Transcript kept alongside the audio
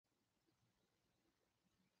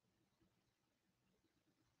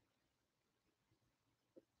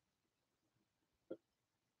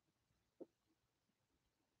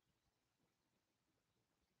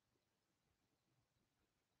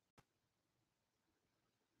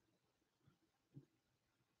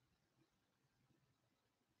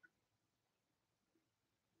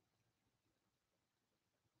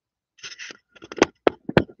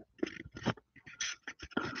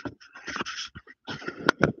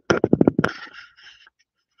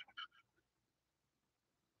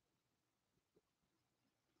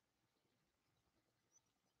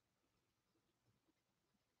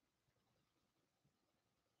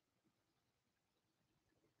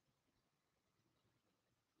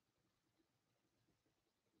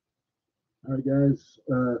All right, guys.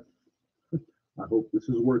 I hope this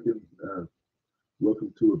is working.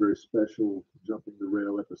 Welcome to a very special Jumping the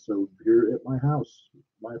Rail episode here at my house,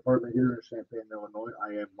 my apartment here in Champaign, Illinois.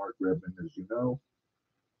 I am Mark Redmond, as you know,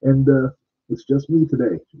 and it's just me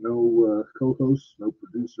today. No co-hosts, no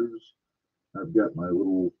producers. I've got my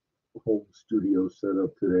little home studio set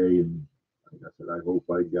up today, and like I said, I hope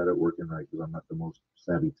I got it working right because I'm not the most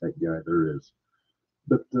savvy tech guy there is.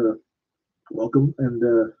 But welcome,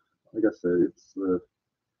 and like I said, it's the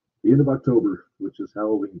end of October, which is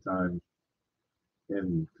Halloween time,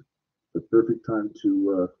 and the perfect time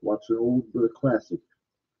to watch an old classic,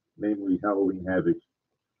 namely Halloween Havoc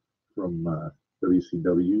from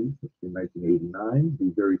WCW in 1989,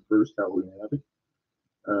 the very first Halloween Havoc.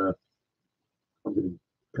 Uh, I'm going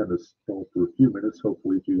to kind of stall for a few minutes.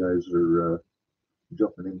 Hopefully, if you guys are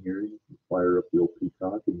jumping in here, you can fire up the old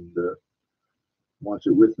Peacock and watch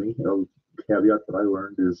it with me. Caveat that I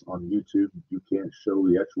learned is on YouTube, you can't show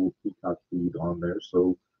the actual Peacock feed on there.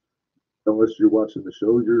 So unless you're watching the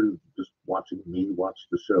show, you're just watching me watch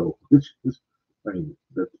the show, which is, I mean,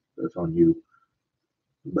 that's on you.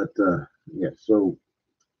 But yeah, so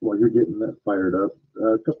while you're getting that fired up,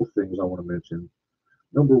 a couple things I want to mention.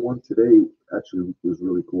 Number one, today actually was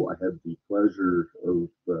really cool. I had the pleasure of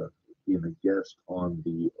being a guest on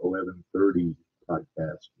the 11:30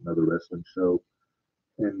 podcast, another wrestling show,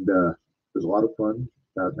 and it was a lot of fun.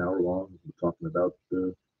 About an hour long, talking about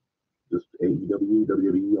just AEW,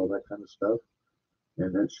 WWE, all that kind of stuff.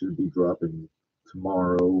 And that should be dropping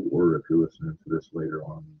tomorrow, or if you're listening to this later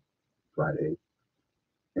on Friday.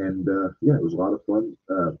 And yeah, it was a lot of fun.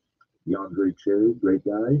 DeAndre Cherry, great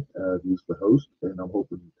guy. He's the host, and I'm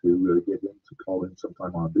hoping to get him to call in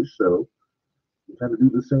sometime on this show and kind of do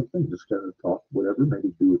the same thing, just kind of talk whatever,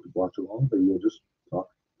 maybe do it to watch along, but yeah, just talk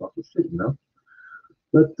with shit.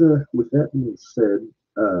 But with that being said,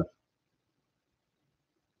 uh,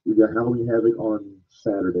 we got Halloween Havoc on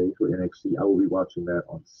Saturday for NXT. I will be watching that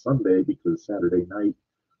on Sunday because Saturday night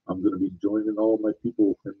I'm going to be joining all my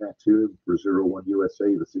people in Mattoon for Zero One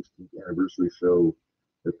USA, the 16th anniversary show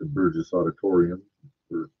at the Burgess Auditorium,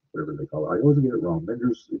 or whatever they call it. I always get it wrong.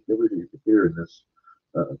 Vendors, if ever you're hearing this,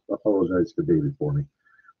 apologize to David for me.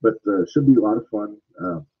 But should be a lot of fun.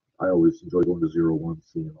 I always enjoy going to Zero One,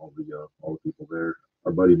 seeing all the people there.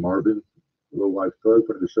 Our buddy Marvin, Low Life Thug,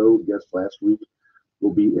 friend of the show, guest last week,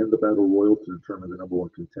 will be in the battle royal to determine the number one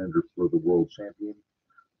contender for the world champion.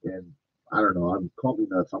 And I don't know, I'm call me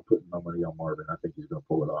nuts. I'm putting my money on Marvin. I think he's going to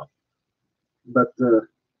pull it off. But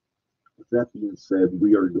with that being said,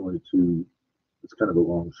 we are going to. It's kind of a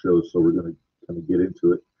long show, so we're going to kind of get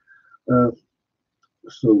into it. Uh,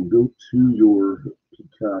 so go to your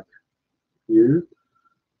Peacock here,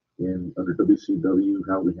 and under WCW,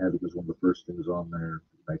 Halloween Havoc is one of the first things on there.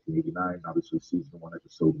 1989, obviously season one,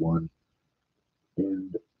 episode one,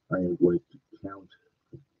 and I am going to count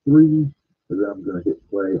three, and then I'm going to hit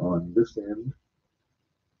play on this end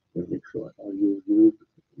and make sure my audio is good.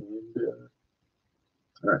 And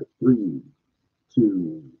all right, three,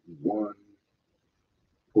 two, one,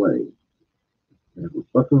 play. And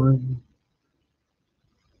we're buffering.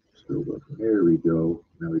 Still buffering. There we go.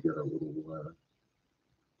 Now we got a little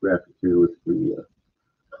graphic here with the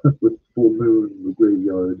with full moon, the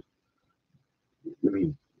graveyard. I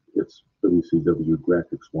mean, it's WCW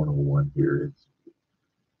Graphics 101 here. It's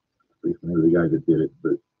the guy that did it,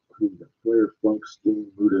 but Flair, Funk, Sting,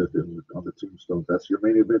 Muda on the tombstones. That's your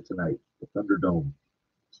main event tonight, the Thunderdome.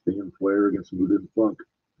 Sting and Flair against Muda and Funk,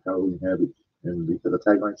 Halloween Havoc, and the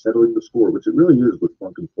tagline settling the score, which it really is with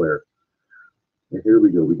Funk and Flair. And here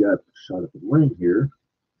we go. We got a shot of the ring here,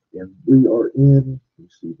 and we are in. Let me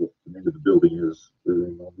see what the name of the building is.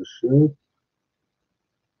 On this show.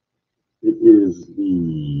 It is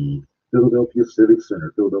the Philadelphia Civic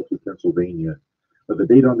Center, Philadelphia, Pennsylvania. The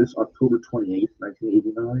date on this, October 28th,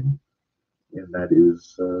 1989, and that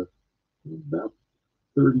is about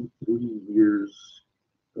 33 years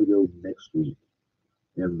ago next week.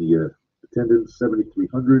 And the attendance,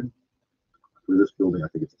 7,300 for this building. I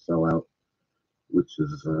think it's a sellout, which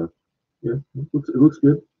is, yeah, it looks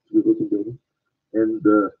good. It's a good looking building. And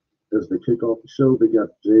as they kick off the show, they got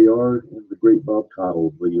JR and the great Bob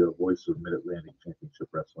Caudle, the voice of Mid Atlantic Championship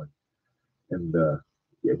Wrestling. And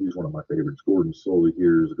yeah, he's one of my favorites. Gordon Solie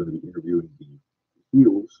here is going to be interviewing the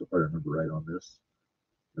heels, if I remember right on this.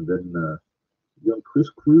 And then young Chris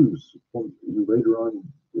Cruz, later on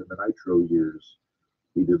in the Nitro years,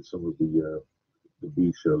 he did some of the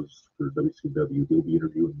B shows for WCW. He'll be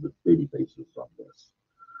interviewing the baby faces on this.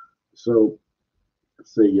 So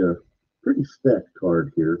it's a pretty stacked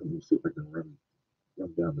card here. Let me see if I can run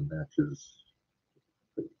down the matches.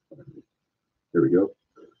 There we go.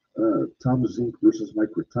 Tom Zink versus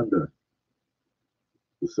Mike Rotunda.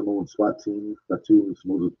 The Samoan SWAT team, Fatu,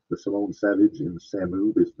 the Samoan Savage and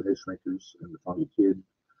Samu, basically the Head Shrinkers, and the Tonga Kid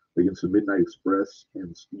against the Midnight Express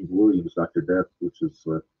and Steve Williams, Dr. Death, which is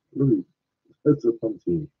really, that's a fun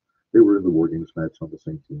team. They were in the War Games match on the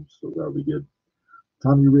same team, so that'll be good.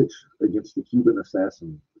 Tommy Rich against the Cuban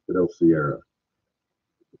Assassin, Fidel Sierra.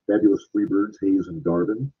 Fabulous Freebirds, Hayes and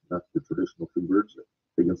Garvin, not the traditional Freebirds,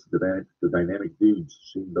 against the dynamic dudes,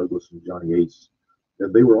 Shane Douglas and Johnny Ace.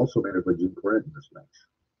 And they were also managed by Jim Cornette in this match.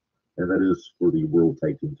 And that is for the World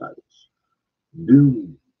Tag Team titles.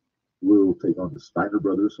 Doom will take on the Steiner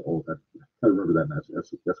Brothers. Oh, I remember that match.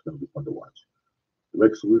 That's going to be fun to watch.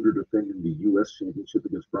 Lex Luger defending the U.S. Championship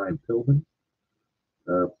against Brian Pillman.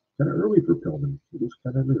 Kind of early for Pillman. It was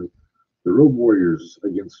kind of new. The Road Warriors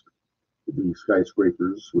against the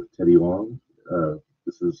Skyscrapers with Teddy Long.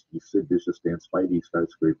 This is the Sid Vicious Dan Spidey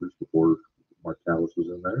Skyscrapers before Mark Callis was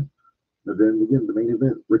in there. And then again, the main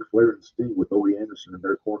event, Ric Flair and Sting with Ole Anderson in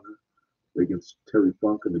their corner against Terry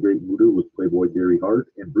Funk and the Great Muta with Playboy Gary Hart.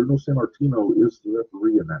 And Bruno Sammartino is the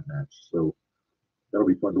referee in that match. So that'll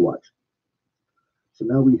be fun to watch. So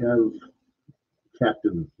now we have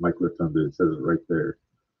Captain Mike Rotunda. It says it right there.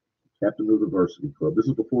 Captain of the Varsity Club. This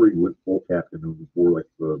is before he went full captain and before like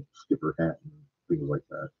the skipper hat and things like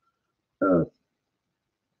that.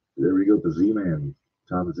 There we go. The Z-Man,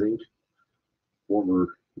 Tom Zink, former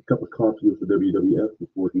cup of coffee with the WWF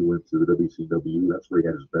before he went to the WCW. That's where he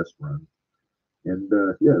had his best run. And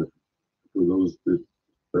yeah, for those that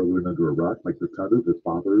are living under a rock, Mike Rotunda, the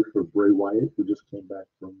father of Bray Wyatt, who just came back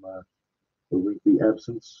from a lengthy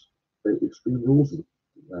absence at Extreme Rules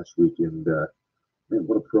last week. And man,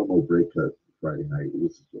 what a promo break cut Friday night. It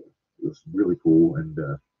was really cool. And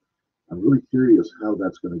I'm really curious how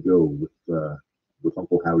that's going to go with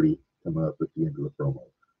Uncle Howdy coming up at the end of the promo.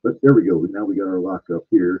 But there we go. Now we got our lock up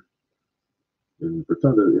here. And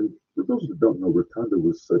Rotunda, and for those that don't know, Rotunda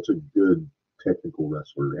was such a good technical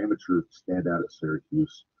wrestler, amateur standout at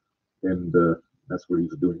Syracuse. And that's what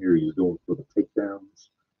he's doing here. He's going for the takedowns.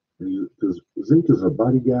 And because Zink is a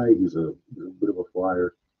body guy, he's a bit of a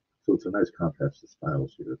flyer. So it's a nice contrast of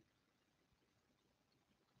styles here.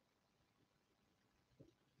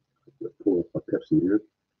 Pull up a Pepsi here.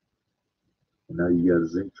 And now you got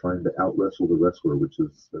Zink trying to out wrestle the wrestler, which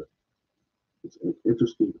is it's an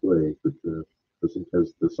interesting play. But Zink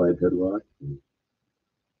has the side headlock. And,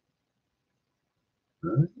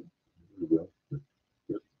 all right, here we go.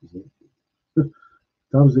 Yep, Zink.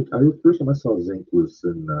 Tom Zink. First time I saw Zink was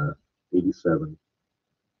in '87.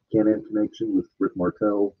 Can-Am connection with Rick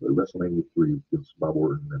Martel at WrestleMania 3 against Bob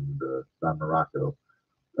Orton and Don Morocco.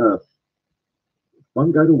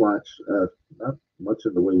 Fun guy to watch. Not much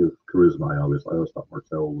in the way of charisma. I always thought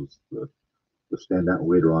Martel was the standout.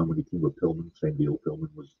 Later on, when he came with Pillman, same deal. Pillman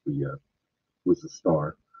was the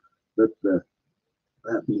star. But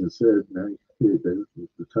that being said, now he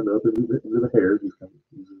turned up into the hair. He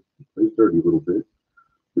plays dirty a little bit.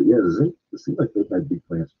 But yeah, Zink. It seemed like they had big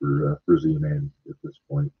plans for Z-Man at this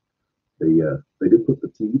point. They did put the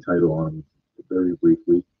TV title on him very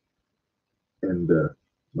briefly, and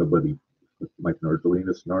my buddy Mike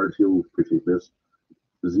Nardolinas, Nard, he'll appreciate this.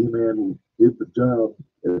 The Z-Man did the job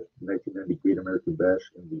at 1990 Great American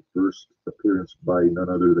Bash in the first appearance by none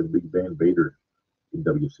other than Big Van Vader in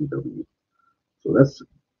WCW. So that's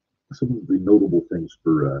some of the notable things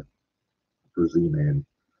for Z-Man.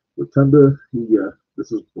 Rotunda,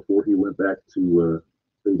 this is before he went back to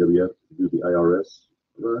WWF to do the IRS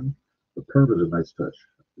run. The perm is a nice touch.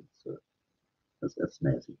 That's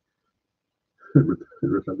snazzy.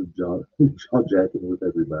 Rotunda jaw jacking with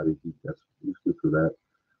everybody. He's good for that.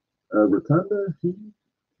 Rotunda, he's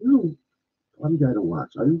a fun guy to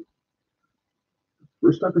watch.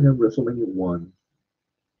 First time for him, WrestleMania 1,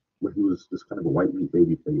 when he was just kind of a white meat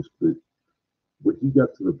baby face, but when he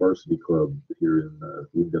got to the Varsity Club here in the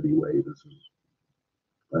NWA, this is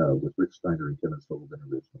with Rick Steiner and Kevin Sullivan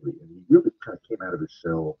originally, and he really kind of came out of his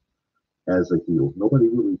shell as a heel. Nobody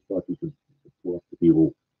really thought he could pull off the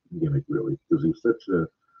heel gimmick, really, because he was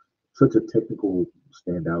such a technical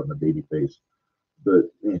standout and a baby face.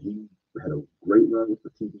 But man, he had a great run with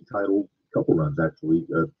the TV title, a couple runs actually.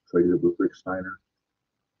 Traded it with Rick Steiner.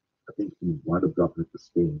 I think he wound up dropping it to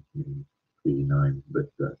Sting in '89.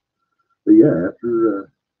 But yeah,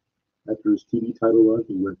 after his TV title run,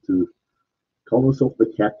 he went to call himself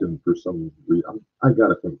the captain for some reason. I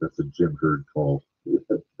gotta think that's a Jim Herd call.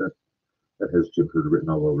 That has Jim Herd written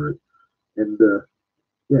all over it. And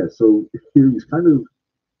yeah, so here he's kind of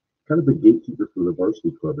the gatekeeper for the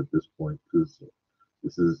Varsity Club at this point, because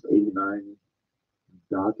this is '89.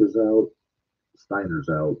 Doc is out, Steiner's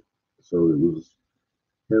out, so it was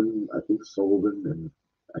him, I think Sullivan, and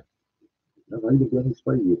not even Danny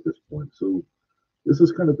Spivey at this point. So this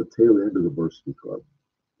is kind of the tail end of the Varsity Club,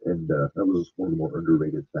 and that was one of the more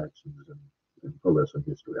underrated factions in pro wrestling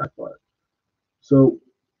history, I thought. So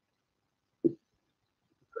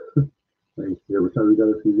hey, every time we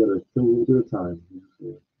gotta kill a little bit of time. He's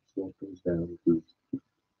slowing things down because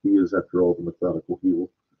he is, after all, the methodical heel.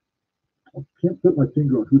 I can't put my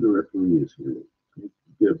finger on who the referee is here. Let me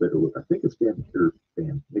get a better look. I think it's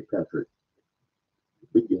Nick Patrick,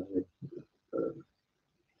 big guy. Uh,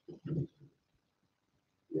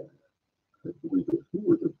 yeah, I believe it. Who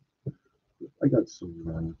were the? I got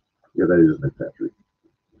some. Yeah, that is Nick Patrick.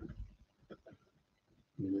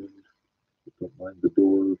 And don't mind the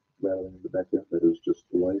door rattling in the background. That is just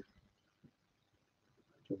the wife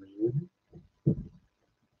coming in.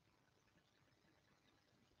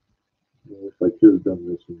 If I could have done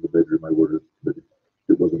this in the bedroom, I would have, but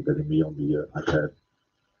it wasn't letting me on the iPad.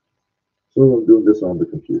 So I'm doing this on the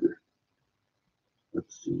computer.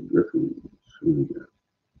 Let's see, referees. Who we got?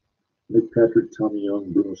 Nick Patrick, Tommy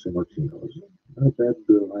Young, Bruno Sammartino. Not a bad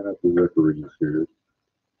lineup of referees here.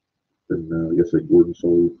 Then I guess like Gordon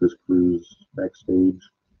Solie, Chris Cruz backstage.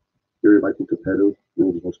 Gary Michael Capetto,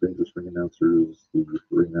 world's most dangerous ring announcer, is the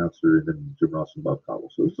ring announcer, and then Jim Ross and Bob Cowell.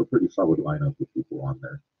 So it's a pretty solid lineup of people on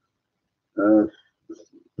there. I was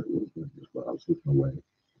looking away.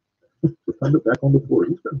 So Thunder back on the floor.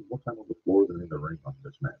 He's been more time on the floor than in the ring on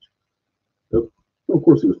this match. So, of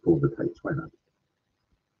course, he was pulling the tights. Why not?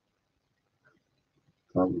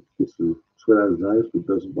 Tom gets the sweat out of his eyes, but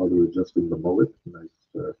doesn't bother adjusting the mullet. Nice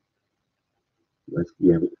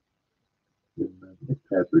gambit. And Nick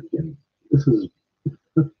Patrick, and this is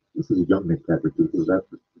young Nick Patrick. This is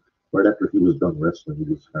right after he was done wrestling. He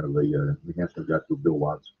was kind of a enhancement guy for Bill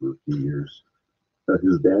Watts for a few years.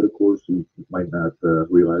 His dad, of course, you might not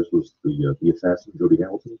realize, was the assassin Jody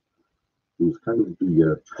Hamilton, who was kind of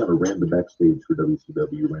ran the backstage for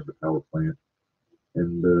WCW, ran the power plant,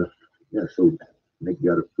 and yeah, so Nick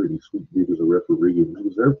got a pretty sweet gig as a referee, and he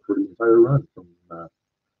was there for the entire run from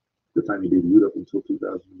the time he debuted up until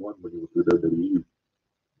 2001 when he was with WWE.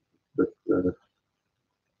 But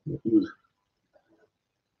he was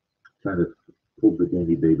kind of pulled the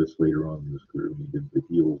Danny Davis later on in his career when he did the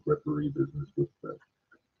heel referee business with.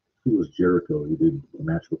 He was Jericho. He did a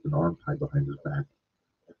match with an arm tied behind his back,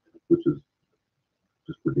 which is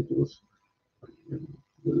just ridiculous. And,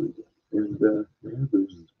 yeah,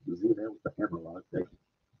 there's Z-Man with the hammerlock. I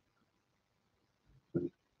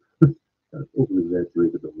over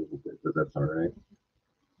exaggerated a little bit, but that's all right.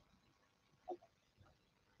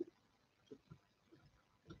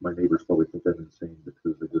 My neighbors probably think I'm insane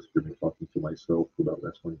because they just hear me talking to myself about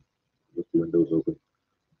wrestling with the windows open.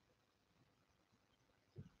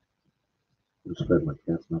 I'm just glad my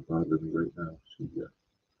cat's not bothering me right now. She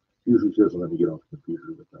usually she doesn't let me get off the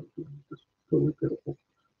computer without being just totally pitiful.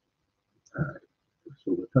 All right,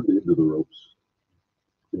 so we're coming into the ropes.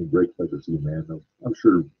 Getting break by the Z-Man. I'm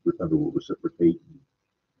sure Rotunda will reciprocate.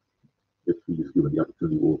 If he's given the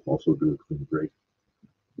opportunity, we'll also do a clean break.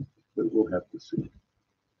 But we'll have to see.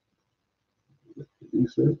 He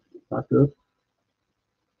said, knocked up.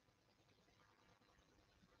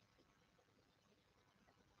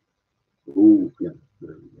 Oh, yeah,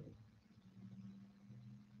 there we go.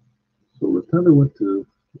 So Rotunda went to,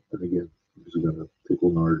 and again, this is going to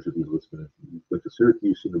tickle Narge if he's listening. He went to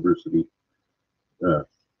Syracuse University.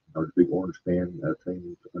 Narge, big Orange fan,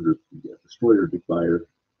 trained under the Destroyer Dick Beyer,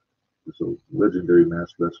 who's a legendary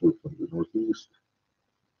masked wrestler from the Northeast.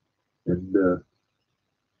 And, oh,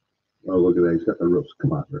 look at that. He's got the ropes.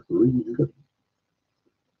 Come on, referee.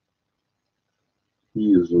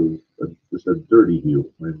 He is just a dirty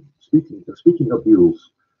heel. And speaking of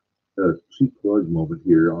heels, cheap plug moment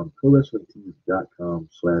here on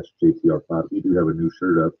ProWrestlingTees.com/JTRPod. We do have a new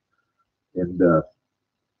shirt up, and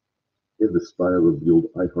in the style of the old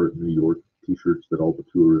I Heart New York T-shirts that all the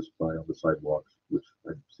tourists buy on the sidewalks, which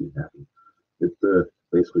I've seen happen. It's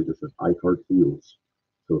basically just an I Heart Heels.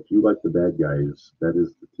 So if you like the bad guys, that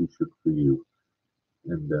is the T-shirt for you.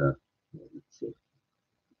 And it's a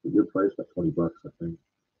good price, about $20, I think.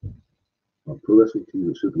 Pro Wrestling Tees,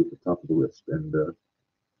 it should be at the top of the list. And like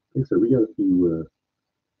I said, we got a few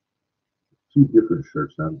different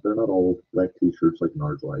shirts now. They're not all black T-shirts like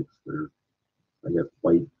Narge likes. I got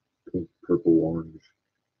white, pink, purple, orange.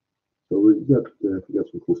 So we got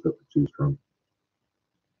some cool stuff to choose from.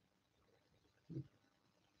 I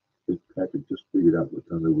think Patrick just figured out what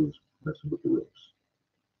Thunder was messing with the ropes.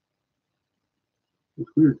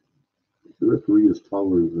 It's weird. The referee is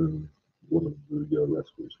taller than one of the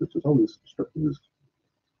wrestlers, which has always struck me as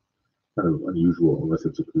kind of unusual unless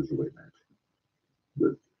it's a cruiserweight match.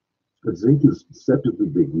 But But Zink is deceptively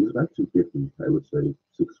big. He's about 250, I would say,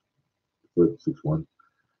 6 foot, 6'1".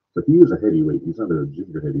 So he is a heavyweight. He's not a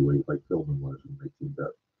junior heavyweight like Feldman was when they teamed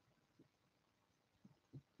up.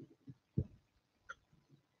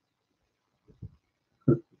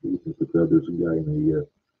 There's a guy in a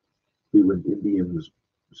Cleveland Indians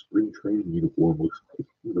spring training uniform, looks like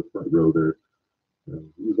in the front row there.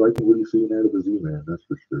 He's liking what he's seeing out of the Z-Man, that's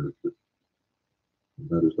for sure. But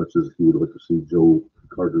not as much as he would like to see Joe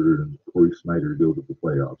Carter and Corey Snyder go to the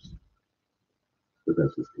playoffs. But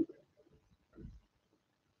that's just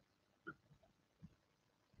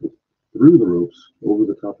through the ropes, over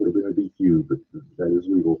the top would have been a DQ, but that is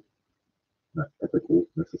legal, not ethical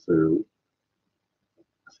necessarily.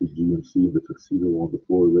 I see GMC in the tuxedo on the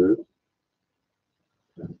floor there.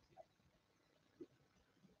 I'm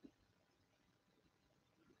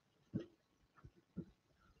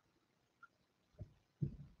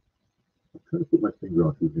trying to put my finger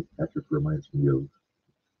on who Nick Patrick reminds me of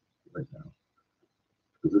right now.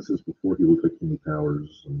 Because this is before he looked like Kenny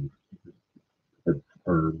Powers and had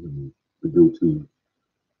perm and the goatee.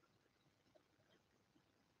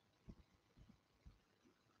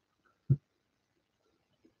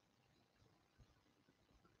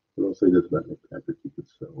 But I'll say this about Nick Patrick, he could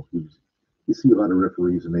sell. You see a lot of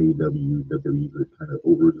referees in AEW, WWE that kind of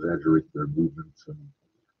over exaggerate their movements and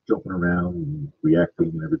jumping around and reacting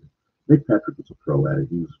and everything. Nick Patrick was a pro at it.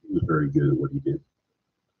 He was very good at what he did.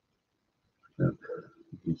 And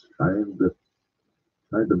he's trying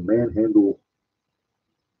to manhandle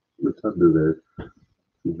Rotunda there.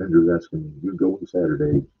 Mender's asking, "You going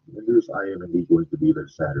Saturday?" Mender's, "I am indeed going to be there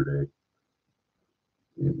Saturday."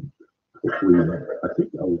 And hopefully, I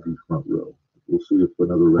think I will be front row. We'll see if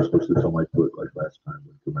another wrestler sits on my foot like last time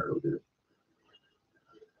when Camaro did it.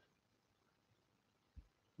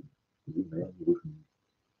 Man,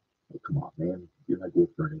 oh, come on, man. You're not going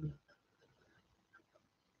for anything.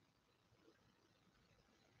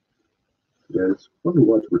 Yeah, it's fun to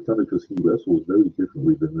watch Rotunda because he wrestles very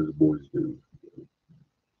differently than his boys do.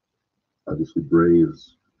 Obviously, Bray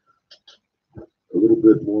is a little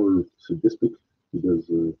bit more sadistic. He does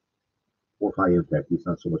more high impact. He's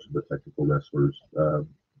not so much of a technical wrestler.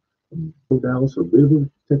 Bo Dallas, a bit of a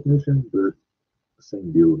technician, but the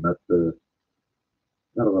same deal. Not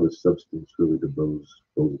a lot of substance really to Bo's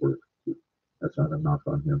work. That's not a knock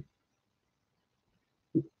on him.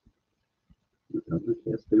 Rotunda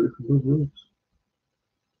can't stay away from those ropes.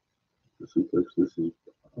 The suplex. This is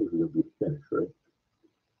obviously going to be the finish, right?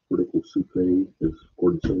 Vertical suplex, as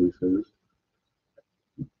Gordon Solie says.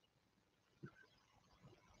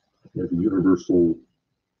 Yeah, the universal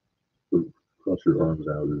cross your arms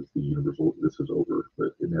out is the universal. This is over,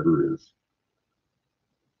 but it never is.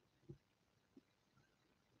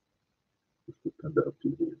 What's Rotunda up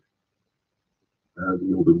to here?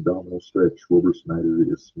 The old abdominal stretch. Wilbur Snyder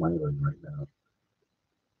is smiling right now.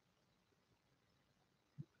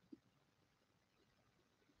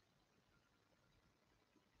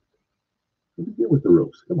 Let me get with the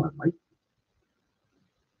ropes. Come on, Mike.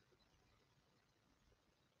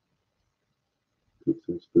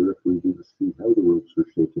 Since the referee didn't see how the ropes are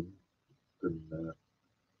shaking, then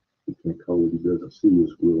he can't call what he doesn't see,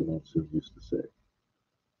 as Will Monsoon used to say.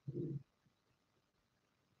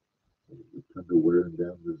 Kind of wearing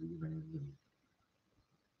down the Z-Man, and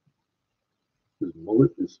his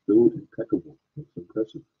mullet is still impeccable. It's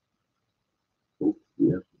impressive. Oh,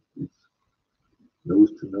 yeah, it's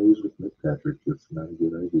nose to nose with Nick Patrick. It's not a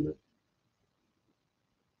good idea.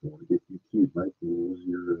 You want to get you cute, Mike? You lose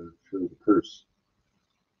your show the purse.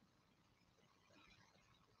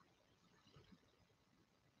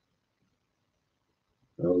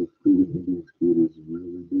 Oh, Cleveland Indians kid is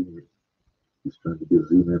really doing it. He's trying to get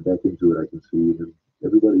Z-Man back into it. I can see, and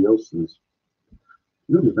everybody else is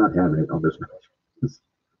really not having it on this match. This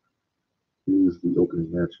is the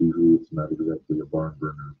opening match. Usually, it's not exactly a barn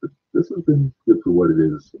burner, but this has been good for what it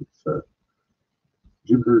is. It's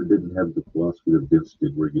Jim Herd didn't have the philosophy that Vince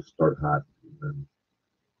did, where you start hot and then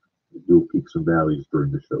you do peaks and valleys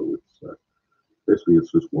during the show. It's basically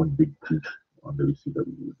it's just one big peak on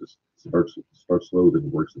WCW. It just starts slow,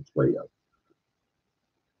 then works its way up.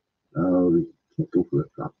 They can't go for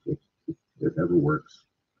that drop kick. It never works.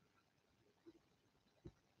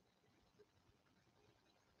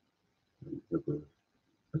 You have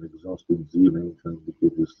an exhausted Z-Man trying to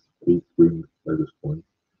get his eighth win by this point.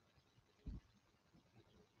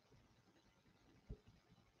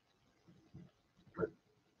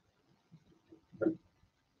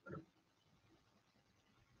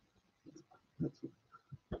 That's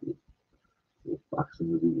a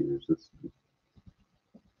boxing of the years.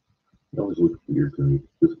 It always looked weird to me.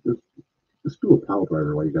 Just do a power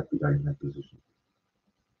driver while you got the guy in that position.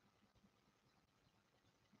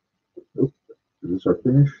 Nope. Is this our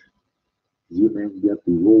finish? Z-Man got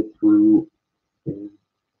the roll through, and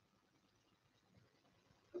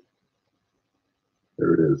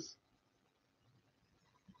there it is.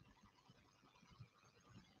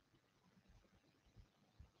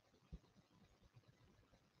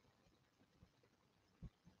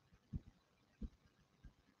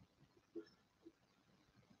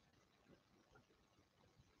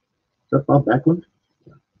 Is that Bob Backlund?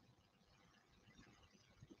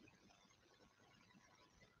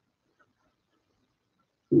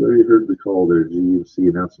 So there you heard the call there. GMC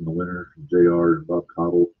announcing the winner, JR and Bob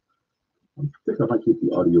Cottle. I think I might keep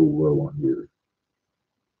the audio low on here.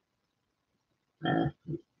 Nah,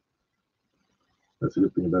 that's a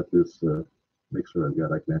good thing about this mixer I've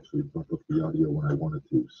got. I can actually bump up the audio when I wanted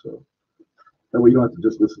to. So that way you don't have to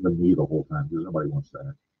just listen to me the whole time because nobody wants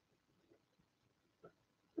that.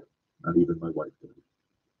 Not even my wife does.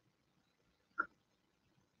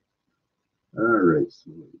 All right, so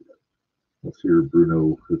let's hear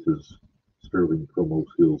Bruno with his sterling promo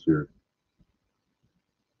skills here.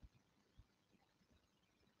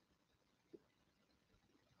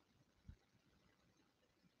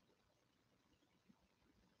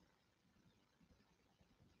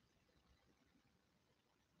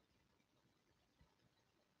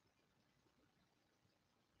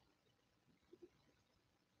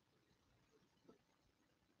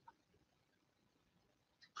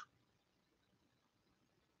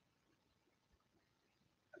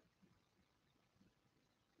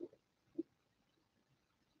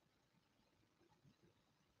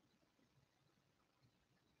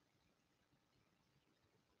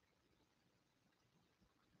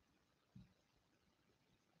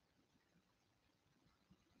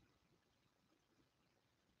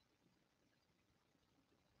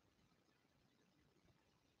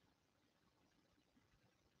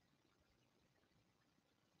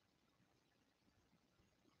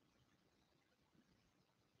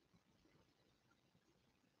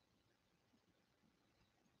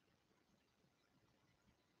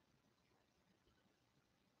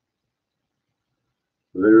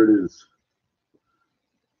 There it is.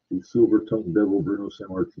 The silver tongued devil, Bruno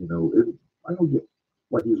Sammartino. I don't get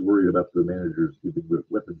why he's worried about the managers giving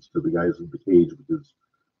weapons to the guys in the cage because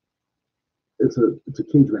it's a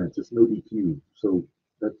cage match. It's no DQ, so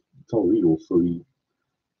it's all legal. So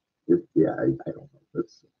yeah, I don't know.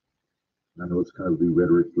 I know it's kind of the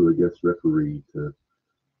rhetoric for the guest referee to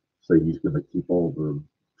say he's going to keep all the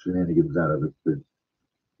shenanigans out of it, but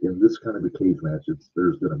in this kind of a cage match,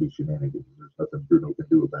 there's going to be shenanigans. There's nothing Bruno can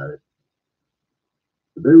do about it.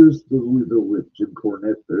 There's the Louisville with Jim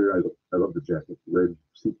Cornette there. I love the jacket. Red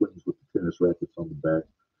sequins with the tennis rackets on the back.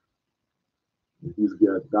 And he's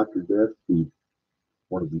got Dr. Death,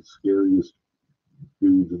 one of the scariest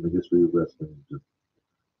dudes in the history of wrestling. Just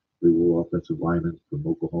the little offensive lineman from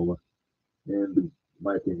Oklahoma. And in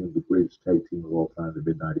my opinion, the greatest tag team of all time, the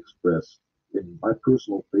Midnight Express. In my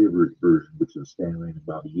personal favorite version, which is Stan Lane and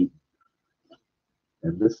Bobby Eaton.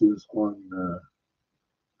 And this is on, I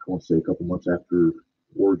want to say, a couple months after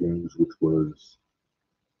War Games, which was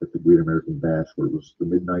at the Great American Bash, where it was the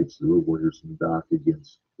Midnights, the Road Warriors, and Doc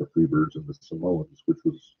against the Freebirds and the Samoans, which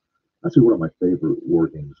was actually one of my favorite War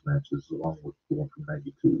Games matches, along with the one from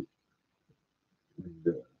 '92. And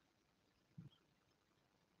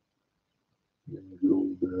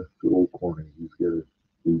good old Corny, he's got to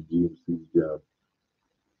do GMC's job.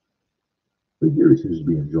 But Gary seems to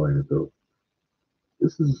be enjoying it though.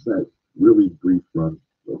 This is that really brief run,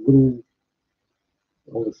 a little,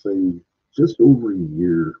 I want to say, just over a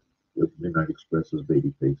year of Midnight Express's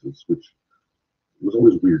baby faces, which was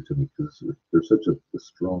always weird to me because they're such a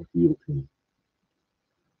strong heel team.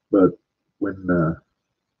 But when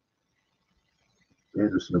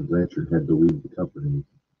Anderson and Blanchard had to leave the company,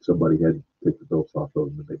 somebody had to take the belts off of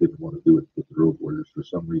them, and they didn't want to do it with the Road Warriors for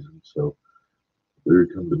some reason. So there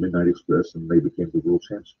come the Midnight Express, and they became the world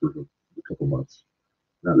champs for a couple months.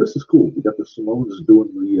 Now this is cool. We got the Samoans doing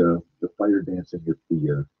the fire dancing at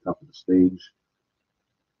the top of the stage.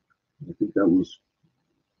 I think that was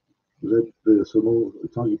that the Samoan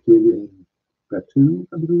Tonga Kid and Fatu,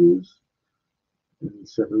 I believe it was. And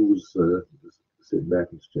Samu was sitting back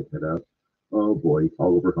and checking it out. Oh boy,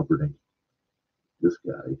 Oliver Humperdinck. This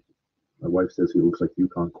guy. My wife says he looks like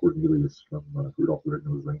Yukon Cornelius from Rudolph the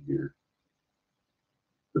Red-Nosed Reindeer.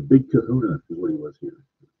 The Big Kahuna is what he was here.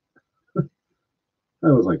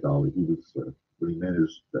 I was like Ollie. He was when he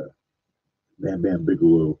managed Bam Bam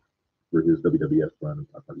Bigelow for his WWF run.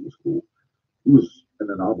 I thought he was cool. He was an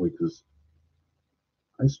anomaly because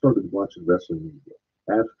I started watching wrestling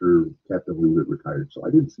after Captain Lou had retired. So I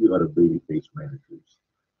didn't see a lot of babyface managers.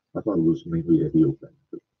 I thought it was mainly a heel thing.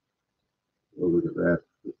 But, oh, look at that.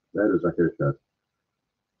 That is a haircut.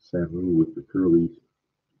 Samu with the curly,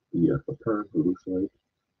 the perm, it looks like.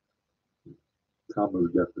 Tama's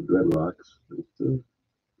got the dreadlocks. It's a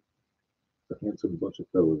handsome bunch of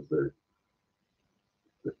fellas there.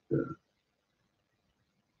 But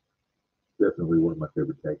definitely one of my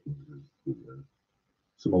favorite tag teams is the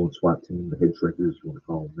Samoan SWAT team, the Head Shrinkers, if you want to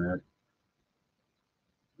call them that.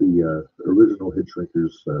 The original Head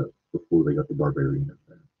Shrinkers before they got the Barbarian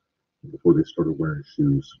and before they started wearing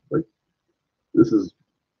shoes. Like this is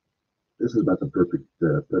about the perfect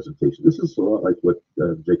presentation. This is a lot like what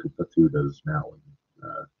Jacob Fatu does now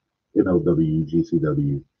in MLW,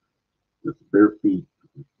 GCW. With bare feet,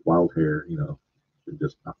 wild hair, and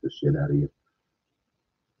just knock the shit out of you.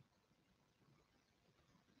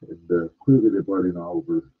 And clearly they brought in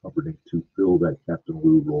Oliver Humperdinck to fill that Captain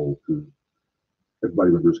Lou role.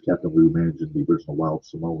 Everybody remembers Captain Lou managing the original Wild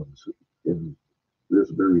Samoans, and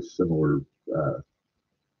there's a very similar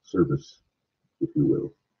service, if you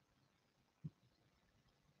will.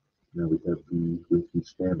 Now we have the Winky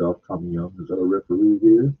standoff. Tommy Young is our referee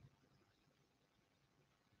here.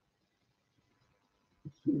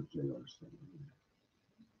 Let's see what JR's saying.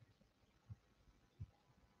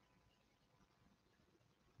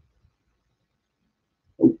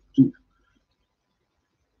 Oh, geez.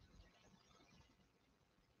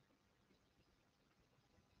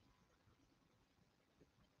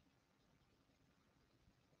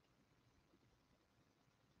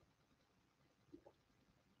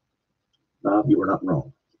 You were not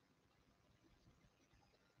wrong.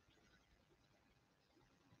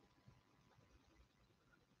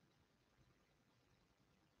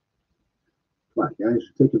 Come on, guys,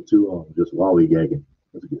 you're taking too long just lollygagging.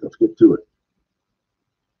 Let's get to it.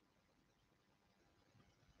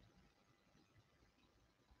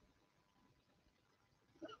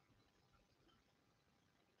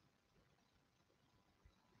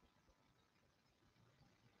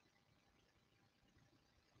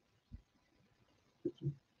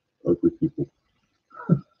 Ugly people.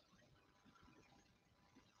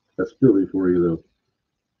 That's Philly for you, though.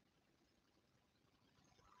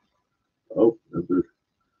 Oh,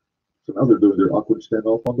 so now they're doing their awkward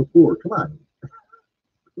standoff on the floor. Come on.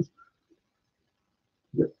 You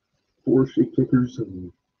got four shit kickers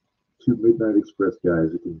and two Midnight Express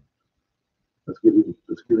guys. Let's get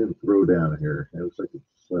in throw down here. It looks like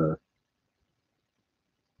it's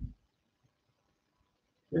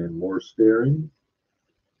and more staring.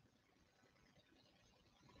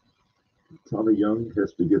 Tommy Young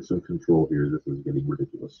has to get some control here. This is getting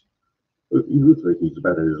ridiculous. He looks like he's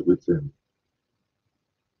about at his wits' end.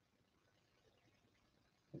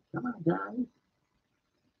 Come on, guys.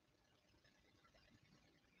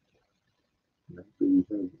 We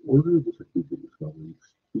have order. This is two biggest films.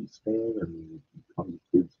 Pete Stan and Tommy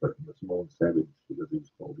Kidd starting the Samoan Savage, because he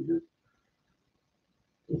was called here.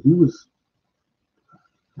 And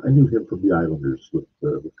I knew him from the Islanders with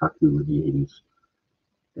Kaku in the 80s.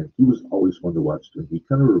 And he was always fun to watch. And he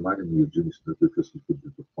kind of reminded me of Jimmy Smith because he could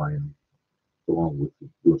do the flying along with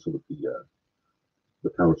doing some of the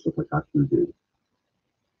power stuff like Haku did.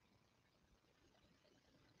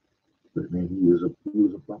 But man, he was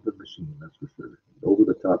a bumping machine, that's for sure. Over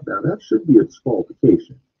the top. Now that should be a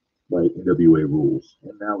disqualification by NWA rules.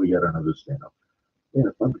 And now we got another standoff. Man,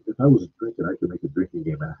 if I was drinking, I could make a drinking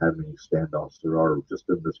game out of how many standoffs there are just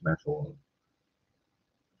in this match alone.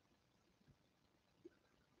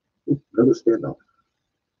 Ooh, another standoff.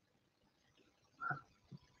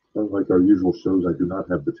 Unlike our usual shows, I do not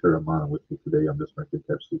have the Terramana with me today. I'm just drinking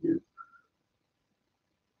Pepsi here.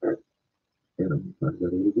 All right. And I've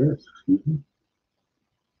got a guess. Excuse me.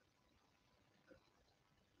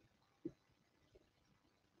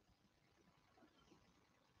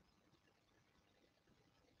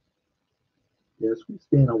 Yes, we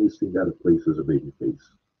stand always seemed out of place as a baby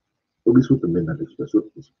face. At least with the Midnight Express.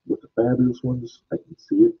 With the fabulous ones, I can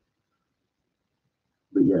see it.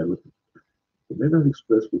 But yeah, with the Midnight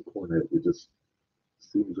Express with Cornette, it just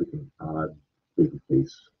seems like an odd baby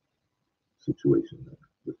face situation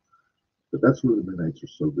there. But that's where the Midnights are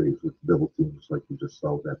so great with double teams, like you just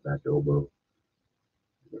saw with that back elbow.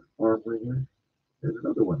 Arm wringer, and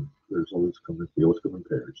another one. They always come in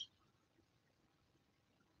pairs.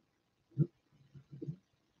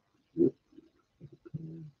 Yep.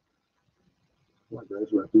 Come on,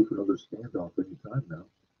 guys, we're due for another standoff anytime now.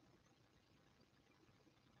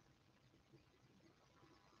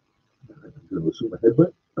 I'm going to assume a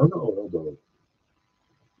headbutt. Oh no, elbow.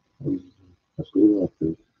 I was a little off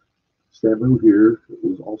there. Samu here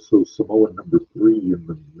was also Samoan number 3 in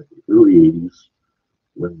the early 80s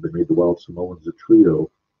when they made the Wild Samoans a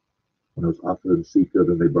trio. When it was Afa and Sika,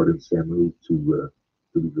 then they brought in Samu to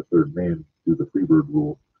be the third man, do the Freebird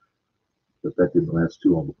rule. But that didn't last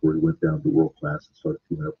too long before he went down to world class and started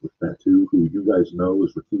teaming up with Fatu, who you guys know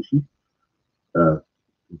is Rikishi, uh,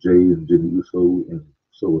 Jay and Jimmy Uso, and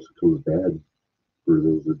Solo Sikoa's dad, for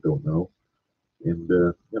those that don't know. And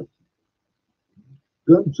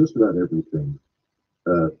done just about everything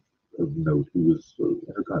uh, of note. He was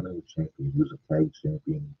Intercontinental Champion. He was a tag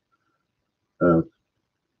champion uh,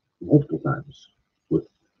 multiple times with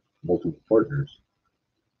multiple partners.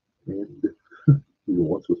 And he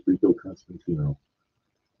once with Rico Constantino.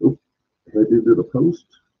 Oh, headed to the post.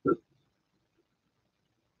 But,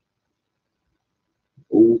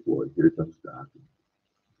 oh boy, here comes Doc.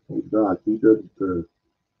 Oh, Doc, he doesn't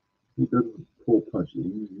pull punches.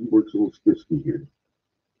 He works a little stiffy here.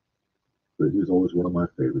 But he's always one of my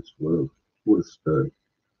favorites. What a stud.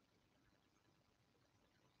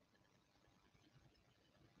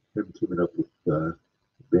 Him teaming up with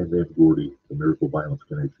Van Dam Gordy, the Miracle Violence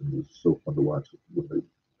Connection, was so fun to watch.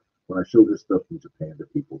 When I show this stuff in Japan to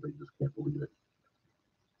people, they just can't believe it.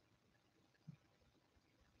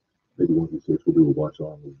 Maybe one of these days we'll do a watch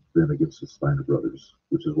on with them against the Steiner brothers,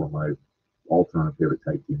 which is one of my all-time favorite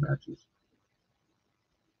tag team matches.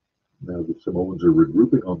 Now the Samoans are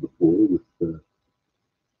regrouping on the floor with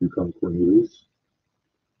Yukon Cornelius.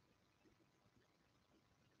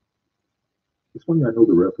 It's funny, I know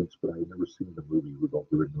the reference, but I've never seen the movie Rudolph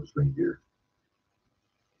the Red-Nosed Reindeer.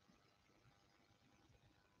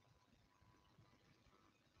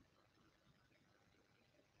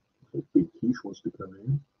 So Big Keish wants to come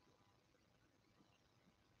in.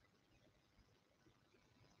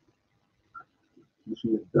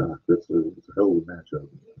 Kishi and Doc, that's a hell of a matchup.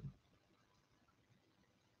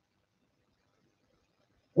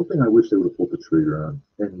 One thing I wish they would have pulled the trigger on,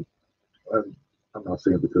 and I'm not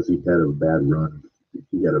saying because he had a bad run,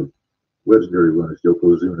 he had a legendary run as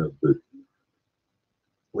Yokozuna, but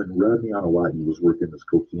when Rodney Anawati was working as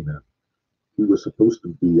Kokina, he was supposed to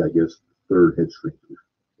be, I guess, third head shrinker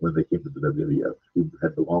when they came to the WWF. He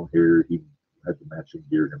had the long hair, he had the matching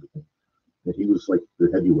gear and everything. And he was like the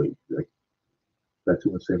heavyweight. Like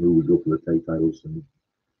Fatu and Samu would go for the tag titles, and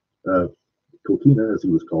uh, Kokina, as he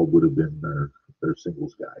was called, would have been their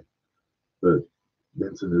singles guy. But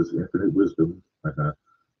Vince, in his infinite wisdom,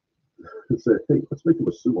 said, "Hey, let's make him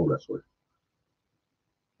a sumo wrestler."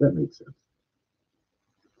 That makes sense.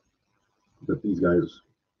 But these guys,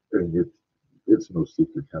 I mean, it's no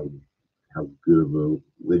secret how good of a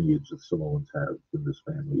lineage the Samoans have in this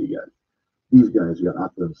family. You got these guys, you got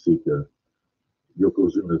Aka and Sika,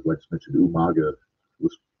 Yokozuna, like I mentioned, Umaga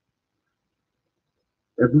was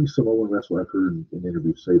every Samoan wrestler I've heard in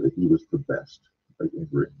interviews say that he was the best, like in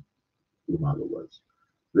ring. Umaga was.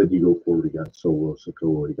 Then you go forward, you got Solo,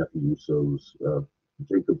 Sikoa, you got the Usos,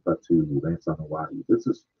 Jacob Fatu, Lance Anawati.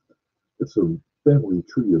 It's a family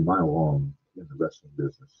tree a mile long in the wrestling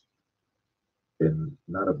business, and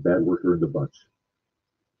not a bad worker in the bunch.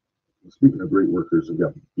 Speaking of great workers, we've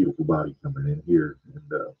got Beautiful Body coming in here,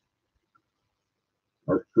 and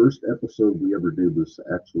our first episode we ever did was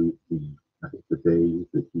actually I think the day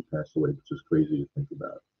that he passed away, which is crazy to think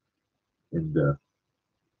about. And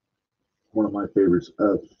one of my favorites.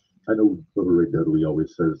 I know Bubba Ray Dudley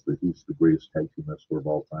always says that he's the greatest tag team wrestler of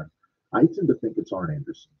all time. I tend to think it's Arn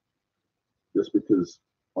Anderson, just because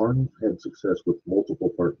Arn had success with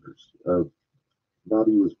multiple partners.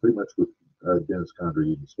 Bobby was pretty much with Dennis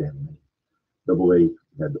Condrey and Stanley. Double A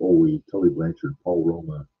had Ole, Tully Blanchard, Paul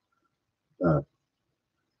Roma, uh,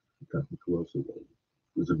 who else it was?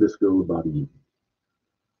 Zabisco and Bobby Eaton.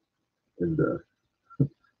 And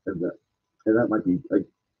and that might be like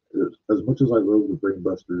as much as I love the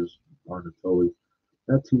Brainbusters, Arn and Tully,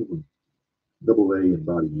 that team of Double A and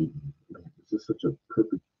Bobby Eaton, man, it's just such a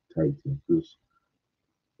perfect tag team. Because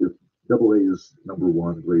if Double A is number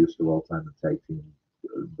one greatest of all time in tag team,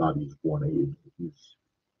 Bobby's 1A, and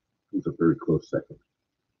he's a very close second.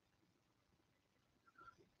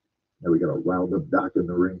 Now we got a wound up Doc in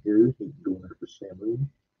the ring here. He's going there for Samu.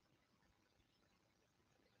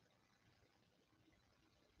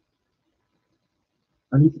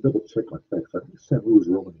 I need to double check my facts. I think Samu is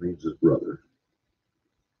Roman Reigns' brother.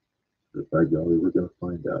 But by golly, we're going to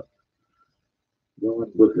find out. While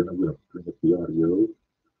I'm looking, I'm going to bring up the audio.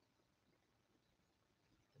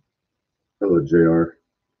 Hello, JR.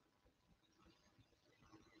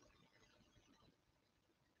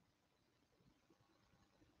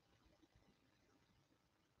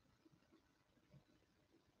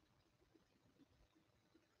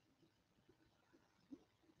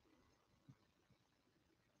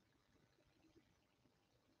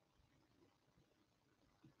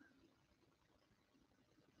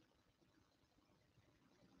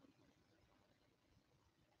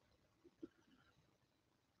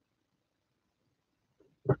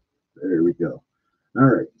 There we go. All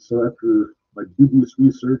right. So after my dubious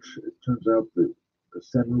research, it turns out that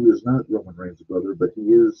Samu is not Roman Reigns' brother, but he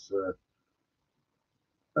is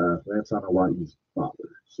Lance Anawai's father.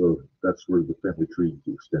 So that's where the family tree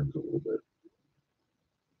extends a little bit.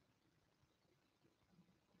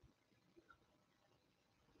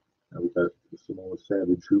 Now we got Samoa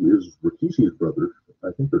Savage, who is Rikishi's brother. I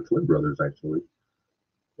think they're twin brothers, actually.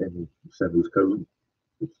 And Samu's cousin.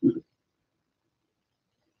 Excuse me.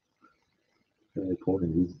 And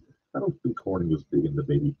Corning, I don't think Corning was big in the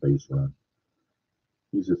baby face run.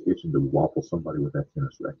 He's just itching to waffle somebody with that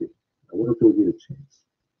tennis racket. I wonder if he'll get a chance.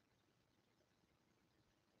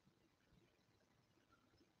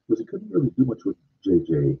 Because he couldn't really do much with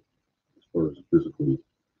JJ as far as physically.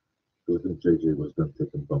 Because I think JJ was done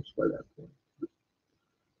taking bumps by that point.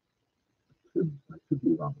 I could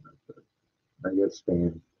be wrong about that. I guess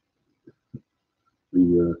Stan,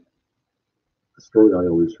 the story I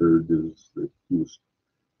always heard is that he was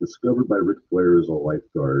discovered by Ric Flair as a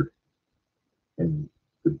lifeguard, and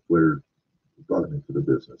Flair brought him into the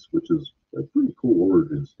business, which is a pretty cool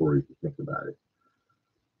origin story if you think about it.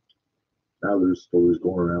 Now there's stories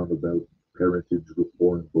going around about parentage with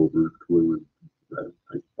Lauren Boebert, who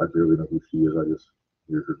I barely know who she is. I just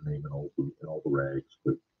hear her name in all the rags,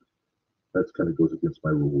 but that kind of goes against my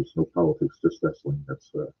rules. No politics, just wrestling.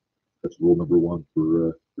 That's rule number one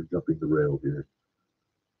for jumping the rail here.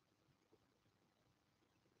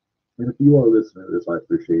 And if you are listening to this, I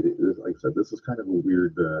appreciate it. Like I said, this is kind of a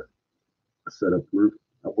weird setup.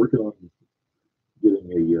 I'm working on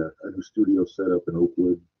getting a new studio set up in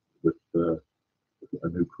Oakwood with a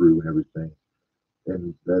new crew and everything,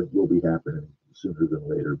 and that will be happening sooner than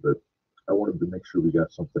later. But I wanted to make sure we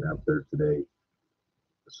got something out there today,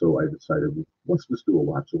 so I decided let's just do a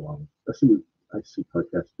watch along. I see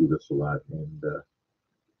podcasts do this a lot, and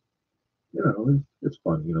it's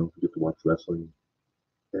fun. You get to watch wrestling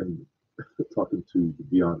and talking to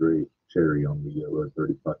DeAndre Cherry on the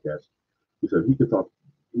 11:30 podcast. He said he could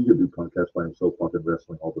do podcasts by himself talking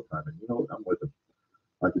wrestling all the time, and I'm with him.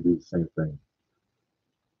 I could do the same thing.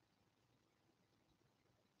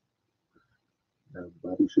 Now,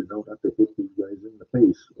 Bobby should know not to hit these guys in the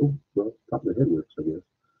face. Oh, well, top of the head works, I guess.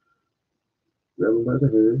 Grab him by the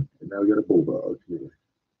hair, and now we got a bulldog here.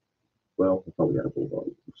 Well, I thought we had a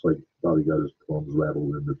bulldog. Looks like Bobby got his thumbs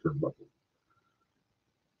rattled in the turnbuckle.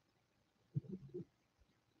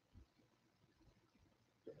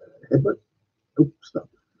 Headbutt? Oh, stop.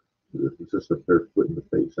 It's just a fair foot in the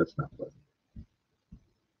face. That's not fun.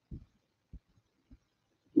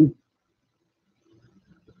 Ooh,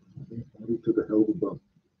 Bobby took a hell of a bump.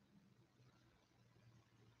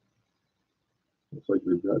 Looks like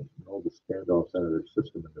we've got all the standoffs out of their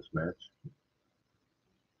system in this match.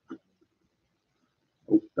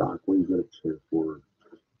 Oh, Doc, what you got a chair for?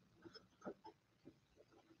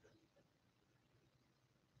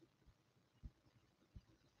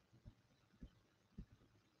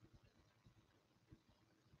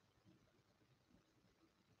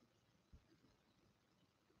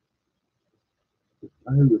 If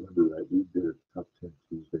I remember right, we did a top 10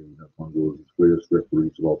 Tuesday not long ago. His greatest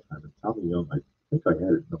referees of all time. And Tommy Young, I think I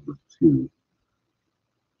had it number two.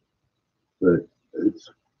 But he's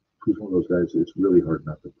one of those guys, it's really hard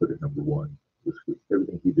not to put it number one.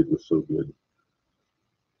 Everything he did was so good.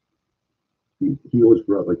 He always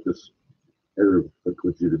brought like this air of like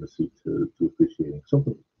legitimacy to officiating.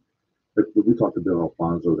 Something like when we talked about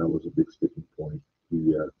Alfonso, that was a big sticking point.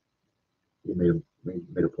 He made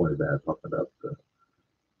a point of that, talking about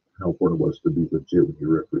how important it was to be legit when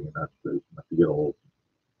you're refereeing, and not to get all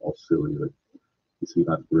silly like you see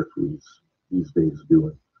not referees these days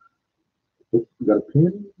doing. Oh, you got a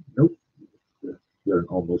pin? Nope. You got an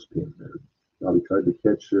almost pin there. Bobby tried to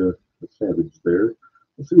catch the Savage there.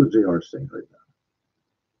 Let's see what JR's saying right now.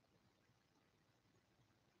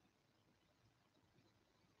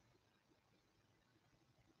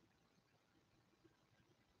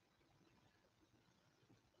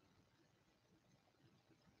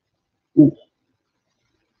 Ooh,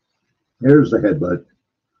 there's the headbutt.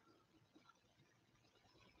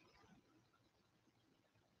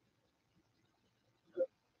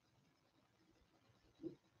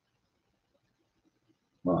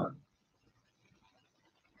 Come on.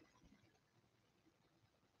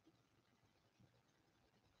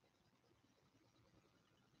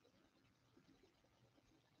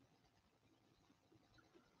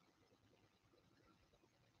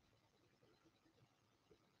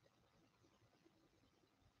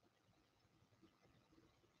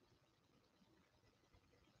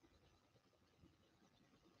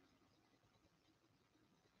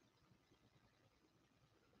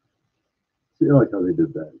 See, I like how they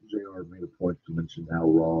did that. JR made a point to mention how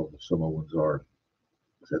raw the Samoans are.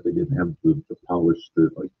 That they didn't have the polish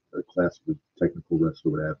that like a classic technical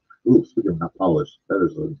wrestler would have. Ooh, speaking of not polished, that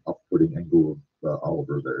is an off-putting angle of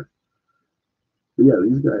Oliver there. But yeah,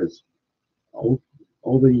 these guys, all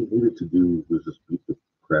all they needed to do was just beat the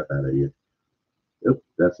crap out of you. Yep,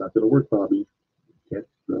 that's not going to work, Bobby. You can't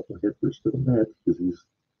drop a head first to the mat because he's,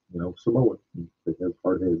 Samoan. They have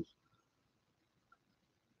hard heads,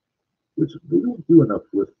 which they don't do enough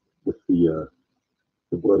with the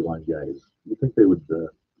bloodline guys. You think they would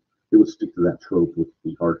stick to that trope with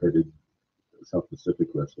the hard-headed South Pacific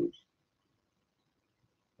wrestlers?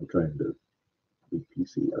 I'm trying to be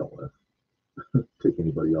PC. I don't want to take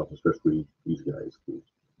anybody off, especially these guys.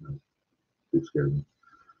 They scare me.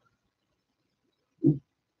 Ooh,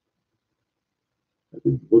 that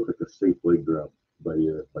didn't look like a safe leg drop by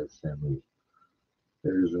Samu.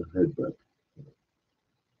 There's a headbutt.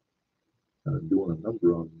 Kind of doing a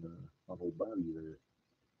number on old body there.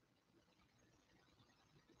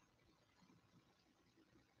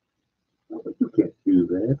 Oh, but you can't do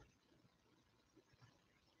that.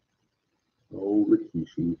 Oh,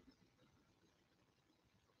 Rikishi.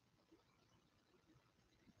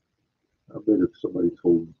 I bet if somebody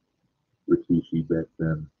told Rikishi back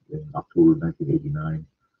then in October 1989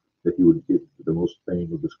 that he would get the most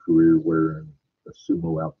fame of his career wearing a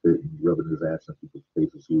sumo outfit and rubbing his ass in people's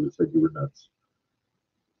faces, he would have said you were nuts,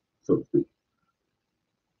 so to speak.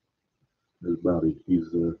 His body,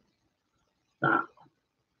 ah,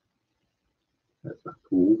 that's not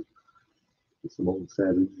cool. Simone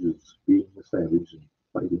Savage is being a savage and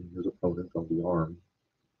fighting his opponent on the arm.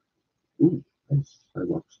 Ooh, nice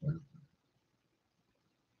sidewalk slam.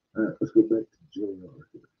 All right, let's go back to JR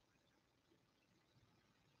here.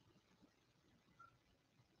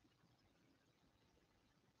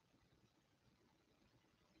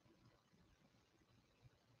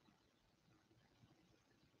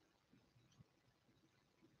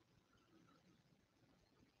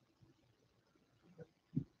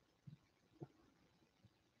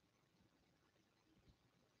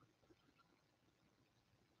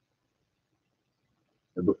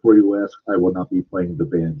 And before you ask, I will not be playing the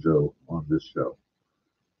banjo on this show.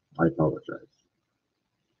 I apologize.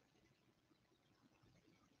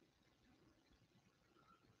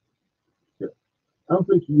 Yeah. I don't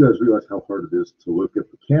think you guys realize how hard it is to look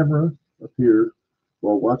at the camera up here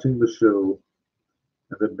while watching the show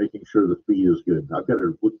and then making sure the feed is good. I've got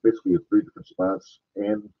to look basically at three different spots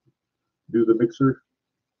and do the mixer.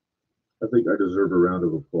 I think I deserve a round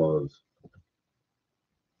of applause.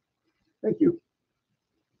 Thank you.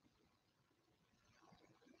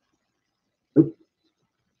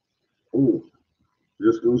 Oh,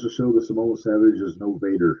 just goes to show that Samoa Savage is no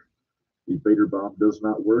Vader. The Vader bomb does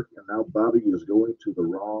not work, and now Bobby is going to the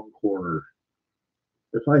wrong corner.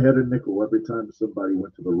 If I had a nickel every time somebody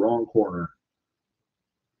went to the wrong corner,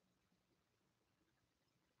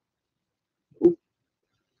 oh,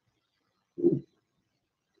 oh,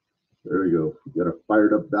 there you go. You got a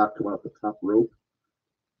fired up Doc coming off the top rope.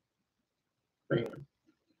 Bam.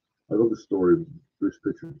 I love the story Bruce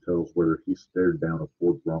Pritchard tells where he stared down a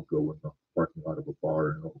Ford Bronco in the parking lot of a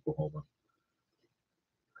bar in Oklahoma.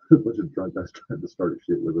 A bunch of drunk guys trying to start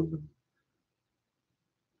shit with him, and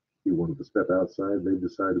he wanted to step outside. They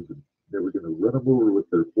decided that they were going to run him over with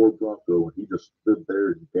their Ford Bronco, and he just stood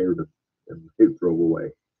there and dared him, and they drove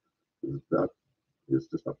away. Doc is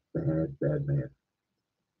just a bad, bad man.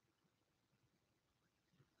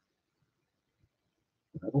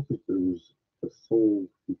 And I don't think there was a soul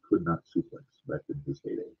he could not suplex back in his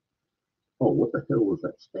heyday. Oh, what the hell was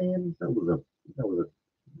that stand? That was a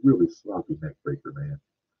really sloppy neck breaker, man.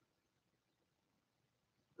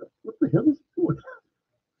 What the hell is he doing?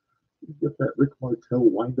 You get that Rick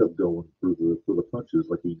Martel wind up going for the punches,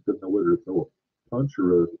 like he didn't know whether to throw a punch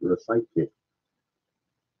or a sidekick.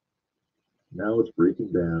 Now it's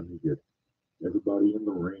breaking down. You get everybody in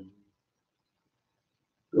the ring.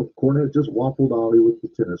 Oh, Cornette just waffled Ollie with the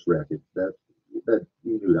tennis racket. That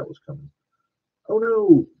you knew that was coming. Oh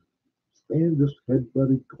no! Stan just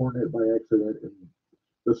headbutted Cornette by accident, and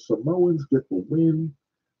the Samoans get the win.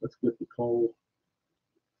 Let's get the call.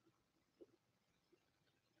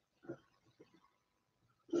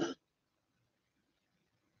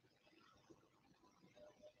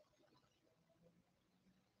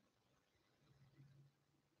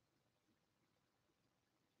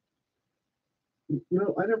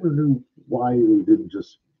 I never knew why they didn't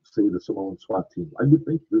just say the Samoan SWAT team. I would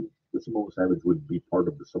think that the Samoan Savage would be part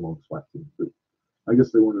of the Samoan SWAT team, but I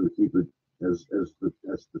guess they wanted to keep it as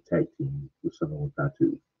the tag team with Samoan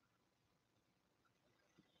Tattoo.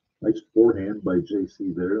 Nice forehand by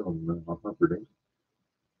JC there on Humperdinck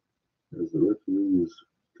as the referee is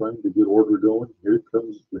trying to get order going. Here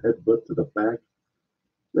comes the headbutt to the back.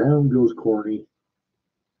 Down goes Corny.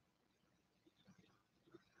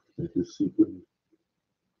 In his sequin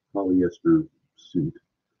polyester suit,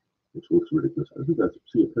 which looks ridiculous. I think I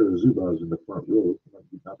see a pair of Zubaz in the front row. Might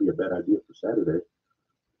not be a bad idea for Saturday.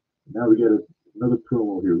 Now we got another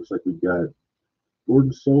promo here. Looks like we got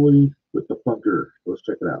Gordon Solie with the Funker. Let's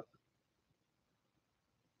check it out.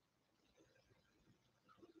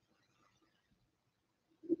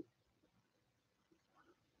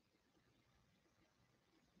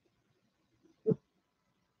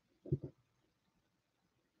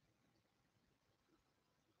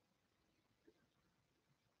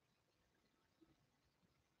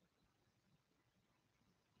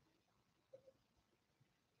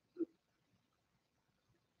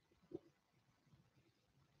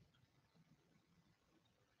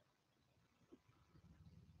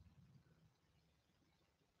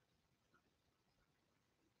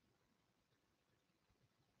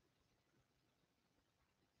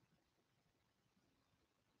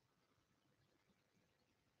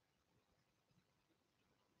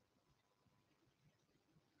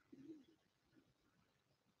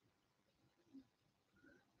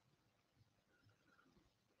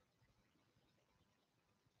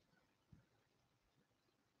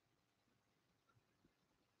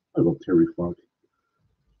 I love Terry Funk.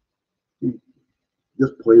 He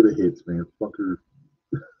just play the hits, man. Funker,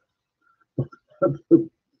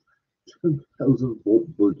 10,000-volt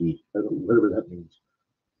boogie. I don't, whatever that means.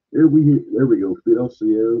 There we go. Fidel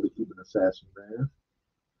Cielo, the Cuban assassin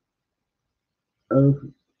there.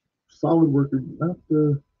 Solid worker. Not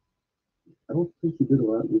I don't think he did a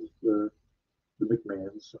lot with the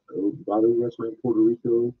McMahons. A lot of wrestling in Puerto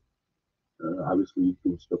Rico. Obviously,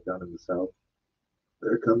 doing stuff down in the South.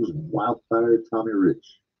 There comes Wildfire Tommy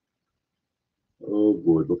Rich. Oh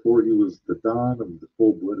boy, before he was the Don of the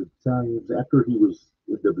full blooded Italians, after he was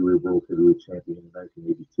NWA World Heavyweight Champion in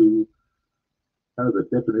 1982, kind of the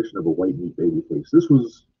definition of a white meat babyface. This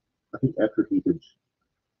was, I think, after he had,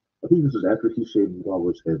 I think this was after he shaved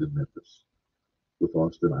Lawler's head in Memphis with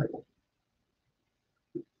Austin Idol.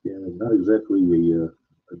 Yeah, not exactly a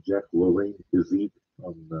Jack LaLanne physique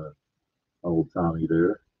on old Tommy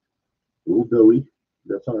there. A little doughy,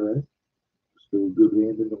 that's all right. Still a good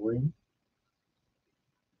hand in the ring.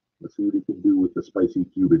 Let's see what he can do with the spicy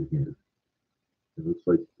Cuban here. It looks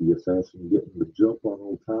like the assassin getting the jump on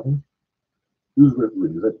old Tommy. Who's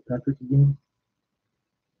refereeing? Is that Patrick again?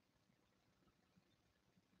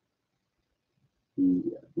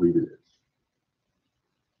 Yeah, I believe it is.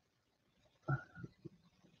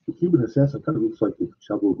 The Cuban assassin kind of looks like if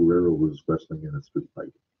Chavo Guerrero was wrestling in a street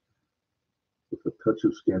fight with a touch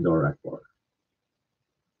of Skandar Akbar.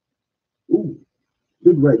 Ooh,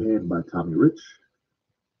 big right hand by Tommy Rich.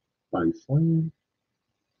 Body slam.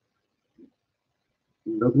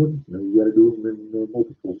 Another one. Now you got to do them in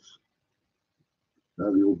multiples.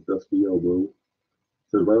 Now the old dusty elbow.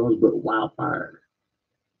 Says right on his butt, wildfire.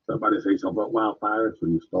 Somebody say something about wildfire. That's what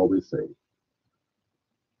he used to always say.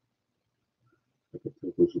 I can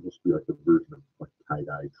tell those are supposed to be like a version of like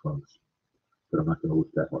tie-dye trunks, but I'm not going to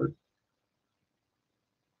look that hard.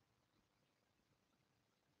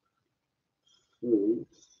 So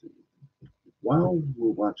let's see. While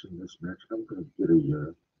we're watching this match, I'm going to get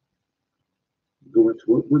go into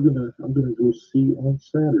what I'm gonna go see on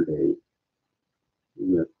Saturday.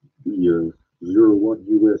 We got the 01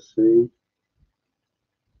 USA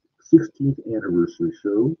 16th anniversary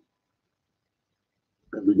show,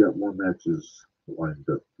 and we got more matches lined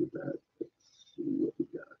up for that. Let's see what we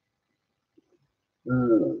got.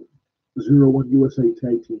 01 USA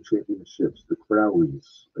Tag Team Championships, the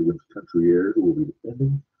Crowleys against Country Air, who will be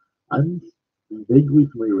defending. I'm vaguely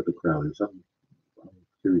familiar with the Crowleys. I'm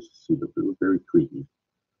curious to see them. They look very creepy.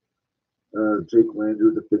 Jake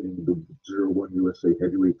Lander defending the 01 USA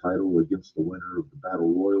Heavyweight title against the winner of the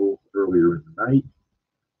Battle Royal earlier in the night.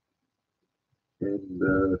 And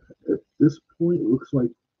at this point, it looks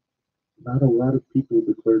like not a lot of people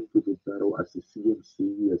declared for the battle. I see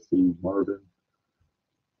CMC, I see Marvin,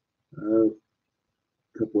 a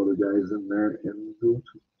couple other guys in there, and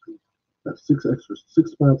that's six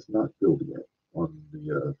spots not filled yet on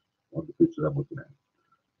the picture I'm looking at.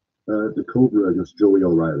 The Cobra against Joey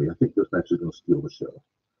O'Reilly. I think this match is going to steal the show.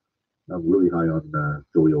 I'm really high on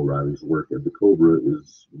Joey O'Reilly's work, and the Cobra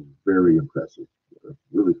is very impressive.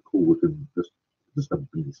 Really cool looking, just a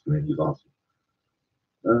beast, man. He's awesome.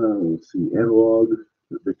 Let's see, Analog,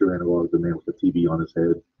 Victor Analog, the man with the TV on his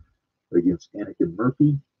head, against Anakin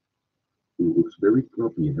Murphy. who looks very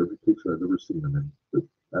grumpy in every picture I've ever seen him in. But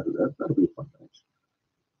that'll be a fun match.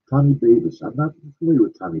 Tommy Davis. I'm not familiar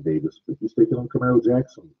with Tommy Davis, but he's taking on Camaro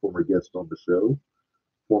Jackson, former guest on the show,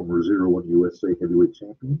 former 01 USA heavyweight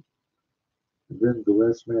champion. And then the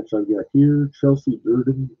last match I've got here, Chelsea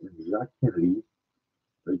Durden and Jacques Kennedy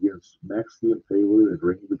against Max the Impaler and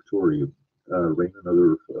Reign Victoria. Reign,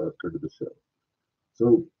 another friend of the show.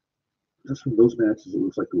 So just from those matches, it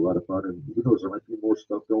looks like a lot of fun. And who knows, there might be more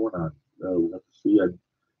stuff going on. We'll have to see. I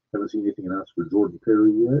haven't seen anything announced for Jordan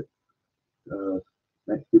Perry yet.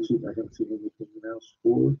 Matt Kitchen, I haven't seen anything announced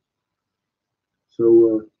for.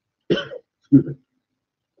 So, excuse me.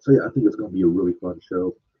 So, yeah, I think it's going to be a really fun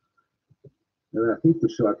show. And I think the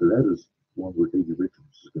show after that is one where Davey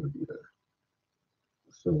Richards is going to be there.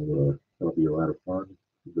 So, that'll be a lot of fun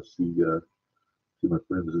to see my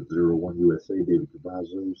friends at 01 USA, David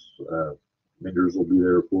Cavazos. Menders will be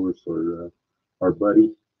there, of course, our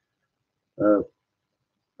buddy.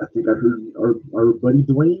 I think I heard our buddy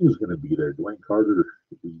Dwayne is going to be there. Dwayne Carter,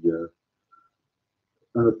 the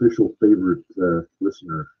unofficial favorite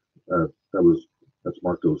listener. That's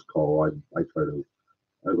Marco's call. I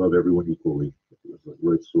love everyone equally as it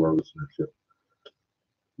relates to our listenership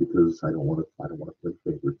because I don't want to play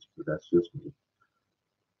favorites, but that's just me.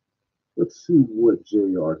 Let's see what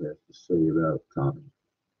JR has to say about Tommy.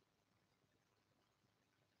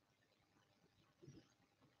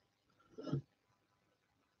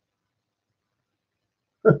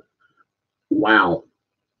 Wow.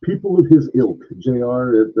 People of his ilk,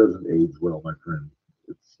 JR, it doesn't age well, my friend.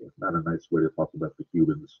 It's not a nice way to talk about the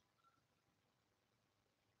Cubans.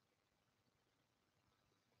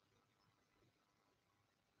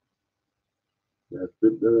 Yeah,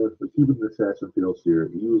 the Cuban assassin Phil Sear,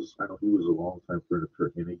 he was a long time friend of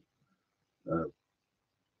Kurt Hennig. Uh,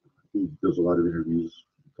 he does a lot of interviews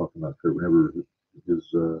talking about Kurt. Whenever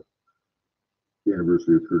his the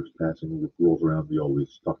anniversary of Kurt's passing rolls around, we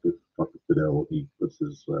always talk to Fidel. He puts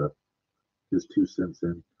his 2 cents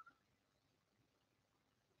in.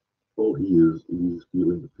 Oh, he's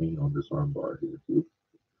feeling the pain on this armbar here too.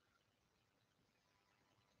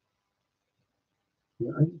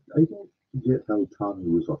 Yeah, I don't get how Tommy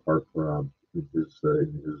was a heartthrob in his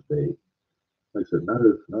day. Like I said, not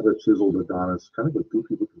a chiseled Adonis, kind of a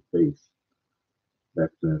goofy looking face back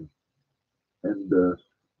then, and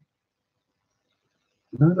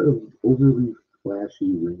not an overly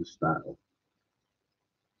flashy ring style.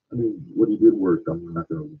 I mean, what he did work. I'm not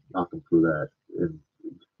going to knock him for that. And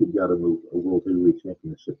he got him a world heavyweight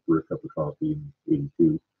championship for a cup of coffee in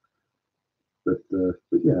 '82. But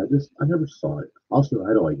yeah, I never saw it. Also,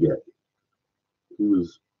 how do I get? He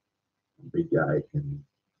was a big guy and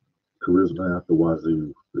charisma out the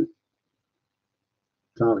wazoo. But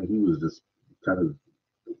Tommy, he was just kind of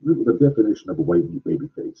the definition of a white meat baby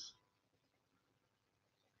face.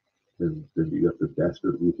 And then you got the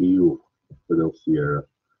dastardly heel, Fidel Sierra.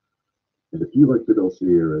 And if you like Fidel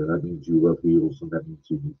Sierra, that means you love heels, and that means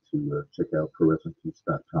you need to check out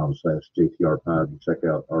ProWrestlingTees.com/JTR Pod and check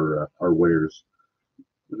out our wares.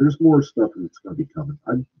 There's more stuff that's going to be coming.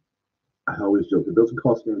 I always joke it doesn't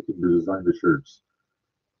cost me anything to design the shirts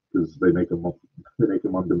because they make them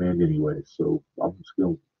on demand anyway. So I'm just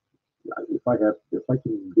going to if I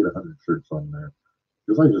can get 100 shirts on there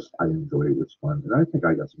because I enjoy it. It's fun, and I think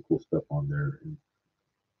I got some cool stuff on there, and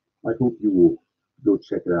I hope you will go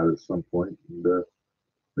check it out at some point, and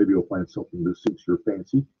maybe you'll find something that suits your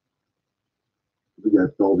fancy. We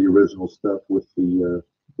got all the original stuff with the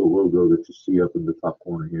logo that you see up in the top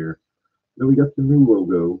corner here. Then we got the new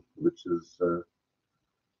logo, which is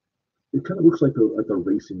it kind of looks like a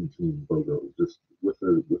racing team logo, just with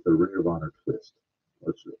a Ring of Honor twist,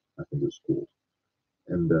 which I think is cool,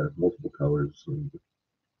 and multiple colors, and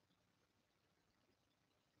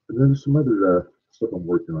then some other stuff I'm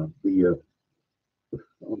working on. The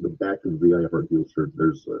on the back of the I Heart Heel shirt,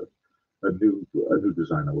 there's a new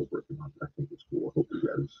design I was working on. I think it's cool. I hope you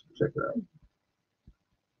guys check it out.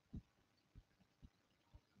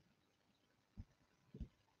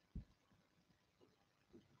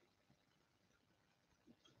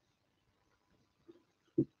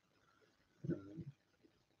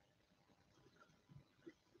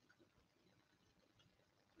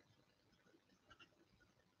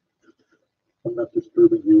 I'm not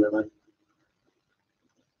disturbing you, am I?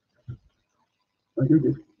 Oh, you're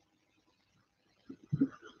good.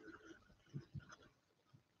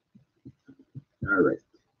 All right.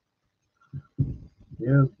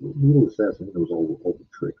 Yeah, little assassin knows all the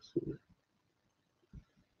tricks here.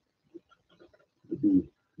 The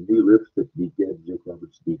knee lift that began Jake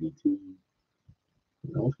Roberts DDT.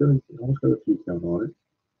 Almost got a few count on it.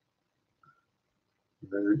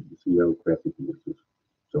 there you see how crafty he is. Just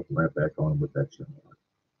jumping right back on him with that chin lock.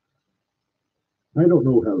 I don't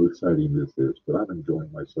know how exciting this is, but I'm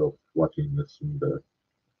enjoying myself watching this. And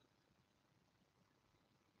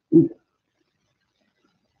ooh,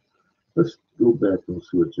 let's go back and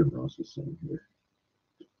see what Jim Ross is saying here.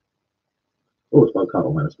 Oh, it's about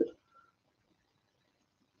Kyle Wednesday.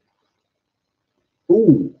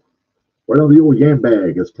 Ooh, right on the old yam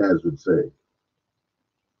bag, as Taz would say.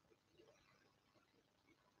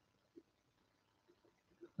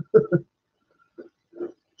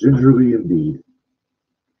 Gingerly indeed.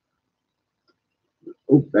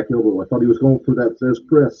 Oh, back elbow. I thought he was going for that Thesz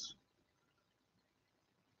press.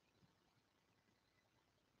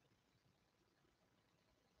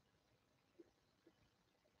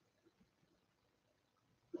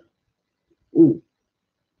 Ooh,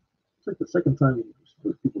 it's like the second time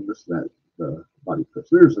people miss that body press.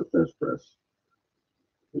 There's a Thesz press.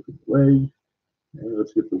 Take it away. And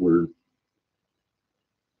let's get the word.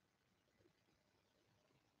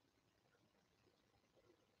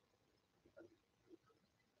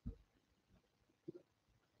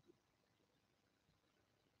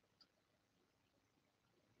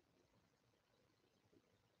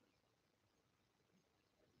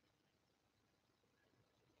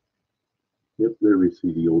 Yep, there we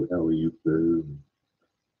see the old alley-oop there. And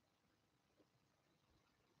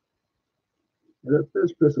that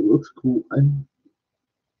Thesz press, it looks cool. I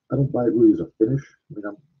don't buy it really as a finish. I mean,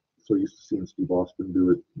 I'm so used to seeing Steve Austin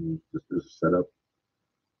do it and just as a setup.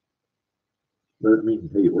 But I mean,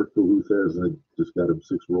 hey, it worked for Lou Thesz, and it just got him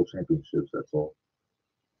 6 world championships. That's all.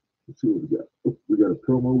 Let's see what we got. Oh, we got a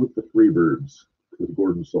promo with the Freebirds with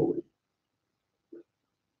Gordon Solie.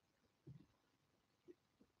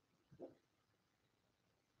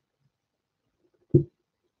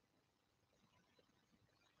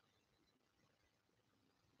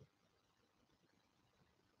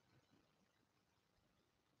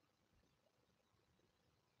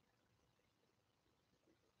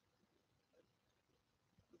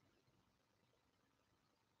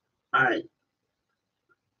 All right.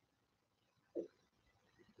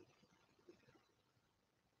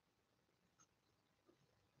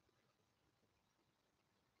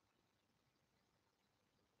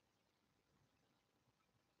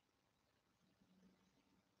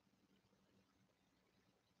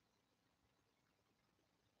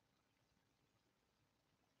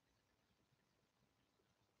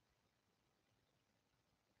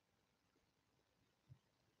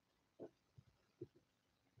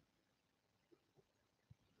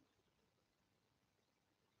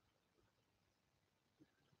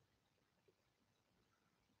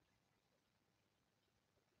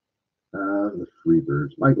 The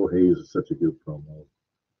Freebirds. Michael Hayes is such a good promo.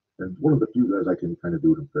 And one of the few guys I can kind of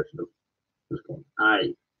do an impression of. Just going,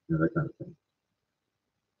 aye, that kind of thing.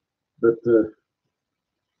 But a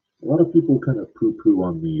lot of people kind of poo-poo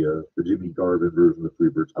on the Jimmy Garvin version of the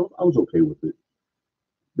Freebirds. I was okay with it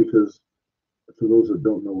because for those that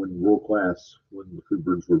don't know, in World Class, when the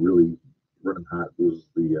Freebirds were really running hot, was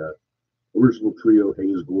the original trio: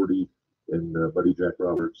 Hayes, Gordy, and Buddy Jack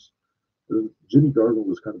Roberts. Jimmy Garvin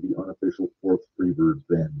was kind of the unofficial fourth Freebird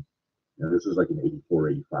then. This is like in '84,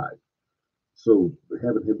 '85. So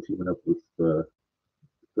having him teaming up with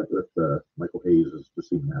Michael Hayes is just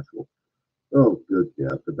seemed natural. Oh, good,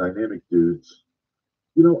 yeah, the dynamic dudes.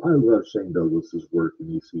 I love Shane Douglas's work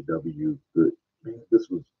in ECW, but man, this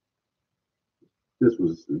was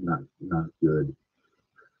not good.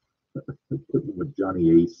 Putting them with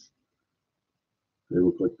Johnny Ace, they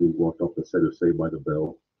look like they walked off the set of Saved by the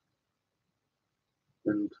Bell,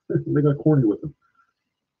 and they got corny with them.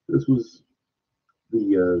 This was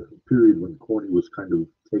the period when Corny was kind of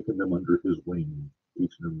taking them under his wing,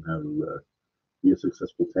 teaching them how to be a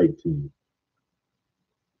successful tag team.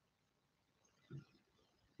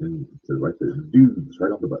 And right there, dudes,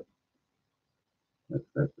 right on the butt.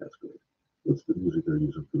 That's great. What's the music they're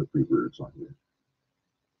using for the Freebirds on here?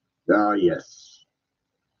 Ah, yes.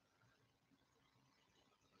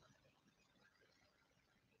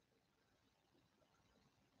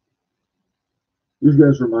 These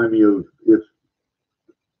guys remind me of if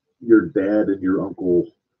your dad and your uncle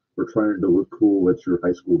were trying to look cool at your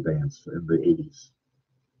high school dance in the 80s.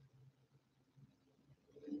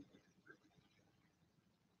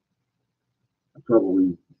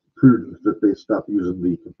 Probably prudent that they stop using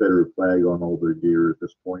the Confederate flag on all their gear at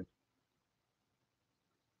this point.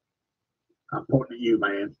 I'm pointing at you,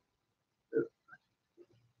 man.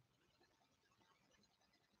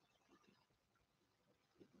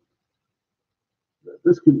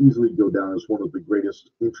 This could easily go down as one of the greatest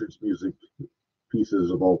entrance music pieces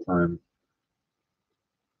of all time.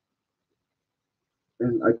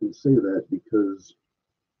 And I can say that because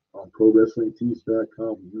on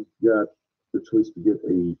ProWrestlingTees.com, you've got the choice to get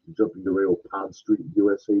a Jumping the Rail Pod Street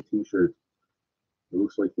USA t-shirt. It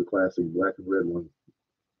looks like the classic black and red one,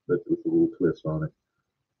 but with a little twist on it.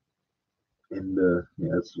 And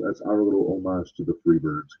yeah, that's our little homage to the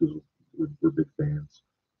Freebirds because we're big fans.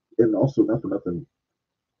 And also, not for nothing,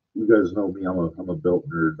 you guys know me. I'm a belt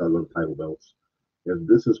nerd. I love title belts, and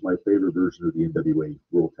this is my favorite version of the NWA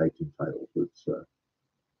World Tag Team title. It's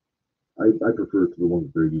I prefer it to the one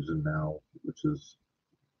that they're using now, which is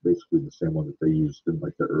basically the same one that they used in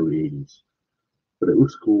like the early '80s. But it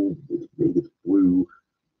looks cool. It's big. It's blue.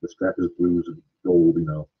 The strap is blue and gold.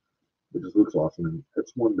 It just looks awesome, and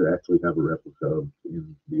it's one to actually have a replica of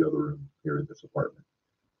in the other room here in this apartment.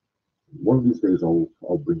 One of these days, I'll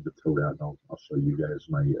bring the tote out and I'll show you guys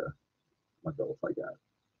my belt I got.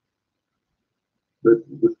 But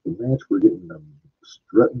with the match, we're getting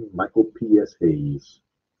strutting Michael P.S. Hayes.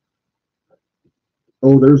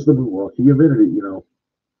 Oh, there's the moonwalk. He invented it. You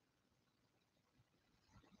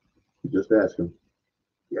just ask him.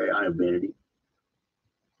 Yeah, I invented it.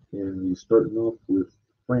 And he's starting off with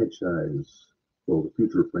franchise, well, the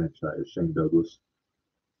future franchise, Shane Douglas,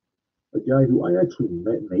 a guy who I actually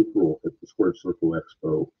met in April at the Square Circle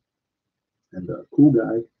Expo, and a cool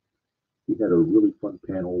guy. He had a really fun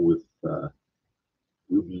panel with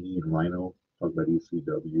Rubini and Rhino talking about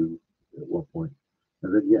ECW at one point.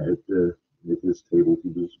 And then, yeah, at his table,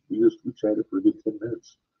 we chatted for a good 10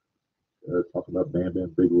 minutes, talking about Bam Bam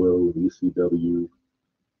Bigelow and ECW.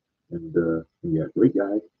 And yeah, great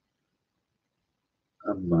guy.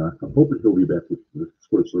 I'm hoping he'll be back at the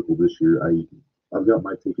Square Circle this year. I've got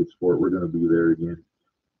my tickets for it. We're going to be there again,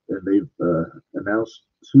 and they've announced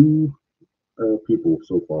two people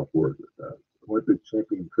so far for it. Olympic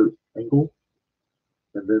champion Kurt Angle,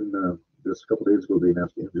 and then just a couple days ago they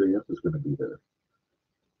announced MJF is going to be there.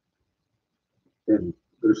 And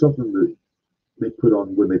there's something that they put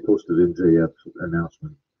on when they posted MJF's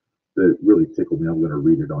announcement that really tickled me. I'm going to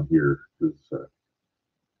read it on here because I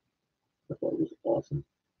thought it was awesome.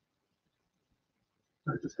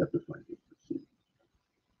 I just have to find it. Let's see.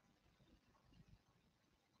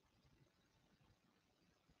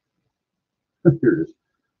 Here it is.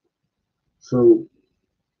 So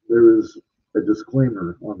there is a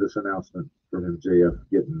disclaimer on this announcement from MJF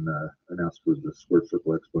getting announced for the Square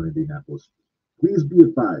Circle Expo in Indianapolis. Please be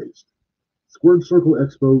advised, Square Circle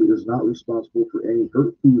Expo is not responsible for any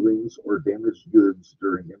hurt feelings or damaged goods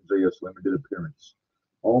during MJF's limited appearance.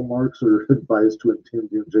 All marks are advised to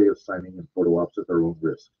attend MJF signing and photo ops at their own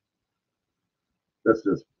risk. That's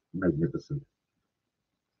just magnificent.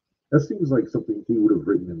 That seems like something he would have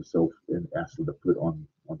written himself and asked them to put on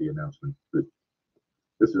the announcement. But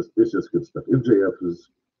it's just good stuff. MJF is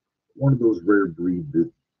one of those rare breed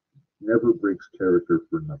that never breaks character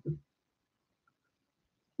for nothing.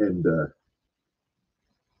 And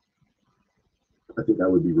I think I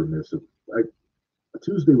would be remiss if I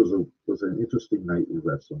Tuesday was an interesting night of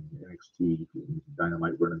wrestling. NXT and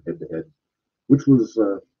Dynamite running head to head, which was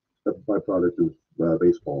a byproduct of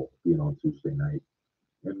baseball being on Tuesday night.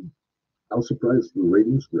 And I was surprised the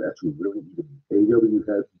ratings were actually really even. AEW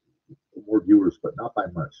had more viewers, but not by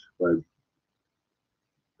much. But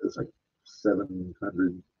it's like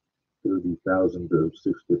 730,000 to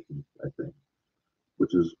 650, I think,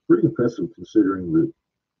 which is pretty impressive considering that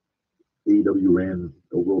AEW ran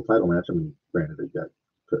a world title match. I mean, granted, it got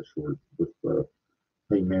cut short with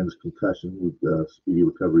Hangman's concussion. With speedy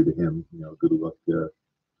recovery to him. Good luck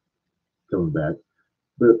coming back.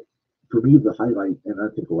 But for me, the highlight, and I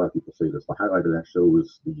think a lot of people say this, the highlight of that show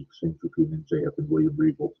was the exchange between MJF and William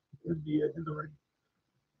Regal in the ring,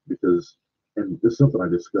 because, and this is something I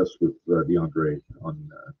discussed with DeAndre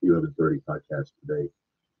on the 11:30 podcast today.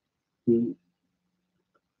 He,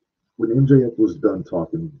 when MJF was done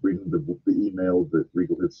talking, reading the email that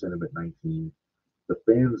Regal had sent him at 19, the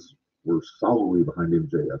fans were solidly behind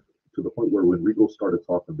MJF to the point where when Regal started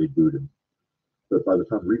talking, they booed him. But by the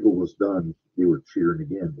time Regal was done, they were cheering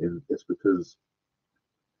again. And it's because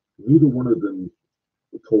neither one of them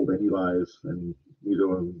told any lies and neither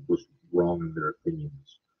one of them was wrong in their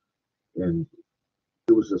opinions. And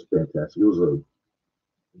it was just fantastic. It was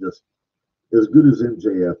just as good as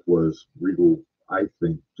MJF was, Regal, I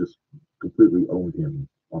think, just completely owned him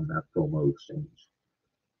on that promo exchange.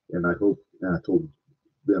 And I told them,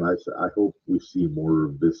 I said, I hope we see more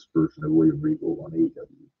of this version of William Regal on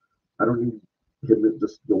AEW. I don't need him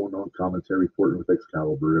just going on commentary, flirting with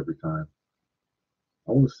Excalibur every time.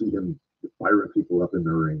 I want to see him firing people up in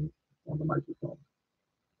the ring on the microphone.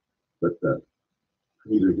 But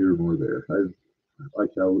neither here nor there. I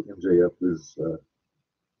like how MJF is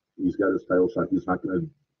He's got his title shot. He's not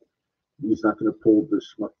gonna pull the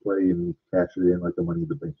schmuck play and cash it in like the Money in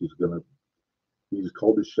the Bank. He's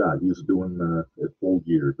called his shot. He's doing a full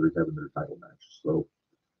gear. They're having their title match. So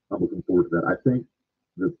I'm looking forward to that. I think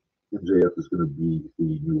that MJF is going to be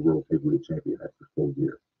the new World Heavyweight Champion after full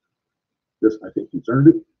gear. This, I think he's earned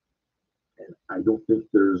it, and I don't think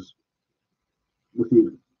there's, with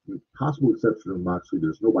the possible exception of Moxley,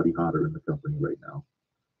 there's nobody hotter in the company right now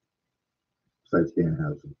besides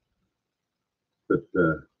Danhausen. But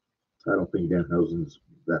I don't think Danhausen's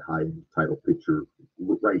that high in the title picture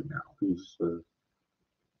right now.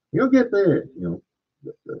 He'll get there, you know.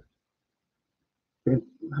 But,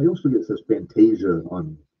 I always forget it says Fantasia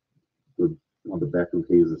the on the back of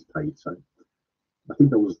Hayes' tights. I think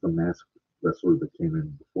that was the masked wrestler that came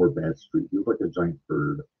in before Bad Street. He was like a giant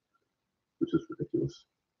bird, which is ridiculous.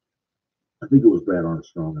 I think it was Brad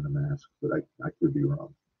Armstrong in a mask, but I could be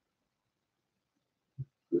wrong.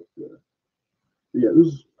 But, yeah, it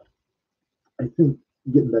was. I think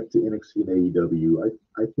getting back to NXT and AEW,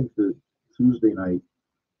 I think that Tuesday night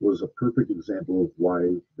was a perfect example of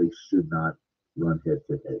why they should not run head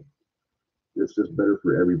to head. It's just better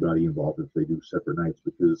for everybody involved if they do separate nights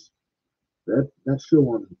because that show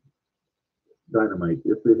on Dynamite,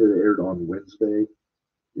 if it had aired on Wednesday,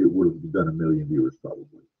 it would have done a million viewers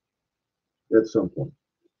probably at some point.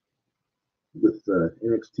 With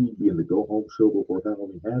NXT being the go home show before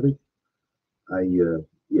Halloween Havoc,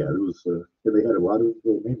 yeah, it was, and they had a lot of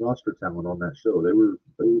main roster talent on that show. They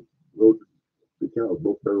rode the cow with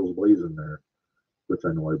both barrels blazing there, which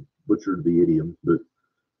I know I butchered the idiom, but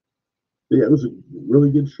yeah, it was a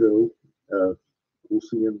really good show. We'll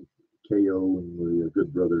see him KO and the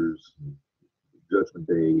Good Brothers, and Judgment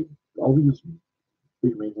Day, all these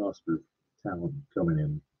big main roster talent coming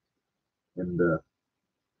in, and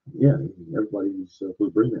yeah, everybody's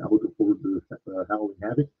was brilliant. I'm looking forward to Halloween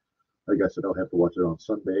Havoc. Like I said, I'll have to watch it on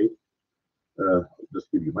Sunday.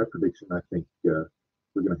 Just give you my prediction. I think we're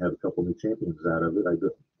going to have a couple new champions out of it.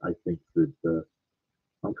 I think that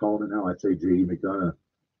I'm calling it now. I'd say JD McDonough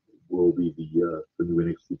will be the new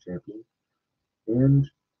NXT champion, and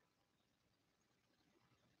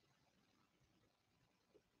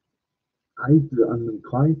I'm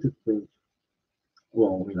inclined to think.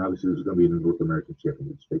 Well, I mean, obviously, there's going to be a new North American champion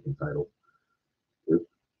that's taking title. If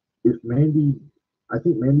if Mandy, I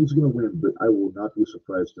think Mandy's going to win, but I will not be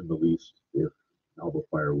surprised in the least if Alba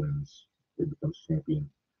Fire wins and becomes champion,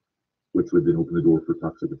 which would then open the door for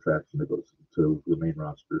Toxic Attraction to go to the main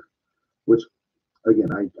roster. Which,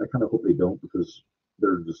 again, I kind of hope they don't because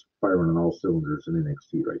they're just firing on all cylinders in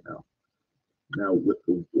NXT right now. Now, with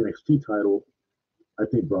the NXT title, I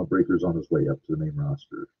think Braun Breaker's on his way up to the main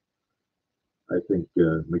roster. I think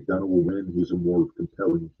McDonough will win. He's a more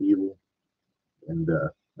compelling heel, and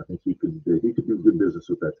I think he could do good business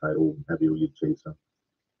with that title and have Ilya chase him.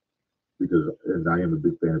 Because, and I am a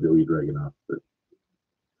big fan of Ilya Dragunov, but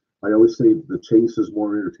I always say the chase is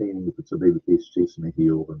more entertaining if it's a babyface chasing a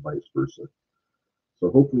heel than vice versa. So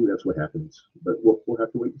hopefully that's what happens, but we'll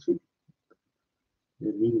have to wait and see.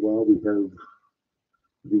 And meanwhile, we have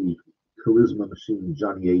the charisma machine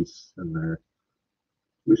Johnny Ace in there,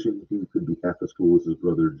 wishing he could be half as cool as his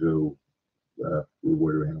brother Joe,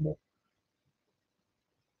 Warrior Animal.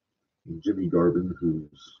 And Jimmy Garvin, who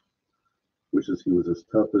wishes he was as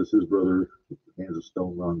tough as his brother, Hands of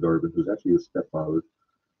Stone Ron Garvin, who's actually his stepfather.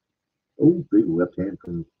 Oh, big left hand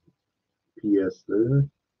from PS there.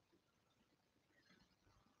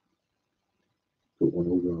 Put one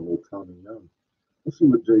over on old Tommy Young. Let's see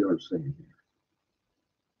what JR's saying here.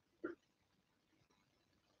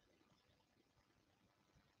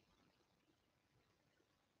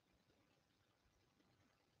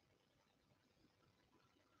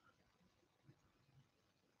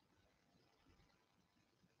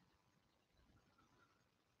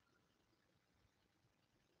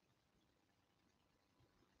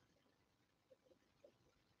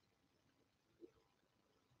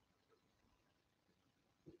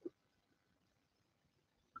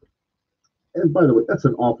 And by the way, that's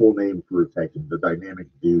an awful name for a tag team, the Dynamic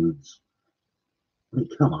Dudes. I mean,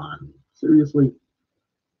 come on. Seriously?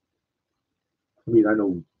 I mean, I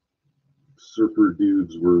know surfer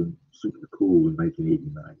dudes were super cool in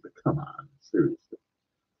 1989, but come on. Seriously.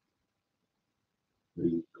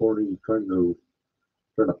 The corny trying to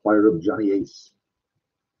fire up Johnny Ace.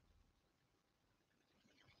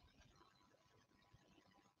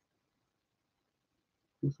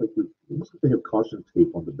 Looks like they have caution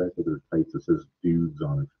tape on the back of their tights that says dudes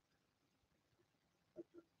on it.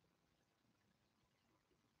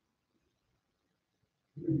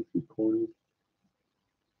 You see corny.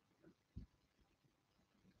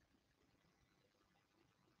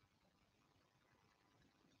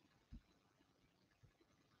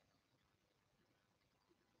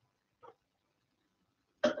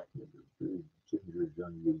 Ginger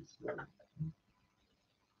Johnny's.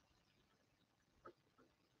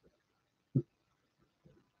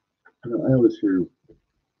 I always hear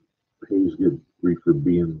Hayes get grief for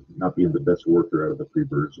not being the best worker out of the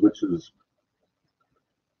Freebirds, which is,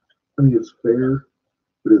 I mean, it's fair,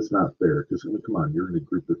 but it's not fair because, I mean, come on, you're in a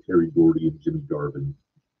group with Terry Gordy and Jimmy Garvin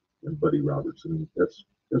and Buddy Roberts. I mean, that's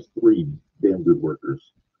three damn good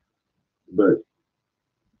workers. But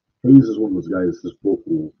Hayes is one of those guys. His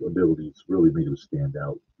vocal abilities really made him stand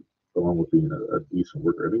out, along with being a decent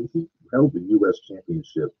worker. I mean, he held the U.S.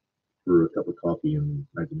 championship for a cup of coffee in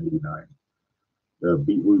 1989.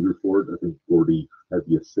 Beat Luger for it. I think Gordy had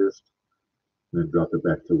the assist, and then dropped it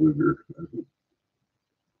back to Luger. And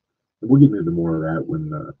we'll get into more of that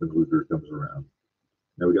when Luger comes around.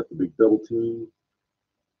 Now we got the big double team.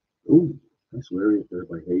 Ooh, nice lariat there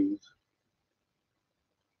by Hayes.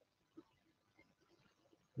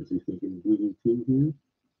 Is he thinking DDT here?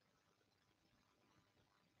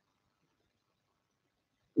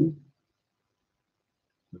 Ooh,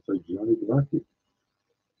 looks like Johnny blocked it.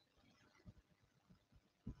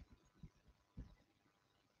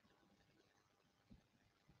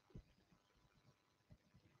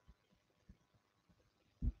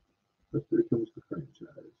 But there comes the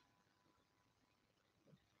franchise.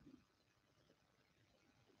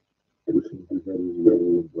 Wishing he had his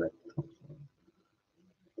yellow and black trunks on.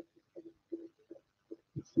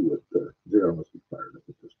 Let's see what JR must be fired up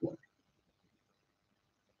at this point.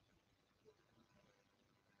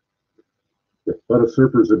 Yeah, a lot of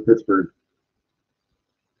surfers in Pittsburgh.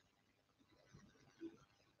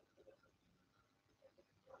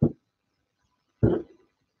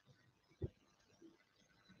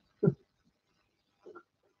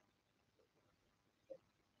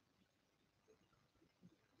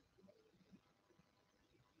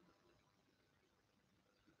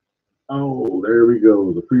 Oh, there we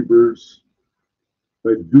go. The Freebirds,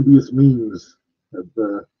 by dubious means, have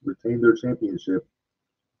retained their championship.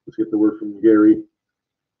 Let's get the word from Gary.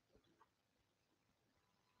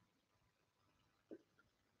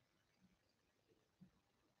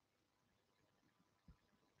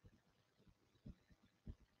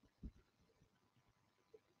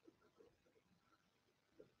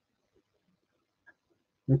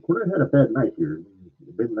 And Cornette had a bad night here.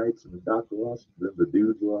 The Midnights and the Doc lost, then the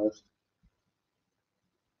Dudes lost.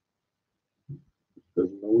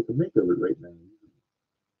 Doesn't know what to make of it right now.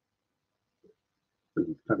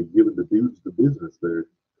 He's kind of giving the Dudes the business there,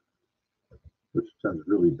 which sounds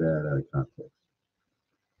really bad out of context.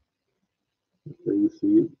 There you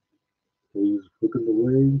see it. He's hooking the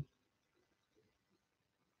way.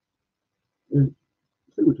 And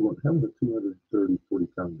say what you want, having a 230,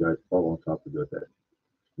 40-pound guy fall on top of your head.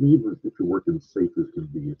 I mean, even if you're working safe as can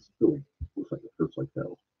be, it still looks like it hurts like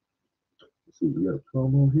hell. Let's see, we got a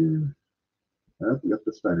promo here. We got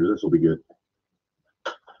the Steiners. This will be good.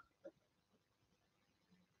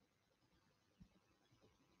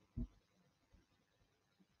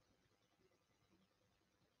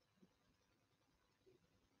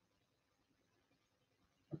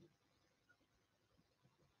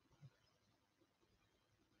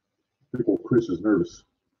 I think old Chris is nervous.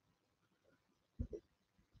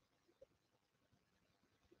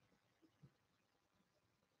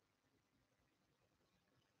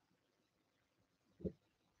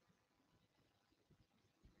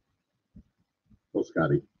 Oh,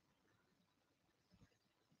 Scotty.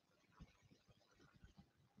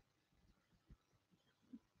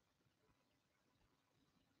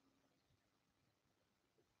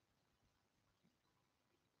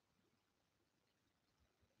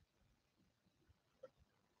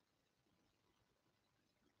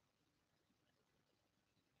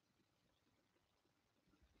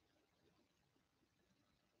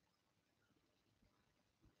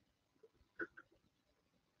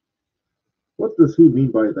 What does he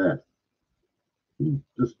mean by that? He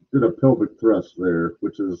just did a pelvic thrust there,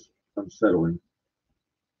 which is unsettling.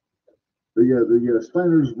 But yeah, the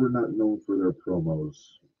Steiners were not known for their promos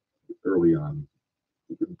early on.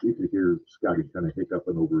 You could hear Scotty kind of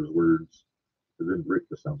hiccuping over his words, and then Rick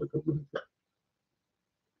just sounds like a lunatic.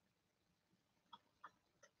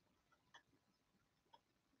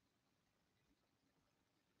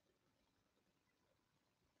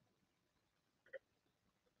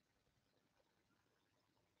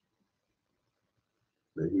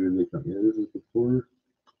 But here they come. Yeah, this is before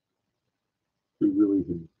they really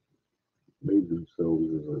had made themselves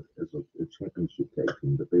as a championship tag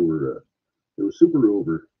team, but they were super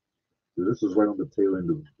over. So this is right on the tail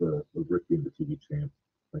end of Rick being the TV champ,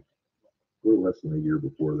 like a little less than a year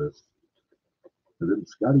before this. And then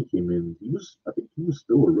Scotty came in. I think he was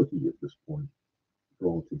still a rookie at this point. for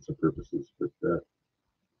all intents and purposes. But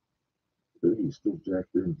he's still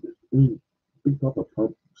jacked in. I mean, Big Papa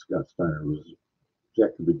Pump Scott Steiner was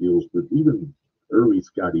jacked to the gills, but even early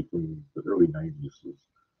Scotty from the early '90s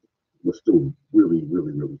was still really,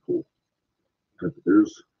 really, really cool. But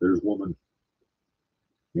there's woman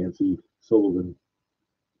Nancy Sullivan,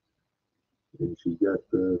 and she's got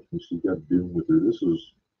Doom with her. This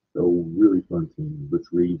was a really fun team. Butch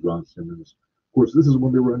Reed, Ron Simmons. Of course, this is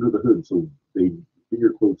when they were under the hood, so they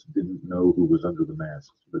finger quotes didn't know who was under the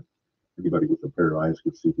masks, but anybody with a pair of eyes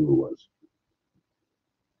could see who it was.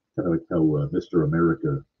 Kind of like how Mr.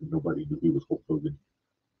 America, nobody knew he was Hulk Hogan.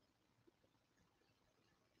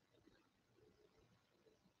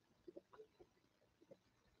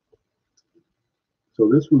 So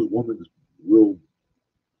this was woman's real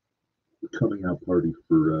coming out party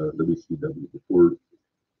for WCW before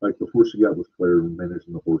she got with Flair and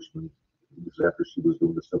managing the Horsemen. It was after she was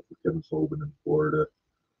doing the stuff with Kevin Sullivan in Florida.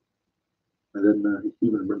 And then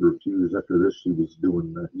even remember a few years after this, she was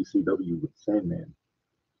doing ECW with Sandman.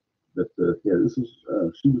 But yeah, this is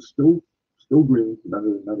she was still green, not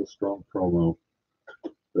a strong promo,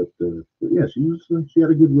 but yeah, she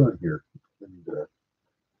had a good run here. And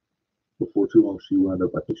before too long, she wound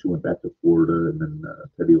up. I think she went back to Florida, and then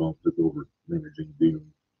Teddy Long took over managing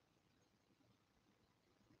Doom.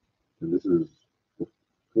 And this is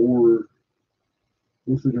before.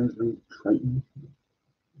 What's the guy's name? Triton,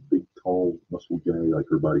 big, tall, muscle guy, like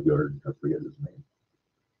her bodyguard. I forget his name.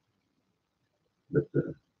 But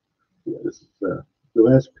yeah, this is the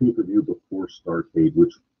last pay per view before Starrcade,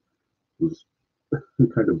 which was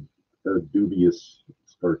kind of a dubious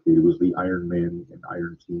Starrcade. It was the Iron Man and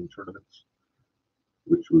Iron Team tournaments,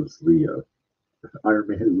 which was the Iron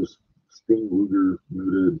Man. It was Sting, Luger,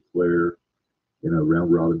 Muta, and Flair in a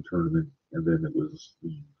round robin tournament, and then it was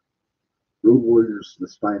the Road Warriors, the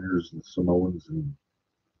Steiners, the Samoans, and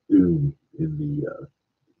Doom in the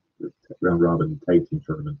round robin tag team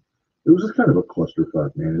tournament. It was just kind of a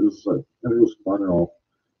clusterfuck, man. It was I mean, it was fun and all,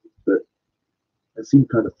 but it seemed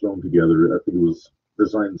kind of thrown together. I think it was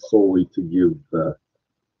designed solely to give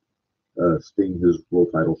Sting his world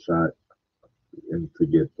title shot and to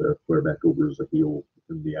get Flair back over as a heel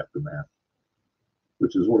in the aftermath,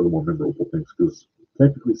 which is one of the more memorable things because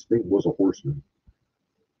technically Sting was a horseman,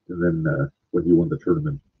 and then when he won the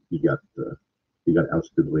tournament, he got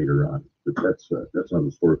ousted later on. But that's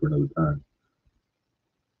another story for another time.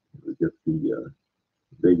 We get the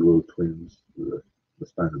Dayglow twins, the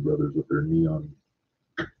Steiner brothers with their neon.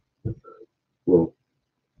 Well,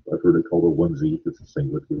 I've heard it called a onesie. It's a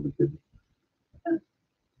singlet. Who we could.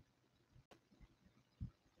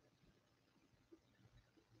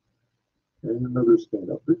 And another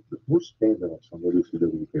standout. There's more standouts on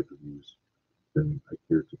WCW pay-per-views than I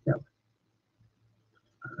care to count.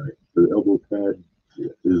 All right, the elbow pad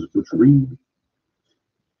is Butch Reed,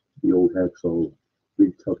 the old hacksaw,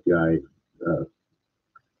 big tough guy. Uh,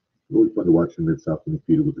 Really fun to watch in Mid South in the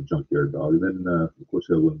feud with the Junkyard Dog. And then, of course,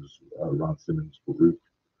 the other one was Ron Simmons for Root.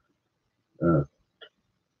 Uh,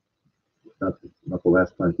 not the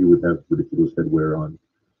last time he would have ridiculous headwear on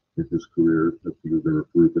in his career. If he was ever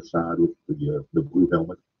Farouk Assad with the blue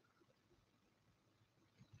helmet.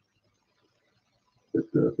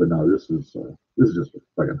 But no, this is just a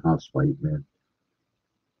fucking house fight, man.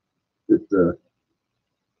 It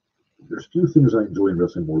There's few things I enjoy in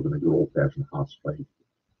wrestling more than a good old fashioned house fight.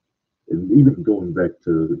 And even going back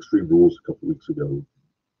to Extreme Rules a couple weeks ago,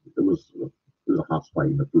 it was a house fight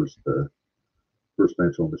in the first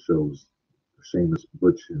match on the show. Was Sheamus,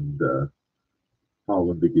 Butch, and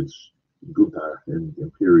Holland against Gunther and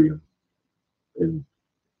Imperium, and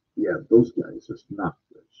yeah, those guys just knocked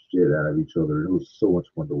the shit out of each other. It was so much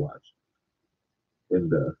fun to watch,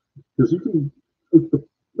 and because you can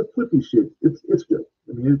the flippy shit, it's good.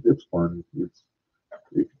 I mean, it's fun.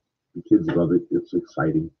 The kids love it. It's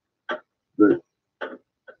exciting, but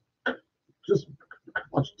just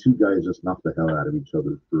watch two guys just knock the hell out of each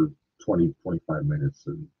other for 20, 25 minutes,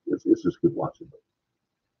 and it's just good watching.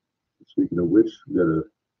 Speaking of which, we got a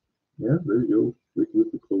yeah, there you go, Ricky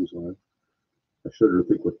with the clothesline. I shudder to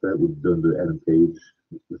think what that would have done to Adam Page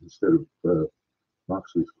instead of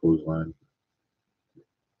Moxley's clothesline.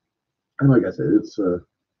 And like I said, it's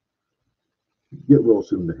get well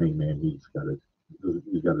soon to Hangman. He's got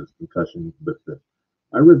his concussion, but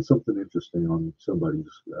I read something interesting on somebody's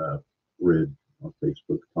thread on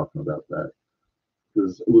Facebook talking about that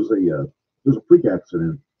because it was a freak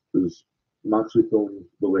accident. It was Moxley throwing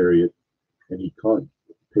the lariat, and he caught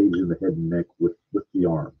Page in the head and neck with the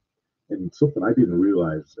arm. And something I didn't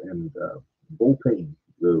realize, and Bull Payne,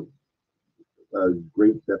 the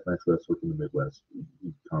great deathmatch wrestler from the Midwest,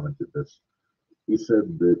 he commented this. he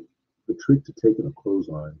said that the trick to taking a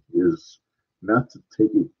clothesline is not to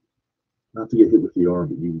take it, not to get hit with the arm,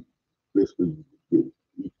 but you basically get,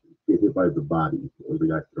 you get hit by the body or the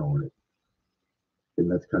guy throwing it, and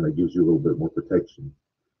that kind of gives you a little bit more protection.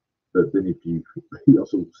 But then if you, he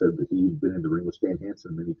also said that he'd been in the ring with Stan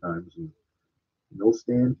Hansen many times, and no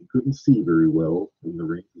Stan, he couldn't see very well in the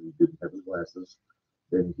ring because he didn't have his glasses,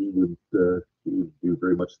 and he would do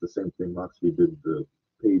very much the same thing Moxley did to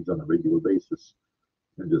Page on a regular basis,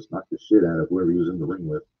 and just knock the shit out of whoever he was in the ring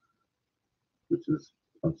with, which is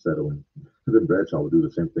unsettling. And then Bradshaw would do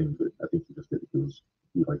the same thing, but I think he just did it because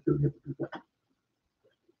he liked doing it to people.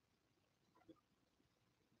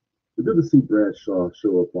 It's good to see Bradshaw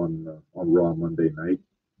show up on Raw Monday night.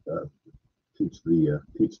 Uh, teach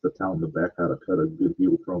the town in the back how to cut a good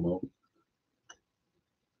heel promo.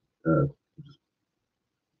 Uh, just,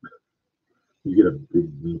 you get a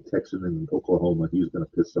big mean Texan in Oklahoma, he's going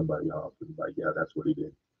to piss somebody off, and like, yeah, that's what he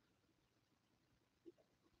did.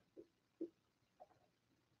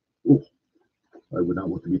 Oof, I would not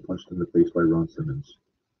want to be punched in the face by Ron Simmons.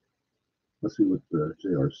 Let's see what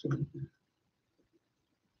JR's saying here.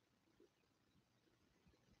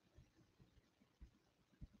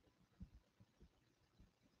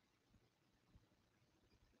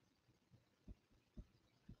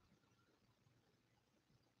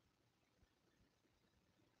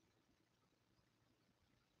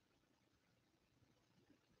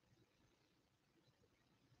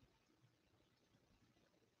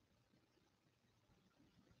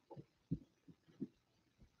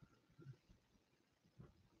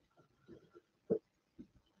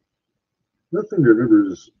 Another thing to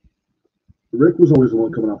remember is Rick was always the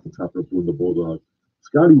one coming off the top rope doing the bulldog.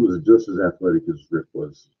 Scotty was just as athletic as Rick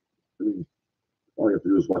was. I mean, all you have to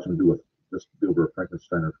do is watch him just do over a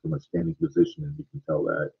Frankensteiner from a standing position, and you can tell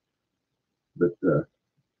that. But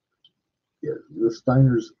yeah, the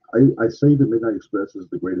Steiners. I say the Midnight Express is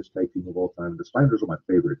the greatest tag team of all time. The Steiners are my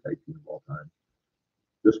favorite tag team of all time,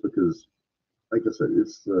 just because, like I said,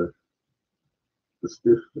 it's the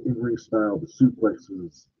stiff in-ring style, the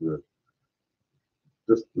suplexes, the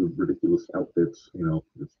just the ridiculous outfits.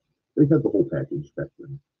 They had the whole package back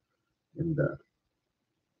then, and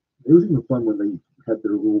it was even fun when they had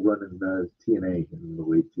their little run in TNA in the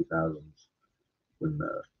late 2000s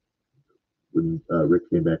when Rick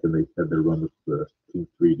came back and they had their run with Team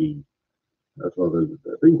 3D. That's all. I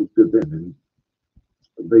think it was good then,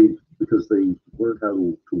 and because they learned how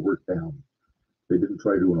to work down. They didn't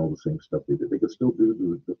try doing all the same stuff they did. They could still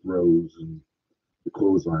do the throws and the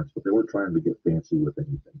clotheslines, but they weren't trying to get fancy with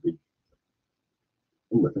anything.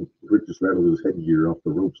 I think Rick just rattled his headgear off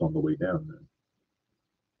the ropes on the way down there.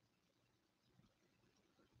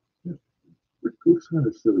 Yeah, Rick looks kind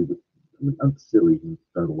of silly, but I mean, I'm silly. He's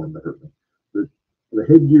not the one that hurt me. But the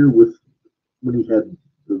headgear with when he had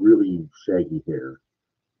the really shaggy hair,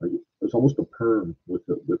 like it was almost a perm with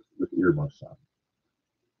earmuffs on.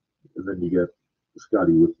 And then you get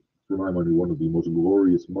Scotty with, for my money, one of the most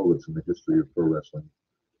glorious mullets in the history of pro wrestling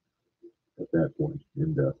at that point.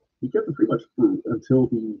 And he kept it pretty much until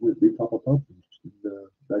he they pop up and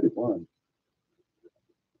dyed it blonde.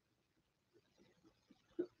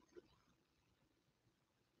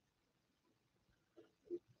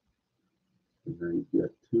 And now you got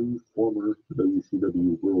two former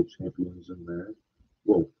WCW World Champions in there.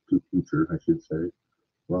 Well, two future, I should say.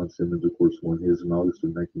 Ron Simmons, of course, won his in August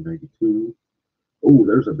of 1992. Oh,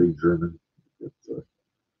 there's a big German.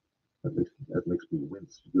 That makes me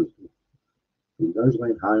wince. The guys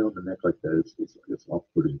laying high on the neck like that, it's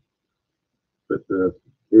off-putting. But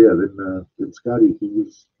yeah, then Scotty, he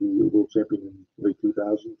was the world champion in late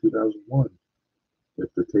 2000, 2001 at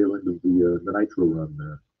the tail end of the Nitro run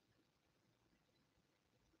there.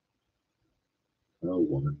 Oh,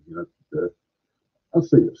 woman, I'll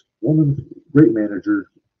say this: woman, great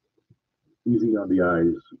manager, easy on the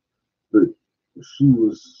eyes, but she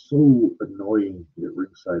was so annoying at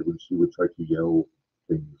ringside when she would try to yell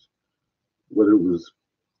things. Whether it was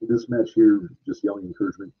this match here, just yelling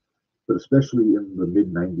encouragement, but especially in the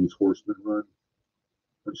mid '90s Horseman run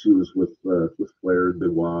when she was with Flair and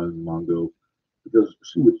Benoit and Mongo, because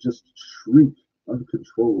she would just shriek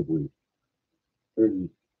uncontrollably, and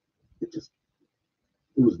it just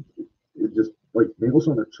it was it just like nails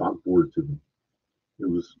on a chalkboard to me. It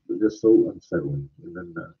was just so unsettling. And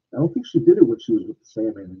then I don't think she did it when she was with the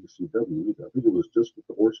Sandman in ECW either. I think it was just with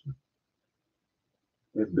the Horseman.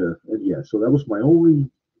 And yeah, so that was my only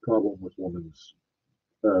problem with Woman's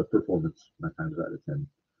performance 9 times out of 10.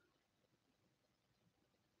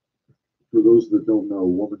 For those that don't know,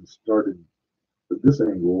 Woman started this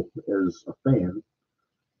angle as a fan,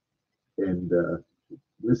 and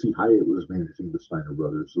Missy Hyatt was managing the Steiner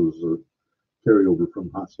brothers. It was a carryover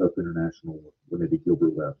from Hot Stuff International when Eddie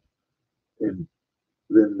Gilbert left. And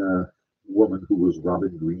then a woman who was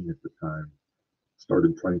Robin Green at the time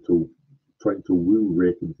started trying to woo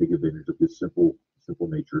Rick and take advantage of his simple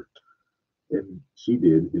nature. And she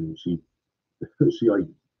did, and she like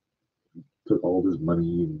took all of his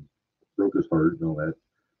money and broke his heart and all that.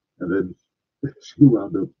 And then she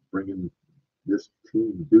wound up bringing this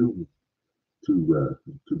team Doom to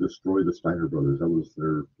destroy the Steiner brothers. That was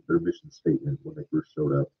their mission statement when they first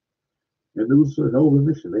showed up, and it was a hell of a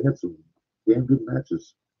mission. They had some damn good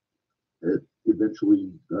matches. It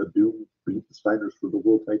eventually Doom beat the Steiners for the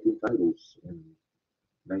World Tag Team titles in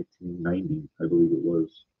 1990, I believe it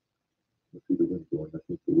was. Let's see the wind going. I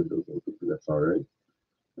think the window's open, but that's all right.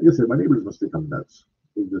 Like I said, my neighbors must think I'm nuts.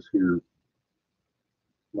 They just hear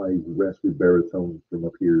my raspy baritone from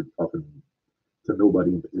up here talking to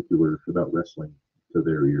nobody in particular about wrestling to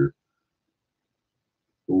their ear.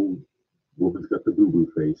 Old woman's got the boo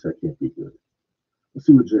boo face. That can't be good. Let's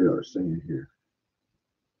see what JR is saying here.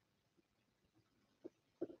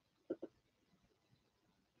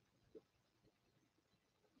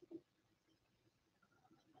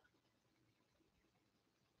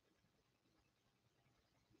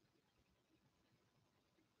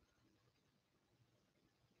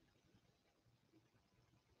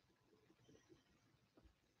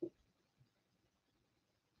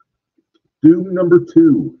 Doom number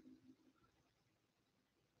 2.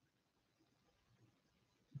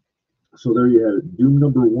 So there you have it. Doom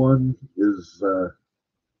number 1 is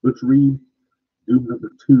Butch Reed. Doom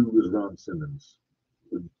number 2 is Ron Simmons.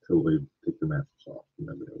 Until they take the masks off. You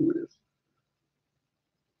never know who it is.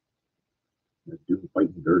 And Doom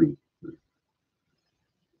fighting dirty.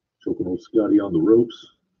 Choking old Scotty on the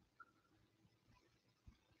ropes.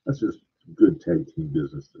 That's just good tag team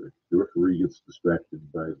business there. The referee gets distracted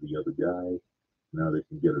by the other guy. Now they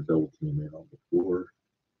can get a double team in on the floor.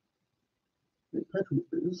 Patrick,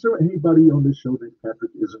 is there anybody on this show that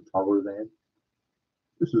Patrick isn't taller than?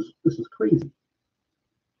 This is crazy.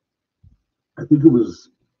 I think it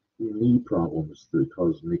was knee problems that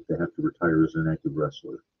caused Nick to have to retire as an active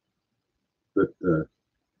wrestler. But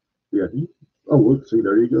yeah, oh look, see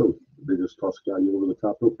there you go. They just tossed Scotty over the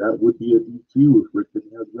top rope. That would be a DQ if Rick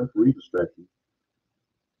didn't have the referee distracted.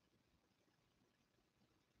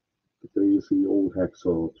 But there you see old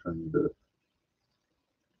Hacksaw trying to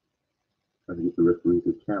get the referee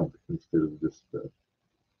to count instead of just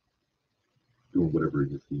doing whatever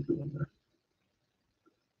it is he's doing there.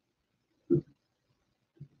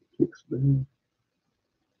 Kick spin.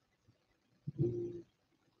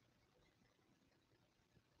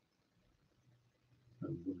 I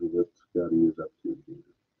wonder what Scotty is up to here.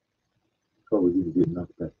 Probably going to get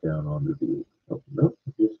knocked back down on the deal. Oh, no,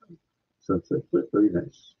 yes, sunset flip, very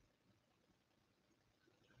nice.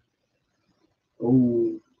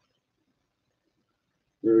 Oh,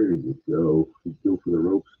 there you go. He go for the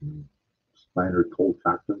ropes and Steiner cold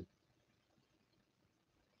cocked him.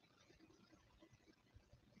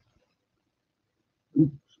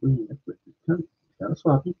 Ooh, swinging that kind of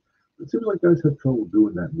sloppy. It seems like guys have trouble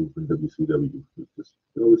doing that move in WCW.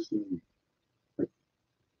 It always seemed like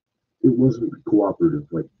it wasn't cooperative.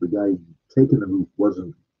 Like the guy taking the move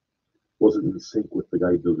wasn't in sync with the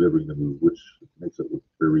guy delivering the move, which makes it look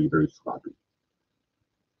very, very sloppy.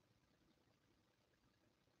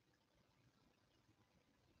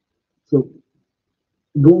 So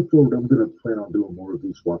going forward, I'm going to plan on doing more of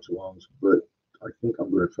these watch alongs, but I think I'm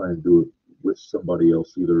going to try and do it with somebody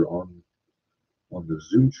else, either on the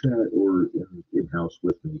Zoom chat or in house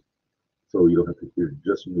with me, so you don't have to hear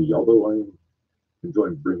just me. Although I'm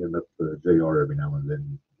enjoying bringing up JR every now and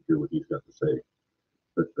then, hear what he's got to say.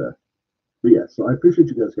 But yeah, so I appreciate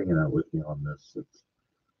you guys hanging out with me on this. It's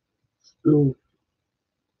still,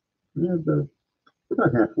 yeah, we're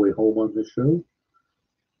not halfway home on this show.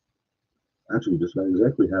 Actually, just not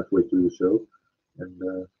exactly halfway through the show.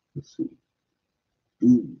 And let's see.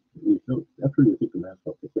 After you take the mask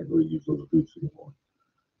off, they can't really use those boots anymore.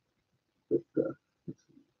 But let's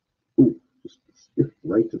see. Ooh, just stiff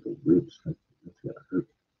right to the ribs. That's gotta hurt.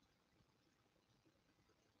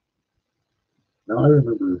 Now I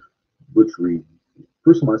remember Butch Reed.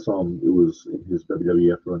 First time I saw him, it was in his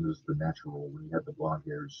WWF run as the Natural when he had the blonde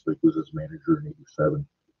hair. Slick was his manager in '87.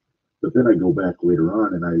 But then I go back later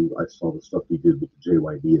on and I saw the stuff he did with the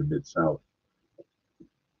JYD in Mid South.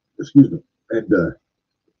 Excuse me. And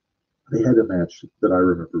they had a match that I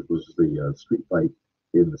remember was the street fight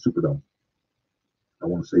in the Superdome. I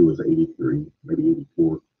want to say it was '83, maybe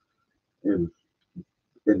 '84. And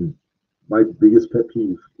and my biggest pet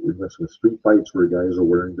peeve in wrestling street fights where guys are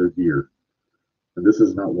wearing their gear. And this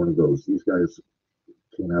is not one of those. These guys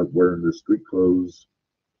came out wearing their street clothes.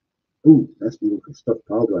 Ooh, nasty looking stuffed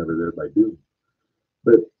pile driver there by Doom.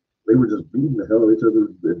 But they were just beating the hell out of each other,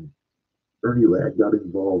 and Ernie Ladd got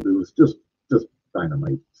involved. It was just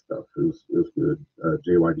dynamite stuff. It was good.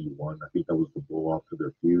 JYD won. I think that was the blow off to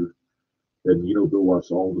their feud. And Bill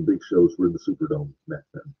Watts, all the big shows were in the Superdome back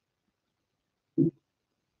then. Ooh,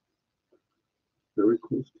 very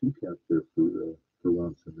close two count there for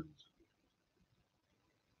Ron Simmons.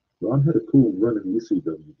 Ron had a cool run in ECW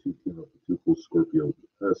too, teaming up with Too Cool Scorpio.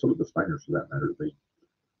 So did the Steiners for that matter.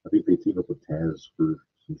 I think they teamed up with Taz for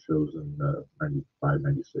some shows in 95,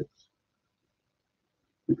 96.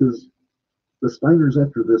 Because the Steiners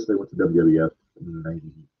after this, they went to WWF in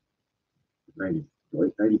 90,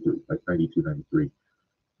 like 93, like 92, 93.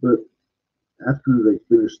 But after they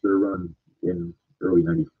finished their run in early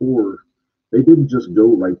 94, they didn't just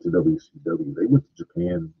go right to WCW. They went to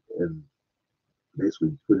Japan and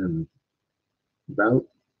basically put in about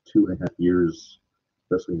 2.5 years,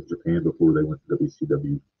 especially in Japan, before they went to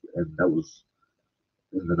WCW. And that was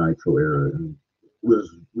in the Nitro era. And it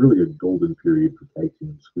was really a golden period for tag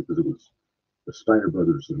teams because it was the Steiner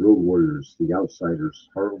Brothers, the Road Warriors, the Outsiders,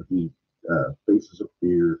 Harlem Heat, Faces of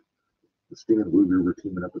Fear, the Sting and Luger were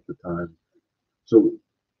teaming up at the time. So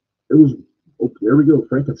it was, oh, there we go,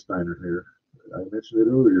 Frankensteiner here. I mentioned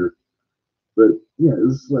it earlier. But yeah, it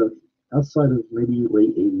was outside of maybe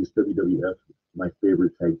late 80s WWF, my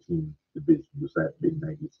favorite tag team division was that mid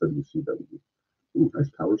 90s WCW. Ooh,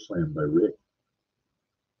 nice power slam by Rick.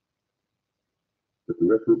 But the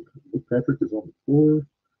referee, Patrick, is on the floor.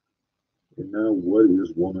 And now what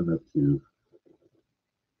is Woman up to?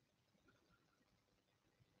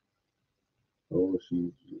 Oh,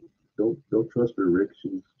 she don't trust her, Rick.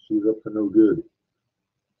 She's up to no good.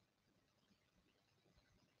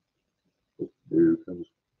 Oh, there comes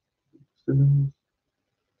Simmons.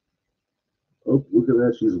 Oh, look at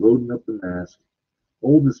that. She's loading up the mask.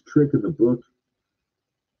 Oldest trick in the book.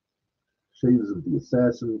 Shades of the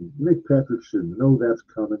Assassin. Nick Patrick should know that's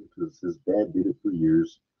coming because his dad did it for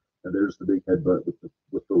years. And there's the big headbutt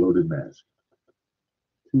with the loaded mask.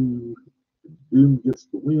 Two. Doom gets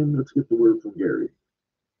the win. Let's get the word from Gary.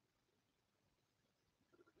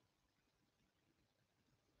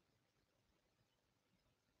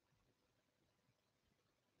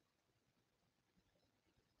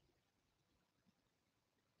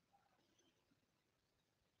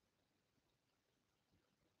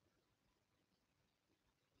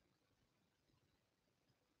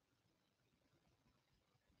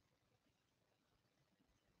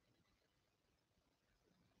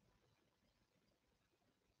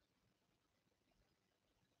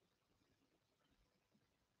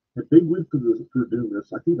 A big win for Doom.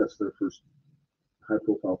 I think that's their first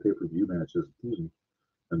high-profile pay-per-view match as a team.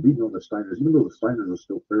 And beating on the Steiners, even though the Steiners are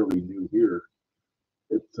still fairly new here,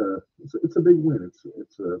 it's a big win.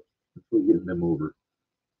 It's really getting them over.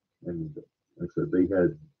 And like I said, they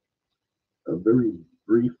had a very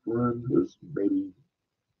brief run. It was maybe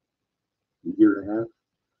a year and a half,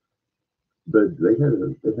 but they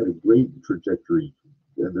had a great trajectory,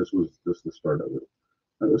 and this was just the start of it.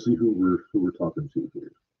 Let's see who we're talking to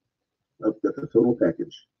here. I've got the total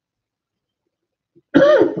package.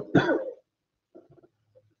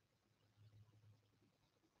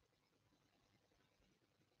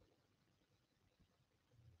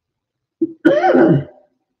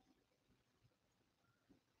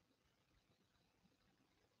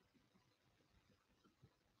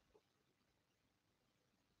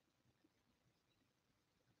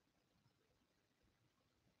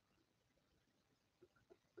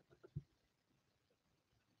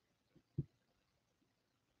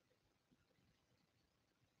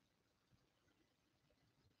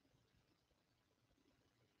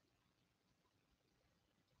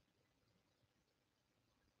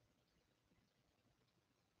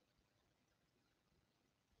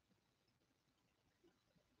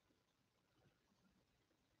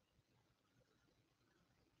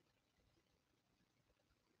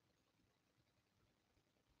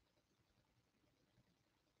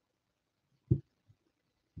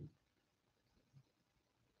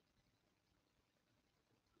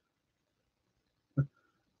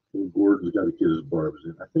 Well, Gordon's got to get his barbs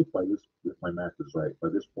in. I think by this, if my math is right, by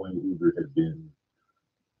this point, Uber had been,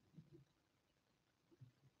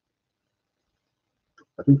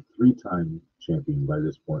 I think, 3-time champion by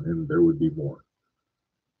this point, and there would be more.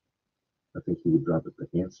 I think he would drop it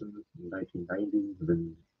to Hanson in 1990, and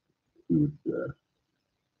then he would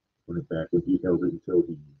win it back, and he held it until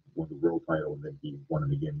he won the world title, and then he won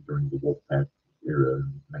it again during the Wolfpack era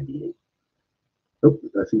in '98. Oh,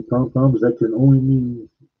 I see pom poms. That can only mean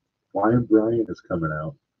Ryan Bryan is coming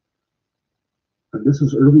out, and this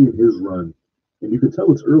is early in his run, and you can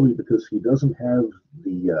tell it's early because he doesn't have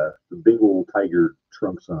the Bengal Tiger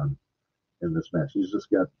trunks on in this match. He's just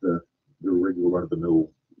got the regular run of the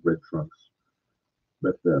mill red trunks.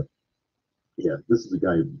 But yeah, this is a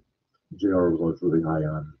guy JR was always really high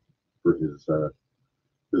on for his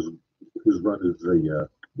his run as a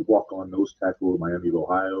walk on nose tackle at Miami of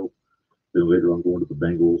Ohio. Then later on going to the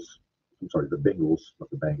Bengals. I'm sorry, the Bengals, not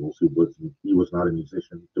the Bengals. He was not a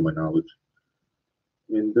musician to my knowledge.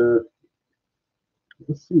 And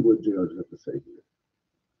let's see what JR's got to say here.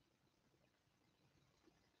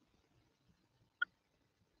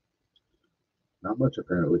 Not much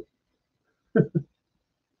apparently.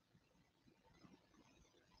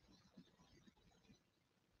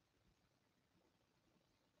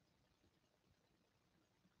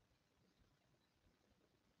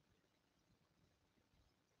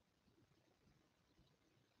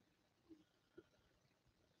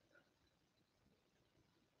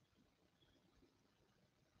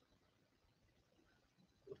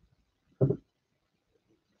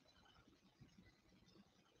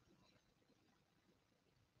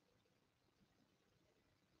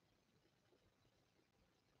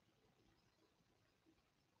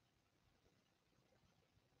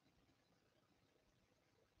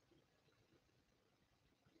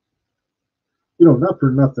 Not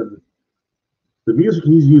for nothing. The music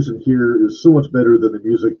he's using here is so much better than the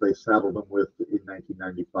music they saddled him with in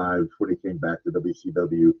 1995 when he came back to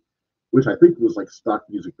WCW, which I think was like stock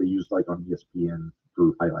music they used like on ESPN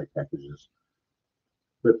for highlight packages.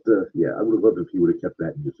 But yeah, I would have loved if he would have kept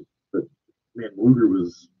that music. But man, Luger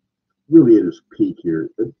was really at his peak here.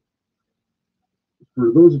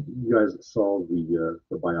 For those of you guys that saw the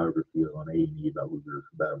biography on A&E about Luger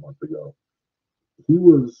about a month ago, he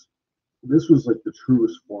was this was like the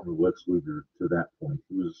truest form of Lex Luger to that point.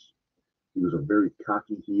 He was a very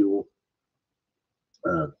cocky heel,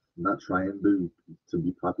 uh, not trying to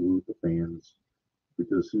be popular with the fans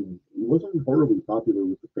because he wasn't horribly popular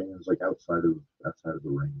with the fans like outside of the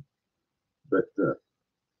ring. But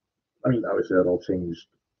I mean, obviously that all changed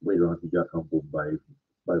later on. He got humbled by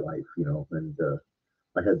life, and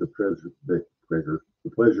I had the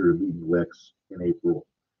pleasure of meeting Lex in April,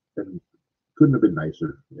 and couldn't have been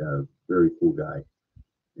nicer. Very cool guy,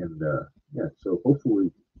 and yeah. So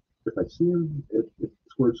hopefully, if I see him at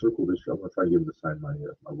Squared Circle this year, I'm gonna try to get him to sign my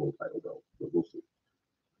world title belt. But we'll see.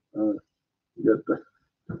 Uh, you got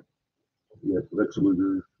Lex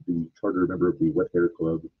Luger, the charter member of the Wet Hair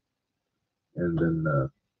Club, and then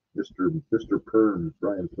Mr. Perm,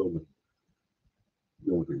 Brian Pillman.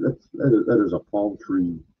 That is a palm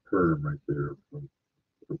tree perm right there from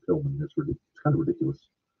Pillman. It's kind of ridiculous.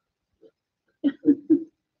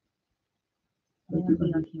 Thank you.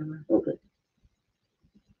 Be on camera. Okay.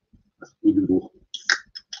 Doodle.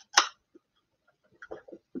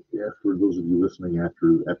 Yeah, for those of you listening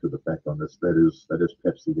after the fact on this, that is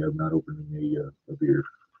Pepsi. I'm not opening a beer,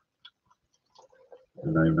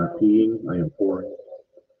 and I am not peeing. I am pouring.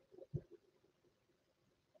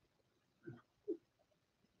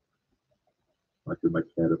 I hear my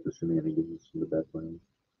cat up the shenanigans in the background.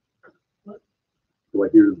 Do I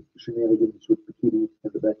hear shenanigans with the kitty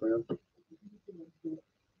in the background?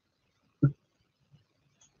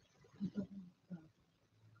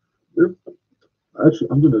 They're, actually,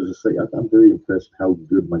 I'm going to just say I'm very impressed how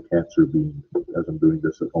good my cats are being as I'm doing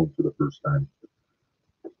this at home for the first time.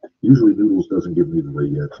 Usually, Noodles doesn't give me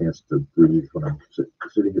the chance to breathe when I'm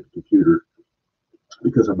sitting at the computer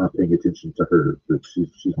because I'm not paying attention to her. But she's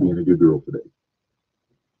being a good girl today.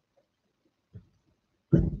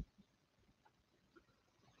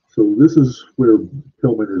 So this is where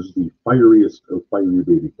Pillman is the fieriest of fiery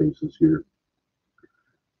baby faces here.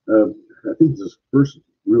 I think it's his first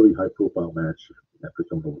really high-profile match after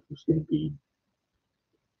coming over from Stampede,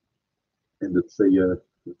 and it's basically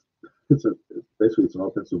it's an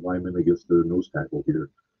offensive lineman against the nose tackle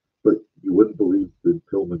here. But you wouldn't believe that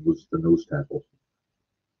Pillman was the nose tackle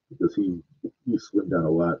because he slimmed down a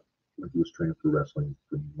lot when he was training for wrestling.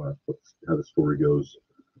 From how the story goes,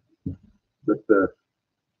 but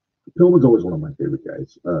Pillman's always one of my favorite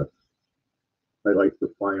guys. I like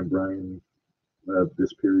the Flying Brian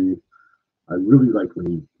this period. I really like when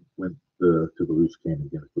he went to the loose cannon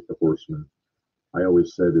again with the Horsemen. I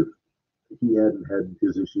always said if he hadn't had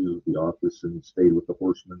his issues with the office and stayed with the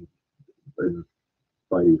Horsemen, and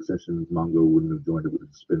by extension, Mongo wouldn't have joined it. Would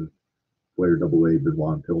have just been Flair Double A,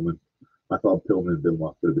 Benoit, and Pillman. I thought Pillman and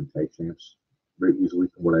Benoit could have been tag champs very easily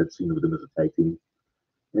from what I had seen of them as a tag team.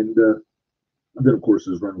 And then, of course,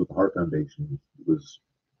 his run with the Heart Foundation was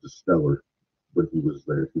just stellar when he was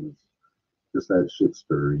there. He was just that shit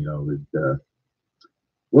stir. It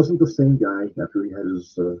wasn't the same guy after he had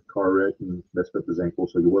his car wreck and messed up his ankle,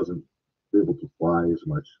 so he wasn't able to fly as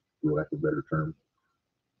much, for lack of a better term.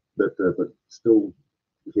 But still,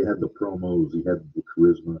 he had the promos, he had the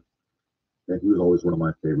charisma, and he was always one of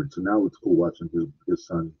my favorites. So now it's cool watching his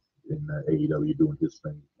son in AEW doing his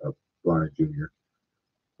thing, Garnet Jr.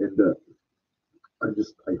 And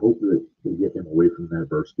I hope that they get him away from that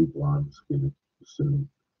varsity blonde skin soon.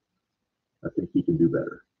 I think he can do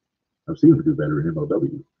better. I've seen him do better in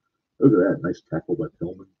MLW. Look at that, nice tackle by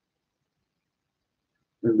Pillman.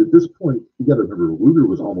 And at this point, you got to remember, Luger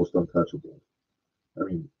was almost untouchable. I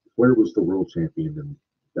mean, Flair was the world champion, and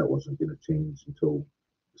that wasn't going to change until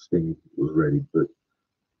Sting was ready. But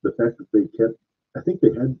the fact that they kept, I think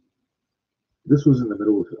they had, this was in the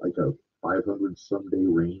middle of like a 500 someday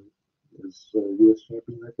reign as U.S.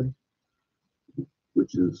 champion, I think,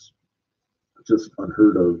 which is just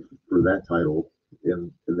unheard of for that title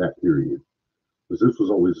in that period. Because this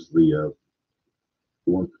was always the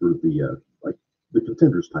one for like the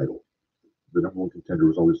contenders title. The number one contender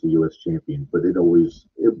was always the U.S. champion, but it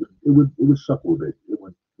would shuffle a bit. It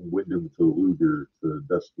went from Wyndham to Luger to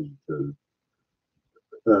Dusty to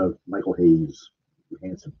Michael Hayes,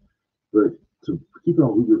 Hanson. But to keep it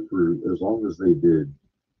on Luger for as long as they did,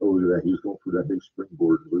 oh look at that, he was going for that big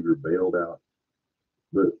springboard, and Luger bailed out.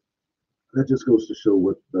 But that just goes to show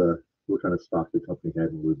what kind of stock the company had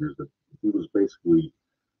in Luger. That he was basically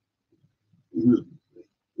he was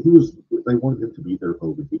he was they wanted him to be their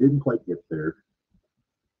Hogan. He didn't quite get there,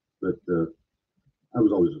 but I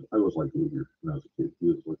was like Luger when I was a kid. He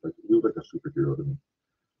was like a superhero to me.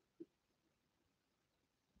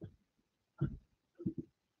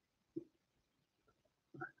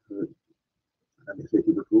 I mean, say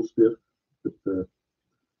he was real stiff, but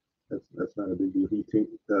that's not a big deal.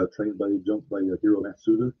 Trained by jumped by Hiro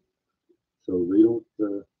Matsuda, so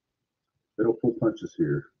they don't pull punches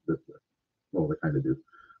here. But well, they kind of do.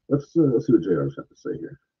 Let's see what JR's got to say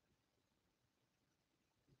here.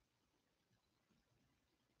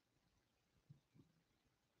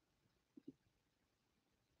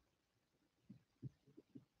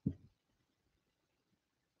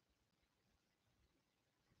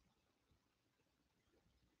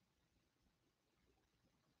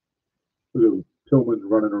 Look at Pillman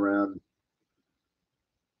running around.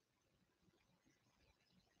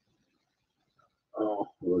 Oh,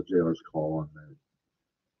 well, JR's call on that.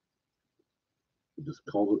 It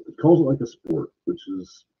calls it like a sport, which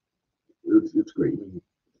is it's great. I mean,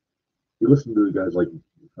 you listen to the guys like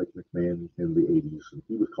McMahon in the '80s, and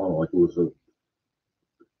he was calling it like it was a.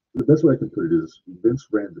 The best way I can put it is Vince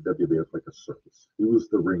ran the WWF like a circus. He was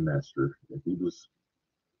the ringmaster, and he was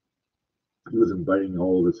inviting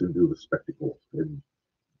all of us into the spectacle, and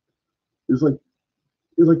it was like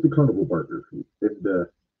it was like the carnival barker. And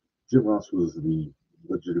Jim Ross was the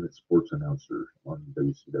legitimate sports announcer on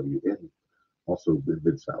WCW, and also in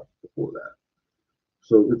Mid South before that.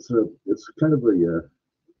 So it's kind of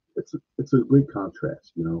it's a great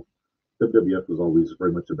contrast, you know. WWF was always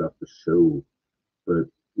very much about the show, but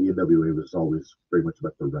the NWA was always very much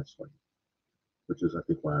about the wrestling, which is I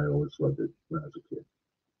think why I always loved it when I was a kid.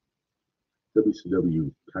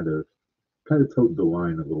 WCW kind of towed the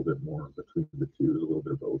line a little bit more between the two. There's a little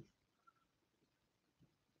bit of both.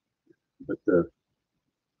 But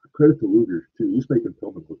credit to Luger too. He's making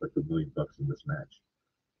Pillman look like $1 million in this match.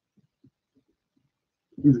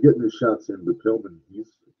 He's getting his shots in, but Pillman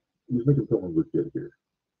he's making Pillman look good here.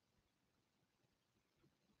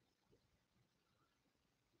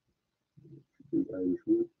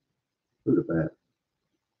 Look at that.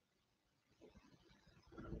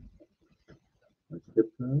 Nice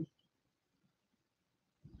hip turn.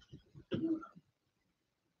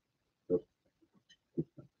 Oh,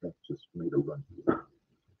 that just made a run.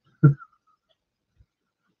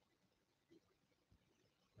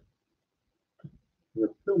 Yeah,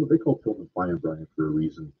 Pillman, they call Pillman Flying Brian for a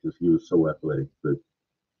reason because he was so athletic. But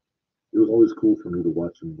it was always cool for me to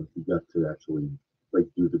watch him when he got to actually like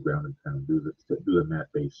do the ground and pound, do the mat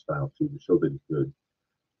based style too, to show that he could.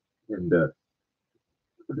 And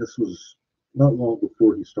this was not long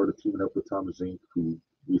before he started teaming up with Thomas Zink, who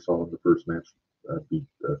we saw in the first match beat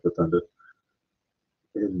Rotunda.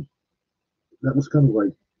 And that was kind of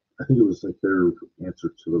like, I think it was like their answer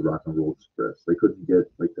to the Rock and Roll Express. They couldn't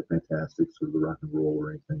get like the Fantastics or the Rock and Roll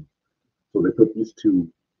or anything. So they put these two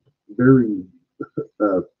very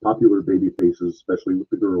popular baby faces, especially with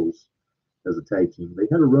the girls, as a tag team. They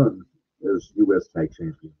had a run as U.S. tag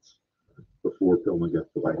champions before Pillman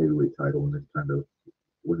got the light heavyweight title and then kind of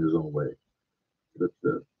went his own way. But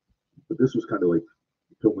this was kind of like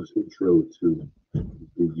Pillman's intro to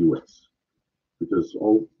the U.S. because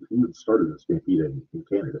he had started in Stampede in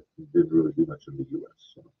Canada. He didn't really do much in the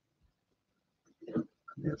U.S. So.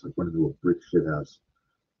 Yeah, it's like running into a brick shit house.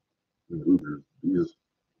 Luger,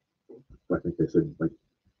 I think they said like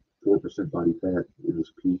 4% body fat in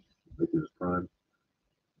his peak, like in his prime,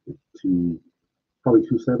 to probably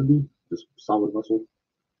 270, just solid muscle.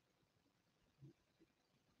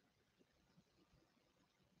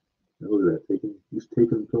 And look at that, he's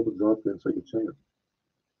taking Pillman's offense like a champ.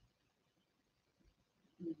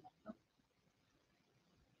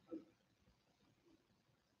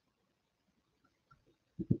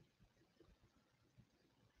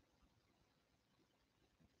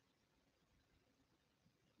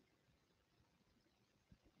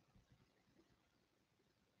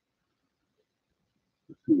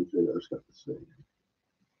 Let's see what JR's got to say.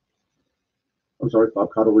 I'm sorry,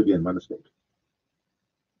 Bob Cottle again, my mistake.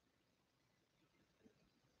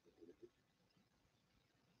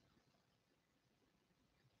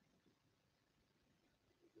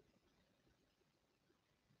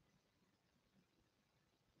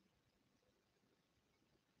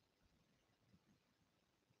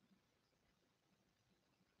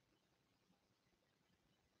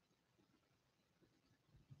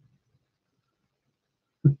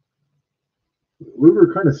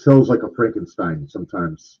 Luger kind of sells like a Frankenstein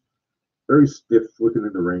sometimes. Very stiff looking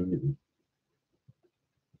in the ring.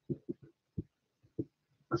 And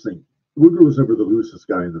I think Luger was never the loosest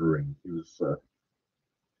guy in the ring. He was I'm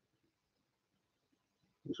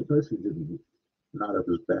surprised he didn't not up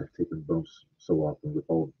his back taking bumps so often with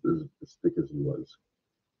all as thick as he was.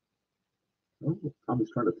 Oh,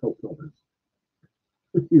 Tommy's trying to tell Pillman.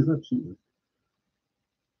 He's not cheating.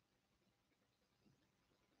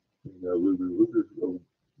 Luger's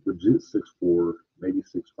legit 6'4", maybe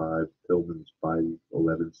 6'5". Pillman's 5'11",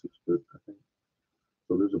 6 foot, I think.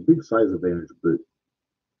 So there's a big size advantage, but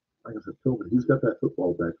like I said, Pillman, he's got that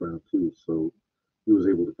football background too, so he was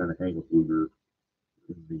able to kind of hang with Luger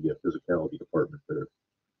in the physicality department there.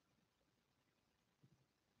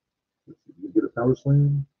 You get a power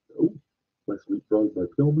slam. Oh, nice leapfrog by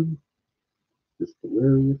Pillman. Just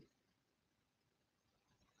hilarious.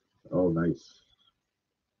 Oh, nice.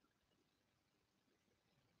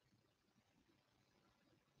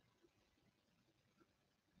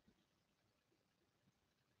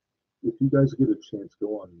 If you guys get a chance,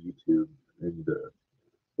 go on YouTube and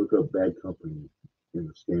look up Bad Company in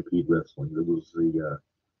the Stampede Wrestling. There was a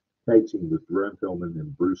tag team with Ron Pillman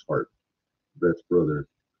and Bruce Hart, Brett's brother,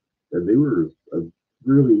 and they were a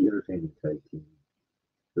really entertaining tag team.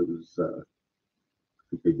 It was, I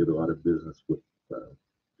think they did a lot of business with. I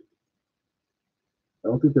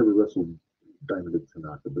don't think they ever wrestled Diamond and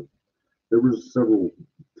Tanaka, but there was several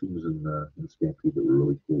teams in Stampede that were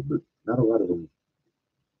really cool, but not a lot of them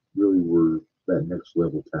really were that next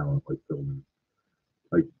level talent like Pillman.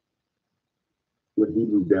 Like when he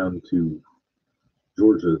moved down to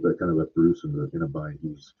Georgia, that kind of left Bruce in a bind. He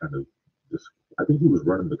was kind of just, I think he was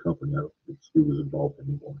running the company. I don't think Stu was involved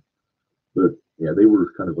anymore. But yeah, they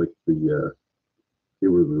were kind of like they were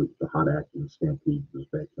the hot act in Stampede, this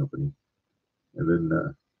Bad Company. And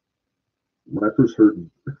then when I first heard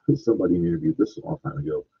somebody in an interview, this is a long time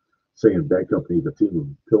ago, saying Bad Company, the team of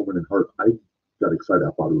Pillman and Hart, I got excited.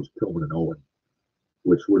 I thought it was Pillman and Owen,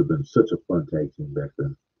 which would have been such a fun tag team back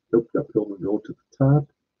then. Nope, got Pillman going to the top,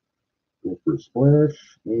 going for a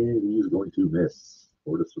splash, and he's going to miss.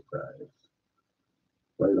 What a surprise.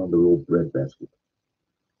 Right on the old bread basket.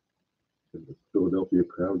 And the Philadelphia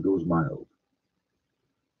crowd goes mild.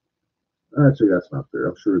 Actually, that's not fair.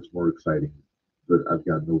 I'm sure it's more exciting, but I've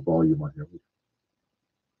got no volume on here.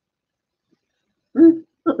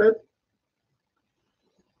 Not bad.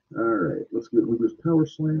 All right, let's get Luger's power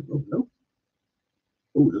slam. Oh, no.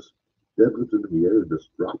 Oh, just deadlifted in the air and just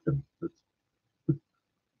dropped him.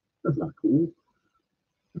 That's not cool.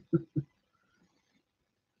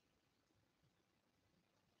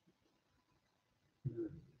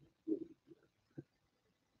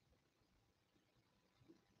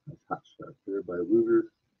 Nice hot shot there by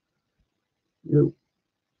Luger. You know,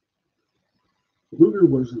 Luger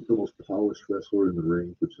wasn't the most polished wrestler in the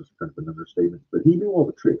ring, which is kind of an understatement, but he knew all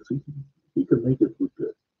the tricks. He could make it look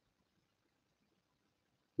good.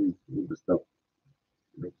 He just stopped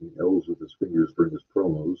making L's with his fingers during his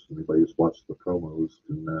promos. Anybody who's watched the promos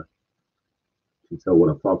can tell what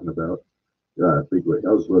I'm talking about. Big way.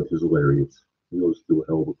 I was love his hilarious. He goes through a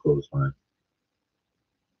hell of a clothesline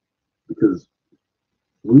because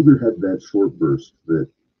Luger had that short burst that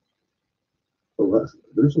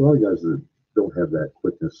there's a lot of guys that don't have that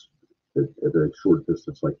quickness at a short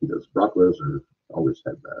distance like he does. Brock Lesnar always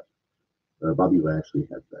had that. Bobby Lashley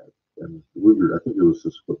had that. And Luger, I think it was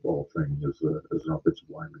his football training as an offensive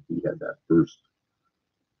lineman. He had that first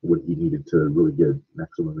what he needed to really get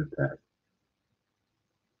maximum impact.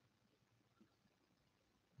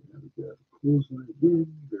 And we got clothesline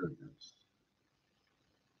again, very nice.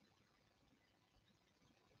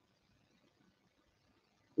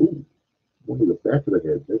 Ooh, one to the back of the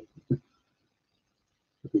head.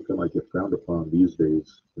 I think that might get frowned upon these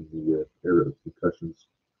days in the era of concussions.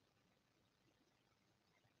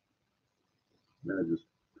 Man, just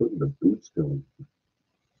putting the boots to him.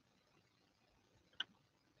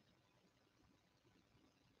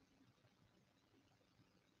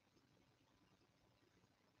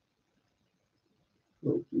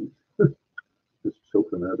 Oh, geez. Just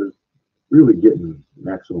choking out. There's really getting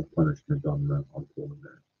maximum punishment on Pullman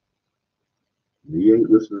there. And he ain't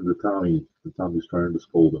listening to Tommy. And Tommy's trying to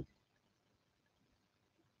scold him.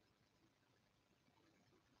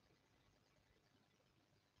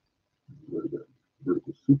 What is that?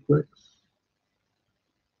 Vertical suplex.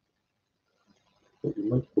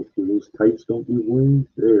 Hopefully those tights don't give way.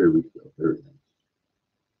 There we go. Very nice.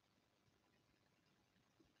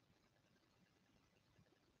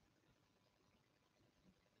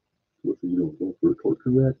 What's he doing? Going for a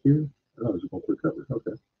torture rack here? Oh, he's going for a cover.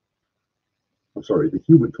 Okay. I'm sorry, the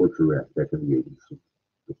human torture rack back in the 80s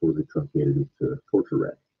before they truncated it to torture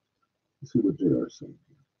rack. Let's see what JR is saying.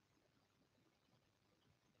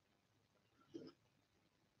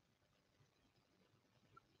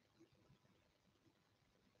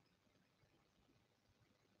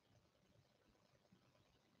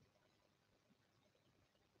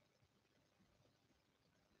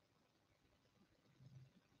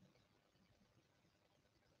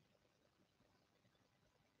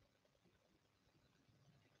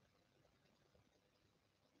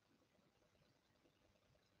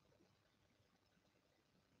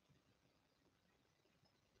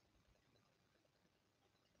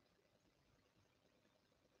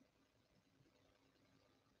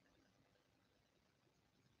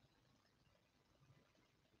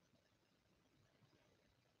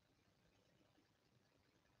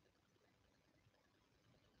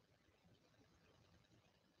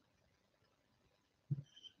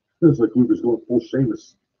 It's like Luger's going full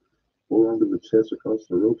Sheamus, full arm to the chest across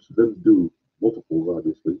the ropes. It doesn't do multiples,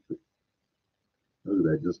 obviously. But look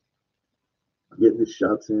at that, just getting his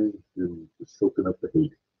shots in and just soaking up the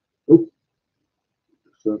hate. Oh,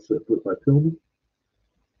 sunset flip by Pillman.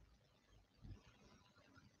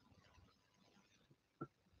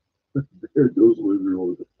 There goes Luger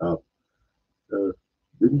over the top.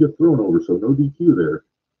 Didn't get thrown over, so no DQ there.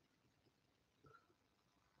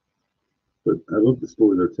 But I love the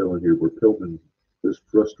story they're telling here where Pillman is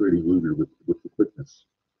frustrating Luger with the quickness.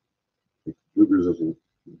 Like, Luger's just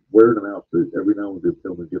wearing him out, but every now and then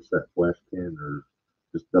Pillman gets that flash pin or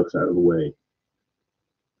just ducks out of the way.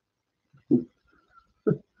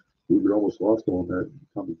 Luger almost lost him on that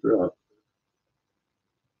Tommy drop.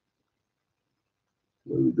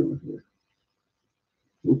 What are we doing here?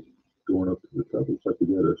 Oop, going up to the top. Looks like we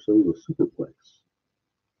got ourselves a superplex.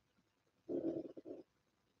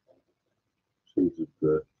 Shades of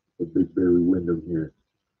the big Barry Windham here.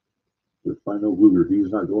 But final Luger, he's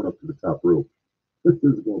not going up to the top rope. This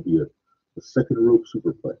is going to be a second rope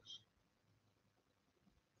superplex.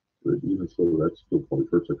 But even so, that still probably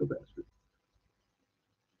hurts like a bastard.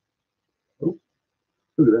 Oh,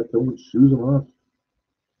 look at that. Tillman shoes him off.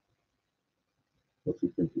 What's he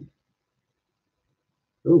thinking?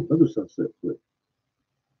 Oh, another sunset flip.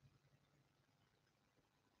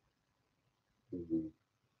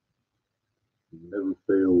 Never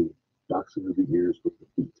fail boxing of the ears with the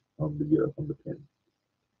feet on the pin.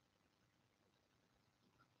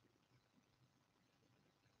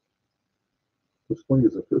 What's funny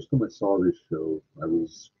is the first time I saw this show, I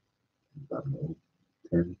was, I don't know,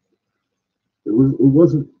 10. It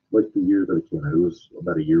wasn't like the year that it came out. It was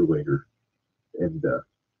about a year later, and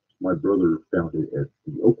my brother found it at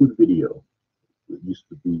the Oakwood Video. It used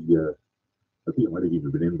to be, I think it might have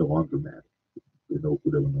even been in the laundromat in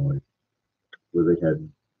Oakwood, Illinois, where they had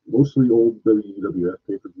mostly old WWF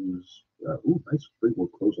pay-per-views. Ooh, nice great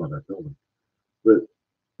work close on that filming. But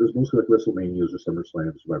it was mostly like WrestleManias or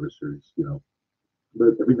SummerSlam, Survivor Series, you know.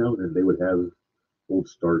 But every now and then they would have old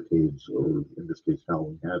Starcades, or in this case,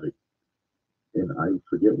 Halloween Havoc. And I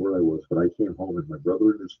forget where I was, but I came home and my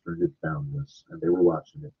brother and his friend had found this, and they were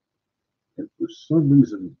watching it. And for some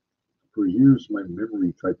reason, for years, my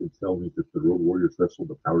memory tried to tell me that the Road Warriors wrestled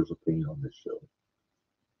the Powers of Pain on this show.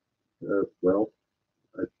 Well,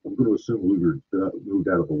 I'm going to assume Luger moved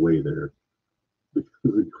out of the way there because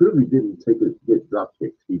he clearly didn't get drop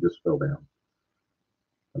kicked. He just fell down.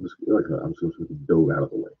 I'm just going to assume he dove out of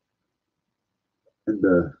the way. And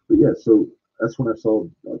but yeah, so that's when I saw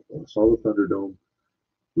the Thunderdome.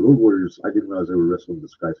 The Road Warriors. I didn't realize they were wrestling the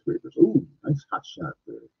Skyscrapers. Ooh, nice hot shot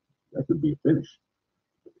there. That could be a finish.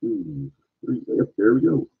 Ooh, yep, there we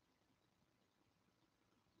go.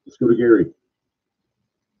 Let's go to Gary.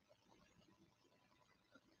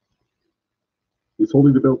 He's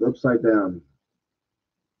holding the belt upside down.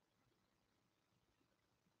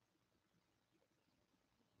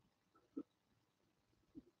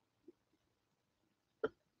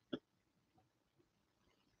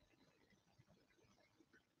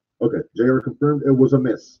 Okay, JR confirmed it was a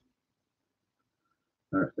miss.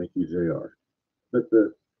 All right, thank you, JR. But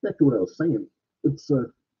back to what I was saying, it's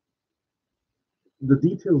the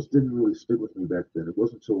details didn't really stick with me back then. It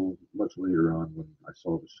wasn't until much later on when I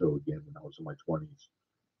saw the show again when I was in my 20s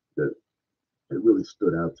that it really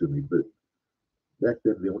stood out to me. But back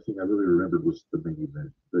then, the only thing I really remembered was the main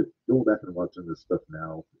event. But going back and watching this stuff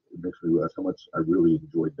now, it makes me realize how much I really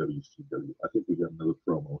enjoyed WCW. I think we got another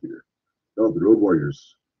promo here. Oh, the Road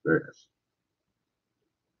Warriors. Very nice.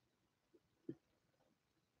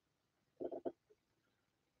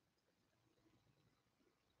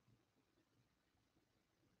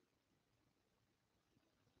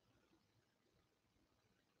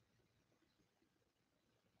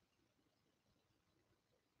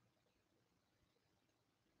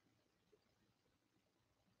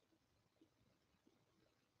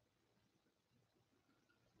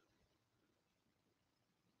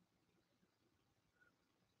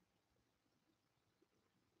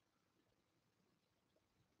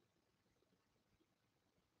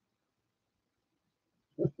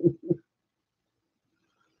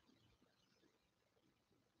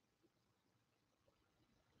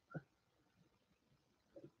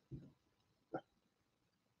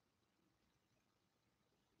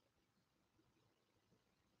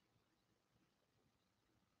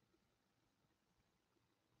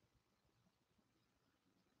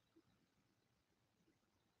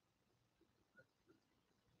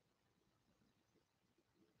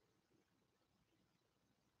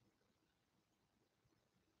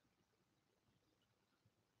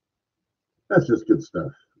 That's just good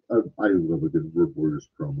stuff. I love a good Road Warriors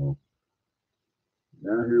promo.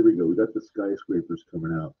 Now here we go. We got the Skyscrapers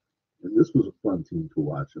coming out, and this was a fun team to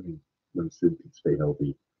watch. I mean, when Sid could stay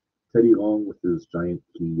healthy, Teddy Long with his giant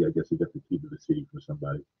key. I guess he got the key to the city from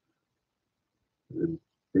somebody. And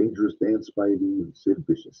Dangerous Dan Spivey and Sid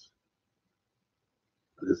Vicious.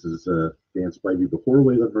 This is Dan Spivey before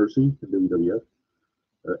Waylon Mercy in WWF,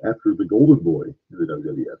 after the Golden Boy in the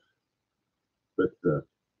WWF. But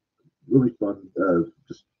really fun.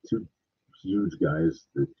 Just two huge guys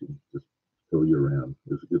that can just throw you around.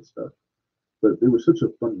 It was good stuff. But it was such a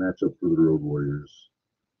fun matchup for the Road Warriors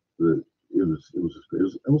that it was just great.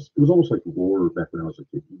 It was almost like lore back when I was a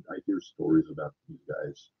kid. I hear stories about these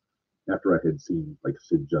guys after I had seen like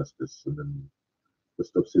Sid Justice and then the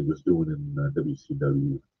stuff Sid was doing in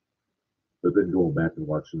WCW. But then going back and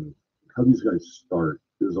watching how these guys start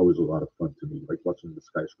is always a lot of fun to me. Like watching the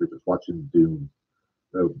Skyscrapers, watching Doom,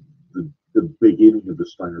 uh, the beginning of the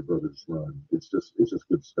Steiner Brothers run. It's just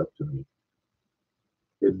good stuff to me.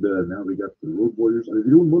 And now we got the Road Warriors. Are they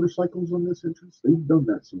doing motorcycles on this entrance? They've done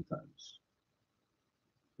that sometimes.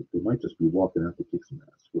 But they might just be walking out to kick some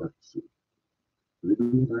ass. We'll have to see. Are they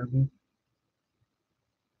doing Iron Man?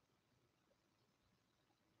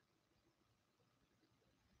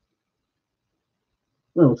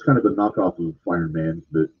 Well, it's kind of a knockoff of Iron Man,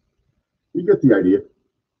 but you get the idea.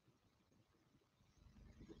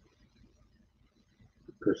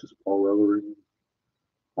 Precious Paul Ellering,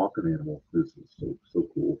 Hawk and Animal. This is so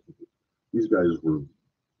cool. These guys were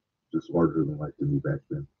just larger than life to me back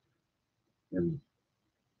then. And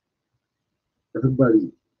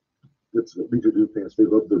everybody that's Major Doom fans, they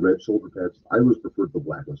love the red shoulder pads. I always preferred the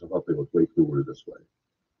black ones. I thought they looked way cooler this way.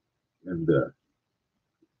 And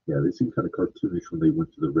yeah, they seemed kind of cartoonish when they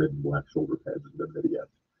went to the red and black shoulder pads in WWF.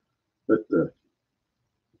 But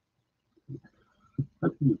how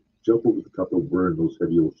can you jump over the top of wearing those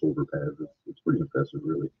heavy old shoulder pads? It's pretty impressive,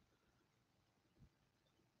 really.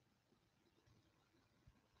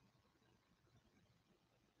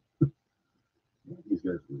 These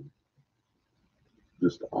guys were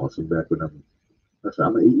just awesome back when I'm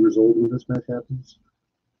 8 years old when this match happens.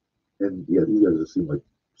 And yeah, these guys just seem like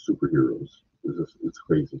superheroes. It's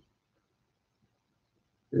crazy.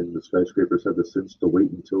 And the Skyscrapers have the sense to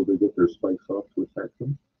wait until they get their spikes off to attack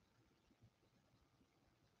them.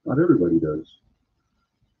 Not everybody does.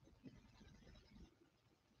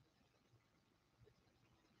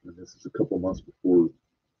 And this is a couple months before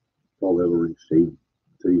Paul Ellering shaved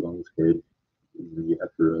Teddy Long's head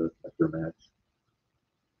after a match.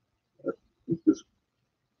 This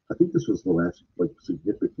was the last like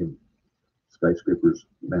significant skyscrapers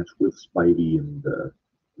match with Spidey and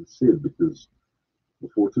Sid because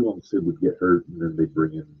before too long Sid would get hurt and then they'd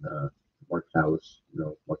bring in Mark Callis,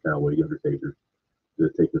 Mark Calloway, Undertaker, to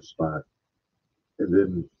take his spot. And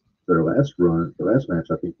then their last match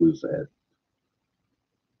I think was at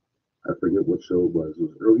I forget what show it was. It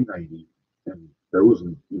was early '90s, and there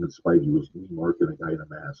wasn't even Spidey. It was me, Mark, and a guy in a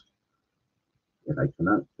mask. And I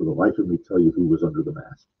cannot, for the life of me, tell you who was under the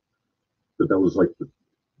mask. But that was like the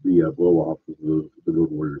blow off of the Road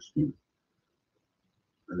Warriors feud.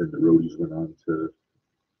 And then the Roadies went on to,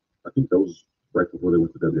 I think that was right before they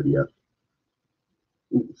went to WWF.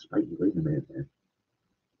 Ooh, Spidey, wait a minute, man.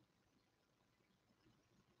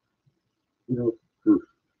 You know, for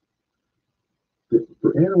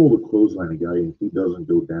for Animal to clothesline a guy and he doesn't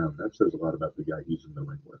go down, that says a lot about the guy he's in the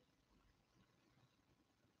ring with.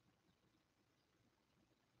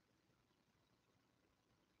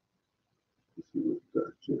 Let's see what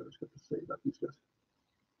JR's got to say about these guys.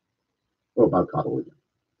 Oh, about Cottle again.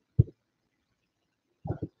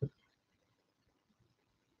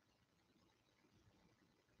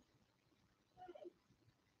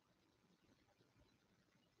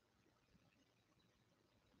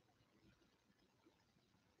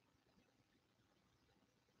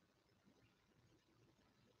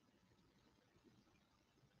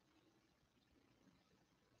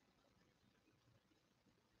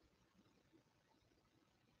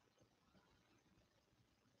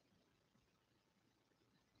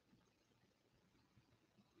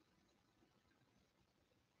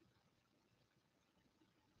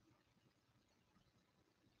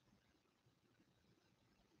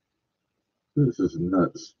 This is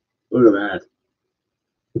nuts. Look at that.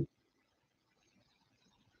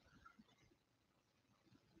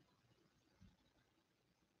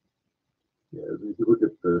 Yeah, if you look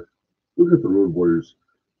at the Road Warriors,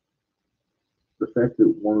 the fact that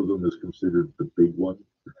one of them is considered the big one,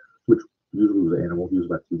 which usually was Animal, he was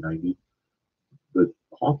about 290, but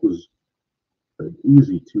Hawk was an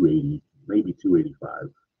easy 280, maybe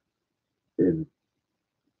 285. And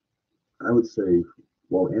I would say,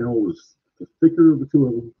 while Animal was the thicker of the two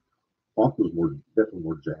of them, Hawk was definitely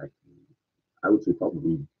more jacked. I would say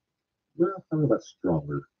probably, well, I don't know about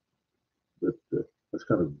stronger, but that's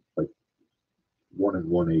kind of like 1 and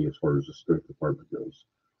 1A as far as the strength department goes.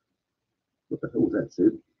 What the hell was that,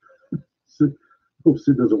 Sid? Sid, I hope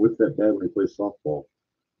Sid doesn't whip that bad when he plays softball.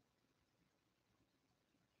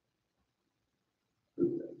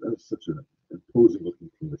 That's such an imposing looking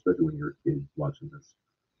team, especially when you're a kid watching this.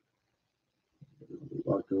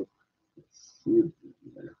 Lock up. Let's see it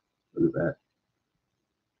there. Look at that.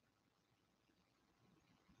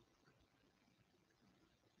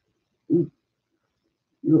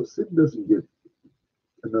 Ooh, Sid doesn't get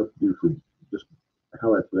enough due for just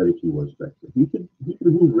how athletic he was back then. He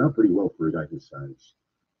could move around pretty well for a guy his size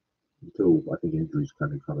until I think injuries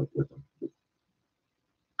kind of caught up with him. But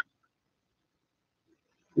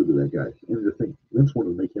look at that guy. And the thing, Vince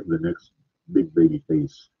wanted to make him the next big baby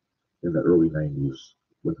face in the early '90s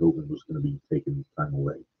when Hogan was going to be taking time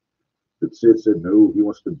away. But Sid said no. He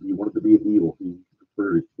wanted to be a heel. He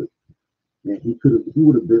preferred it. But man, he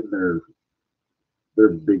would have been their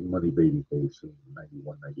big money baby face in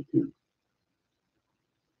 '91, '92.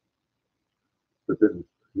 But then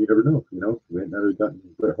you never know. We might not have gotten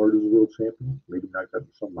Bret Hart as a world champion. Maybe not gotten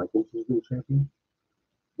Shawn Michaels as a world champion.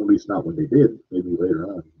 At least not when they did. Maybe later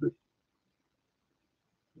on. But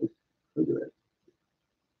look at that.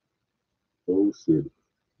 Oh, Sid.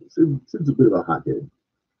 Sid's a bit of a hothead.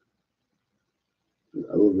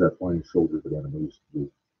 I love that flying shoulder that Animal used to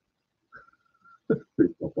do.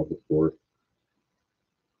 Pretty up on the floor.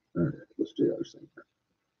 All right, what's JR saying?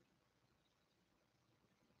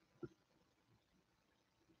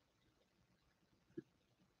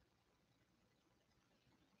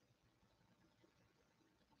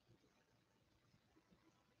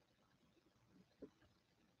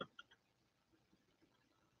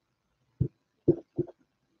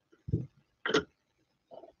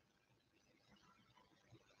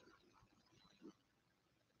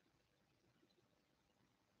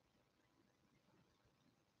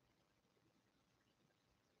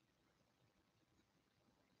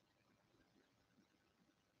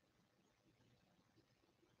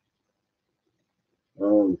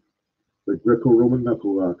 Oh, the Greco-Roman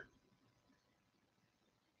knuckle lock.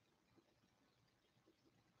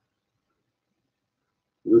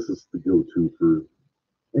 This is the go-to for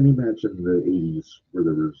any match in the '80s where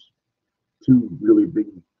there was two really big,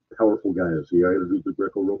 powerful guys. You got to do the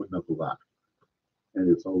Greco-Roman knuckle lock, and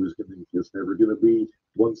it's never gonna be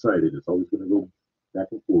one-sided. It's always gonna go back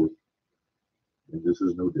and forth, and this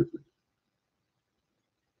is no different.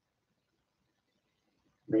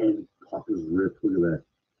 Man, Hawk is ripped. Look at that.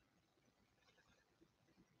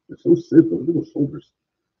 They're so stiff. Look at those shoulders.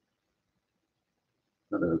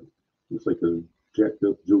 Not a. Looks like a jacked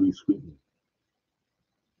up Jodie Sweetin.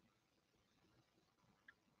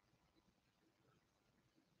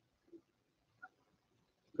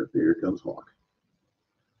 But there comes Hawk.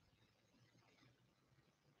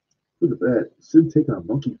 Look at that. Sid taking a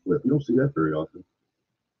monkey flip. You don't see that very often.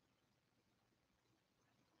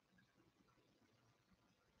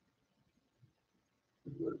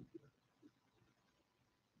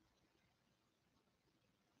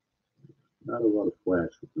 Not a lot of flash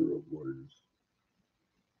with the Road Warriors.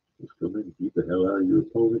 Just come in, beat the hell out of your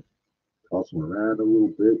opponent, toss them around a little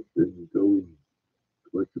bit, then you go and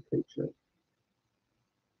collect your paycheck.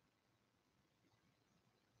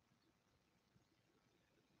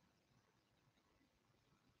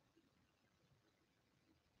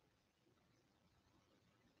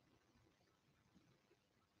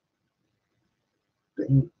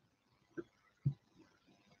 Dang.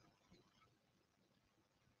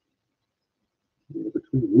 Yeah,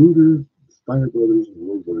 between Luger, Steiner Brothers, and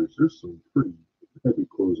Road Warriors, there's some pretty heavy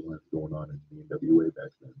clotheslines going on in the NWA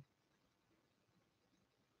back then.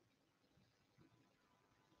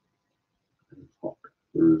 And Hawk.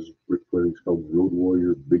 There's Ric Flair, he's called Road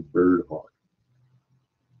Warrior, Big Bird, Hawk.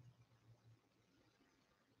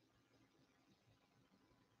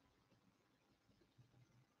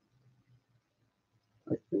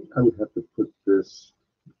 I think I would have to put this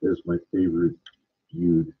as my favorite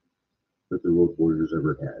feud that the Road Warriors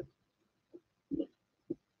ever had.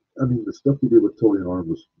 I mean, the stuff they did with Tony and Arn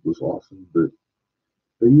was awesome, but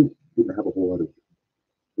they didn't have a whole lot of,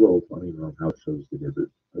 well, I mean, on house shows they did, but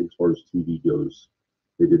as far as TV goes,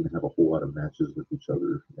 they didn't have a whole lot of matches with each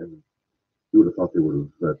other. And you would have thought they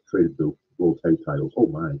would have traded the World Tag Titles. Oh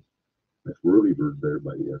my, that's Whirly Bird there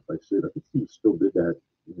by Sid. I think he still did that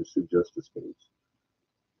in the Sid Justice days.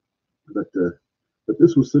 But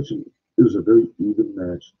this was such an, it was a very even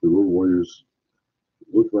match. The Road Warriors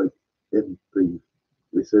looked like, and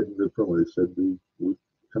they said in the promo, they said they were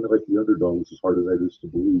kind of like the underdogs, as hard as that is to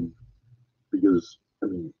believe, because I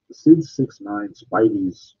mean, Sid's 6'9",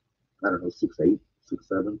 Spidey's, I don't know, 6'8",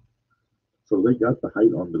 6'7". So they got the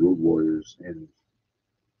height on the Road Warriors, and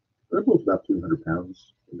they're both about 200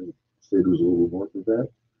 pounds. I mean, Sid was a little north of that.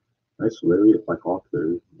 Nice lariat by Hawk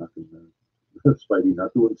there, knocking Spidey,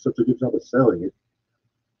 not doing such a good job of selling it.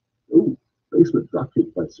 Ooh, basement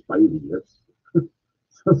dropkick by Spidey.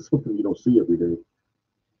 That's something you don't see every day.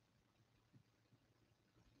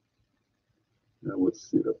 Now what's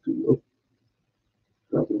Sid up to? Oh,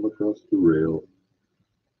 dropping him across the rail.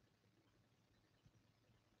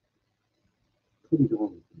 Teddy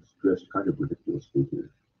Long is dressed kind of ridiculously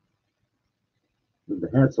here. I mean, the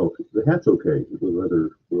hat's okay. The hat's okay. The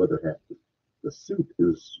leather hat. The suit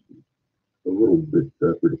is a little bit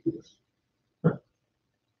ridiculous.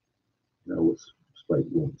 Now what's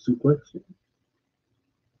Spidey going? Suplex?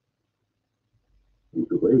 Ooh,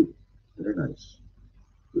 delayed. Very nice.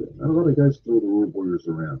 Yeah, not a lot of guys throw the Road Warriors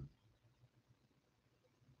around.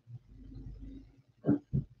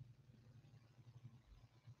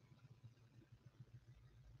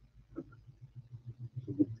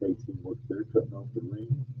 So big tag team work there, cutting off the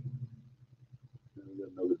ring. And we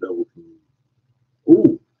got another double team.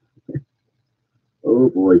 Ooh, oh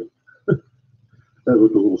boy, that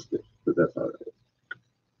looked a little stiff, but that's all right.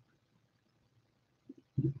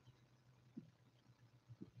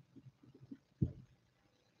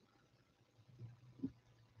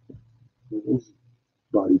 Those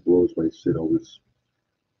body blows by Sid always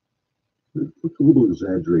looked a little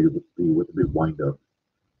exaggerated with the big wind up.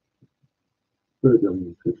 But I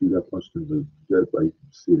mean, if you got punched in the gut by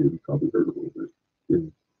Sid, it would probably hurt a little bit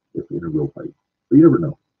in if in a real fight. But you never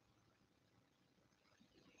know.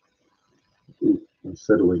 Ooh,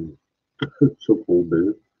 unsettling chokehold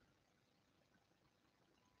there.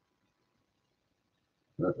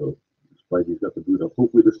 Uh-oh. Spidey's got the boot up.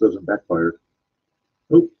 Hopefully this doesn't backfire.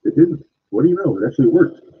 Oh, it didn't. What do you know? It actually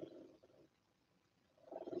worked.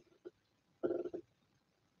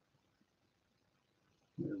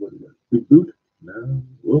 Yeah, what do you got? Big boot? No.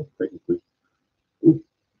 Well, technically. Oh,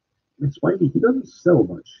 and Spidey, he doesn't sell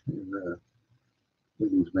much in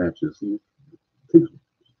these matches. Takes,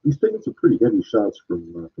 he's taking some pretty heavy shots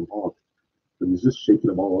from Hawk, but he's just shaking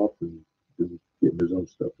them all off and getting his own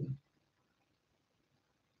stuff in.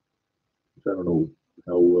 Which I don't know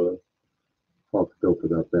how Hawk felt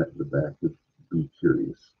about that in the back. Would be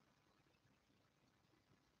curious.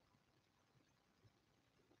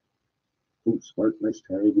 Oh, smart, nice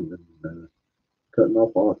tag, and then cutting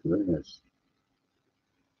off Hawk. Very nice.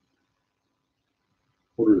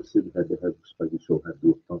 Order of Sid had to have Spidey Show had to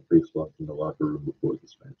do a pump face lock in the locker room before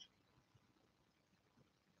this match.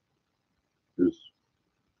 There's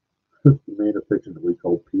the man affectionately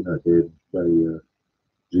called Peanut Head by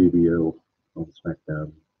JBL on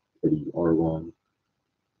SmackDown, Eddie Arlong.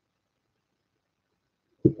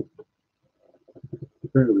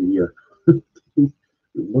 Apparently, he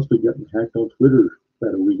must have gotten hacked on Twitter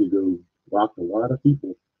about a week ago, blocked a lot of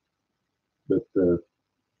people, but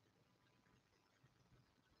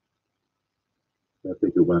I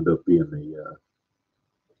think it wound up being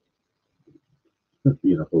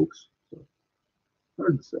being a hoax. So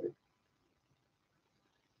hard to say.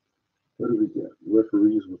 What do we get?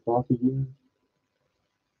 Referees with Hawk again.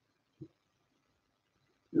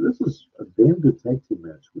 Yeah, this is a damn good tag team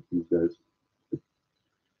match with these guys.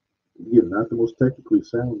 Again, not the most technically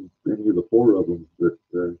sound, any of the four of them, but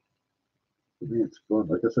man, it's fun.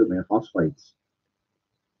 Like I said, man, house fights.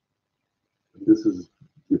 This is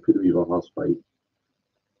the epitome of a house fight.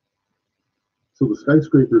 So the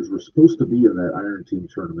Skyscrapers were supposed to be in that Iron Team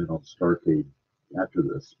tournament on Starcade after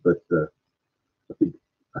this, but I think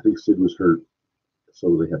I think Sid was hurt,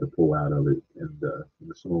 so they had to pull out of it, and the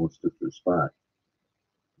Samoans took their spot.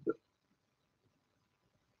 But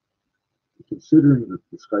considering that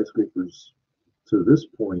the Skyscrapers to this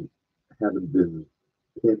point haven't been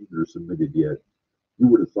pinned or submitted yet, you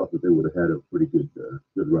would have thought that they would have had a pretty good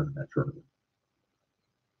run in that tournament.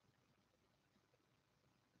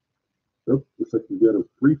 So looks like we got a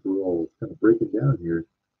free for all kind of breaking down here.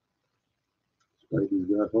 Spidey's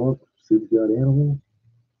got Hawk, Sid's got Animal.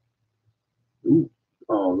 Ooh,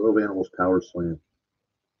 oh, love Animal's power slam.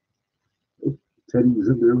 Oh, Teddy's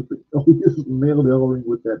in there with the oh, he just nailed Ellering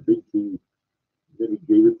with that big key. Then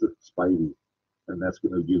he gave it to Spidey, and that's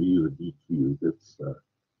going to give you the DQ. It's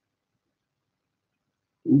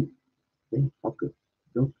ooh, dang, Hawk.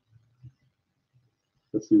 Don't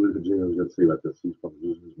let's see what the JO's got to say about this. He's probably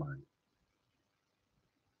losing his mind.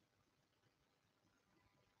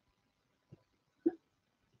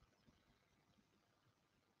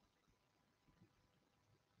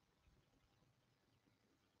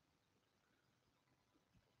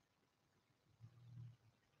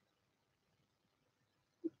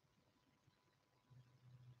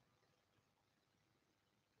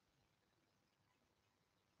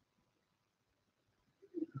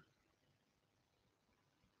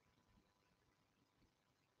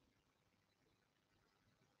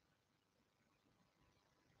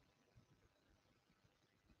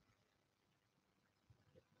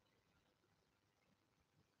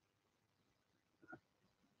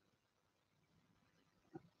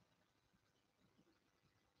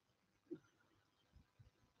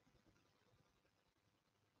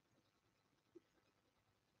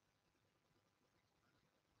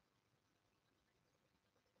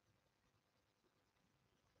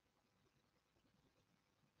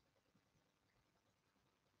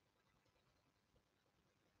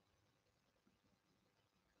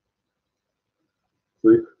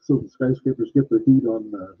 So the Skyscrapers get the heat on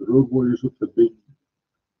the Road Warriors with the big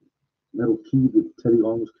metal key that Teddy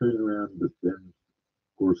Long was carrying around, but then,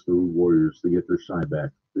 of course, the Road Warriors, they get their shine back.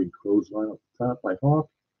 Big clothesline up the top by Hawk.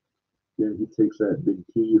 Then he takes that big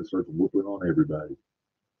key and starts whooping on everybody.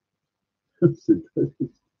 Since it's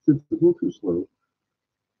a little too slow.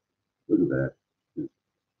 Look at that. Just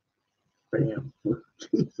bam.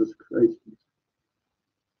 Jesus Christ.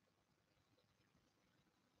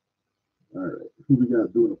 All right. Who we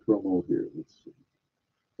got doing a promo here? Let's see.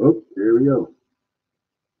 Oh, there we go.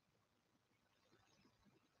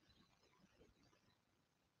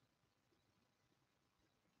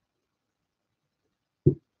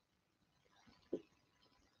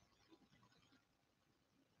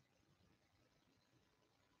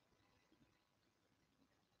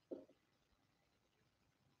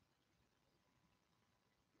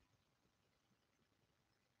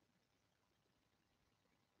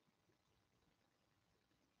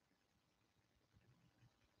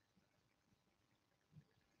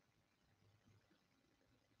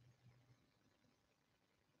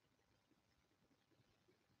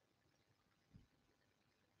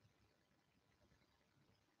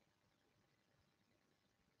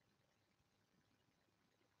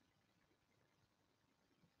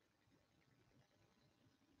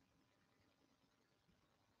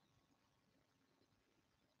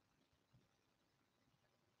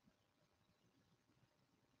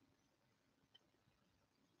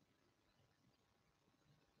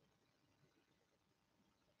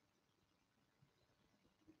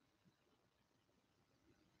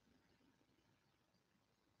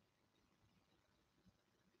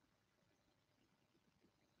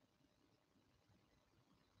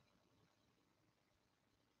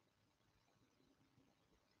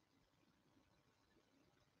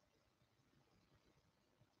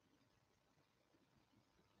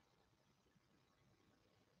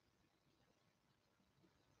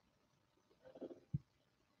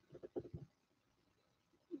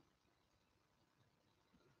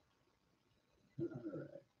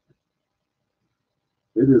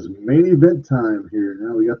 It is main event time here.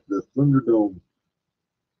 Now we got the Thunderdome.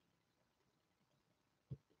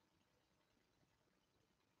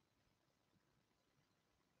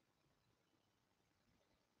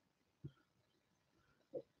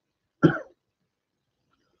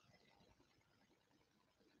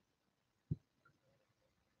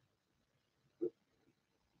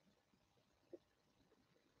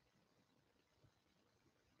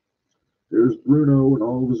 There's Bruno in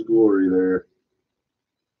all of his glory there.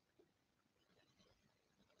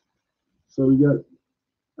 So you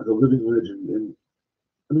got a living legend, and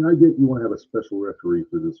I mean, I get you want to have a special referee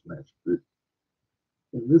for this match, but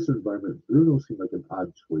in this environment, Bruno seemed like an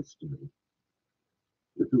odd choice to me.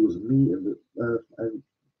 If it was me, and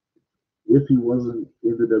if he wasn't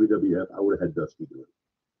in the WWF, I would have had Dusty do it,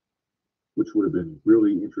 which would have been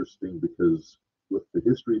really interesting because with the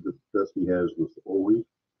history that Dusty has with Ole,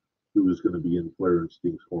 who was going to be in Flair and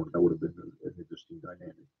Sting's corner, that would have been an interesting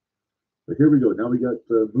dynamic. But here we go. Now we got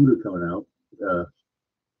Muta coming out. Uh,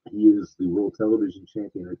 he is the World Television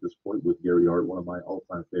Champion at this point with Gary Hart, one of my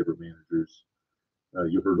all-time favorite managers.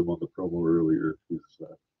 You heard him on the promo earlier. He's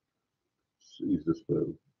just a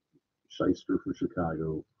shyster for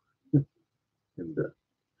Chicago. And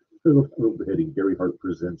I love the heading. Gary Hart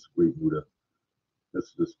presents Great Muta.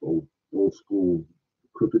 That's just old school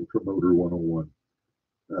crooked promoter 101.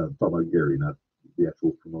 Talking about Gary, not the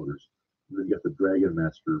actual promoters. And then you got the Dragon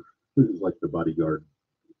Master, who's like the bodyguard,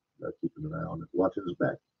 keeping an eye on it, watching his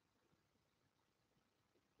back.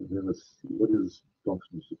 And then let's see, what is Funk's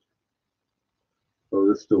music? Oh,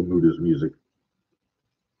 that's still Muta's music.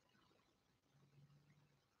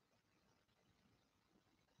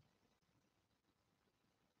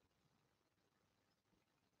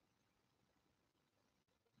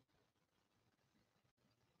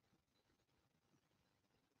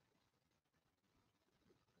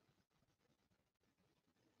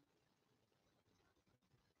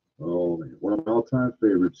 Oh man, one of my all-time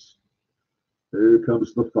favorites. Here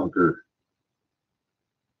comes the Funker.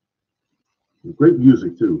 Great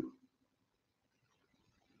music too.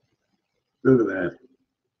 Look at that.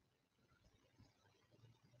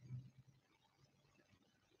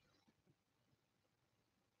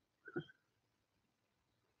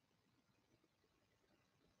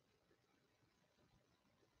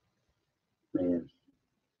 Man,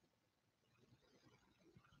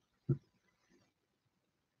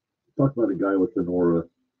 talk about a guy with an aura.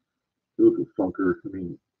 You look at Funker. I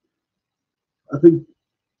mean, I think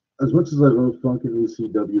as much as I love Funk and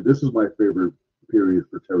ECW, this is my favorite period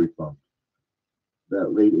for Terry Funk.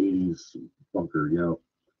 That late '80s Funker.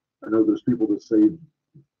 I know there's people that say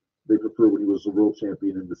they prefer when he was the world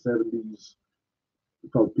champion in the '70s.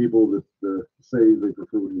 Probably people that say they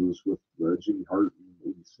prefer when he was with Jimmy Hart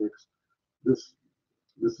in '86. This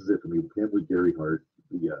this is it for me. Him with Gary Hart.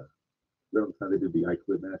 Around the time they did the I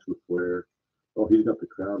Quit match with Flair. Oh, he's got the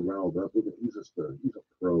crowd riled up. Look at he's a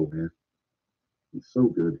pro, man. He's so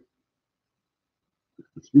good.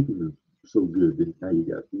 And speaking of so good, then now you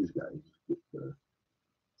got these guys with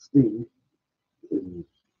Sting in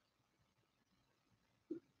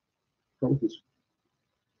probably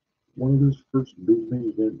one of his first big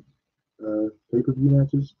main event pay per view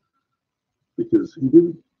matches because he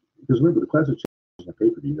didn't. Because remember, the Classic was a pay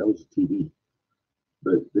per view, that was a TV,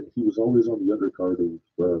 but he was always on the undercard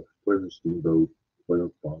of Flair and Steamboat, Flair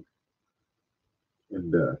and Funk,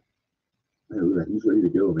 and man, he's ready to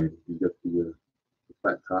go, man. He's got the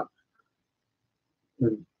flat top,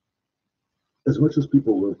 and as much as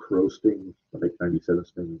people love Crow Sting, like '97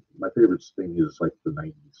 Sting, my favorite Sting is like the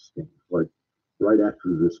 '90s Sting, like right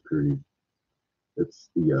after this period. It's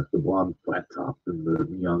the blonde flat top and the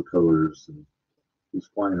neon colors, and he's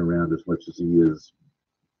flying around as much as he is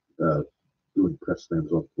uh, doing press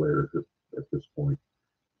slams on Flair at this point.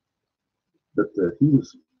 But he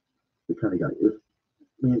was the kind of guy. If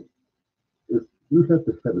man, if you have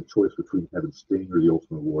to have a choice between having Sting or the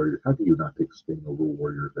Ultimate Warrior, how do you not pick Sting over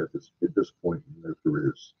Warrior at this point in their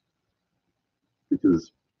careers?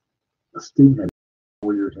 Because Sting had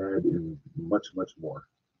Warrior had and much more.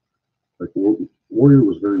 Like Warrior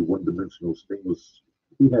was very one dimensional. Sting was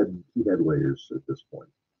he had layers at this point.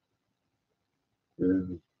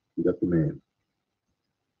 And you got the man.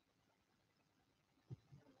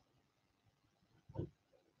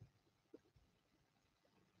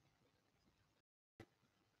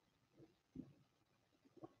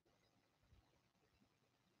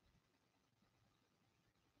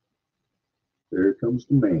 There comes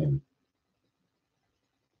the man.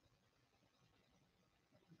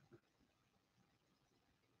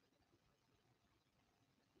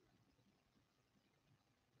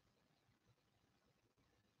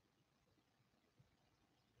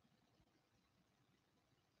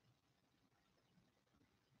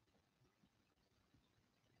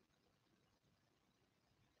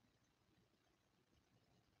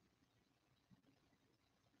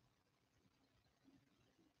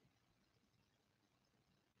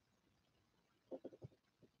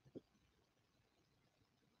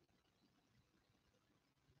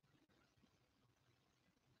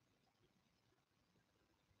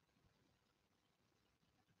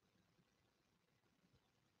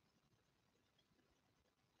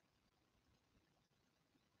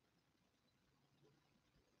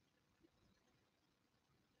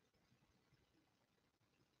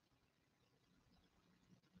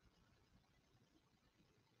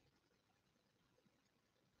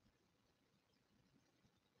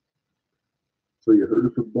 So you heard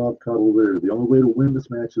it from Bob Cottle there. The only way to win this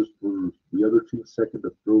match is for the other team second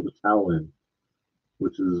to throw the towel in,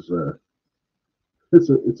 which is it's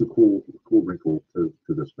a cool wrinkle to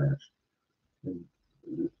this match. And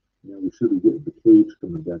we should be getting the cage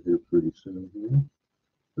coming down here pretty soon here.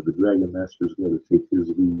 But the Dragon Master's got to take his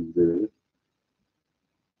leave there.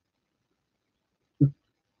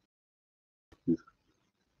 He's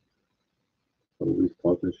always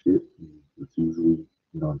talking shit. And it's usually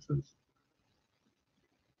nonsense.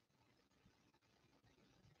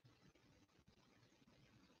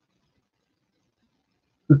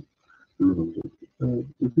 Bruno's like,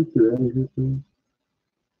 "Would you get out of here, please?"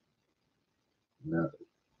 Now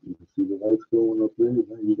you can see the lights going up there.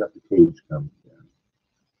 Now you got the cage coming down.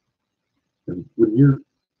 And when you're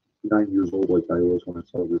 9 years old, like I was when I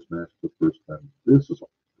saw this match the first time, this is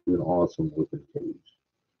an awesome looking cage.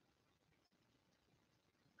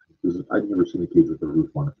 Because I'd never seen a cage with a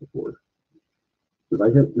roof on it before. Because I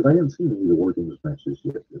hadn't seen any of the War Games matches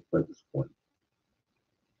yet by this point.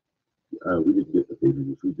 We didn't get the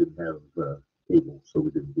pay-per-views. We didn't have cable, so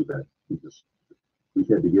we didn't do that. We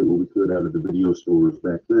had to get what we could out of the video stores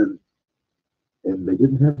back then, and they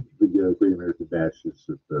didn't have the Great American Bashes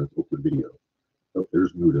at the Oakland Video. Oh,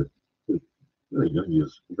 there's Muta. Really young he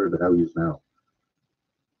is compared to how he is now.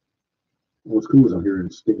 What's cool is I'm hearing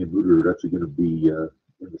Sting and Muta are actually going to be in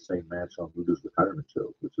the same match on Muta's retirement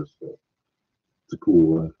show, which is it's a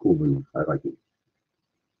cool move. I like it.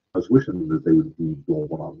 I was wishing that they would be going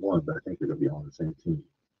one-on-one, but I think they're going to be on the same team.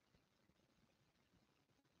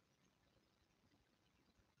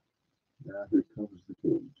 Now here comes the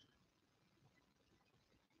cage.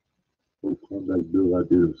 Old Klondike Bill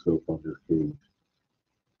outdid himself on this cage.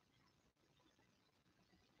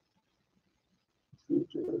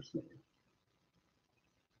 Let's see what JR's saying.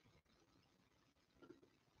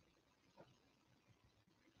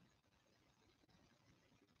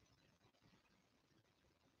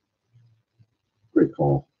 Great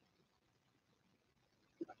call.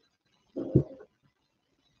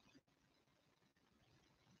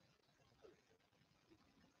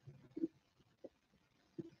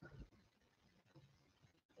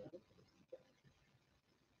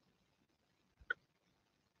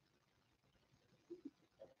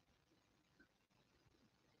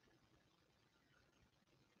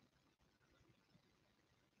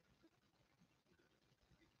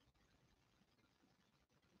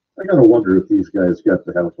 I gotta wonder if these guys got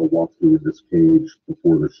to have a walkthrough in this cage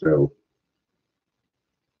before the show.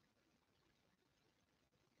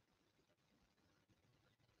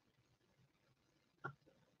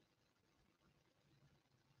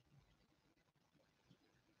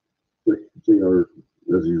 But JR,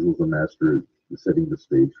 as usual, is a master at setting the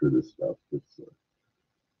stage for this stuff.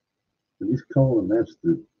 And he's calling a match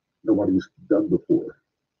that nobody's done before.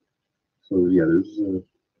 So yeah,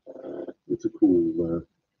 it's a cool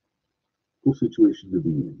situation to be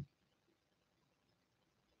in.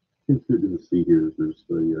 I think you're going to see here there's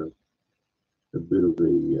a bit of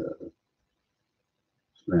a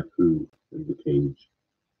snafu in the cage.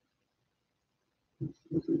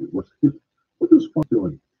 What is Funk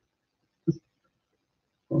doing?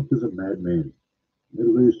 Funk is a madman.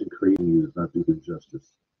 Middle-aged and crazy is not doing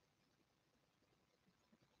justice.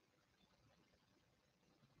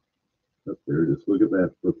 Up there it is. Look at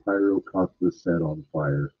that. The pyro caught the set on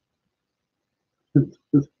fire.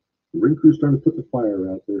 The ring crew starting to put the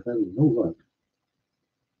fire out there, having no luck.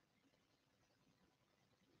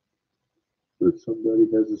 But somebody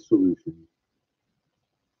has a solution.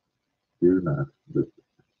 Fear not. But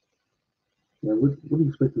yeah, what are you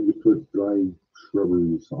expecting to put dry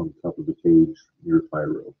shrubberies on top of the cage near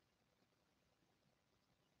pyro?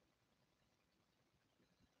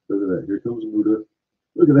 Look at that. Here comes Muta.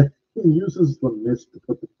 Look at that. He uses the mist to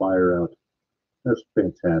put the fire out. That's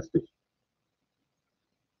fantastic.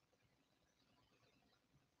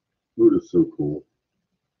 Muta's so cool.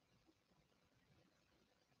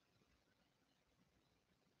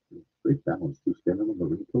 Great balance too, standing on the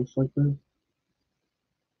ring post like that.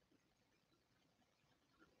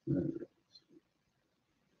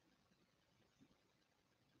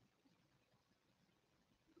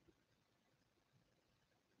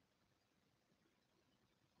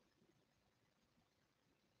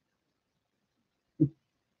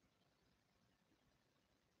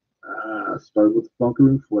 Start with Bunker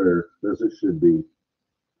and Flair, as it should be.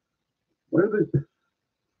 Why are they?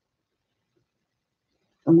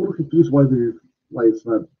 I'm a little confused why it's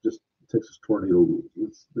not just Texas Tornado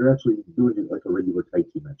rules. They're actually doing it like a regular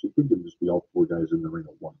tag team match. You think it'd just be all four guys in the ring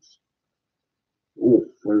at once. Oh,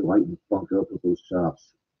 Flair lighting Funk up with those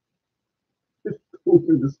chops. It's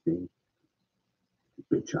over this game.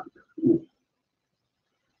 Big chop. Ooh.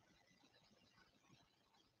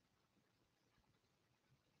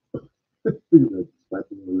 Look at that,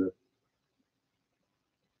 slapping the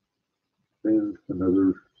and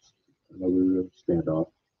another standoff.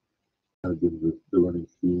 Again, the running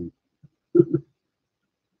theme.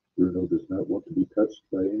 Bruno does not want to be touched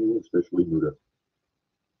by anyone, especially Muta.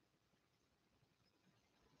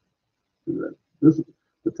 This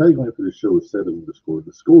the tagline for the show is settling the score.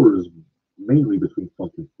 The score is mainly between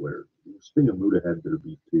Funk and Flair. Sting and Muta had their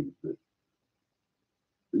beat too, but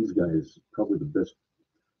these guys probably the best.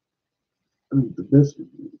 I mean, the best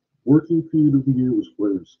working feud of the year was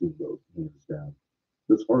Flair and Steamboat, hands down.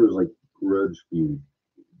 As far as like grudge feud,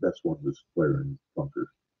 best one was Flair and Funker,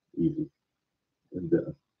 easy. And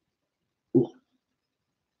oh,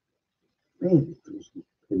 man, those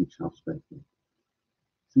heavy chops back then.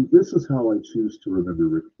 See, this is how I choose to remember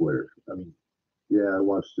Ric Flair. I mean, yeah, I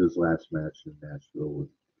watched his last match in Nashville.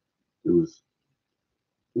 It was,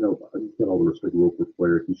 I got all the respect in the world for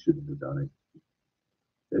Flair. He shouldn't have done it.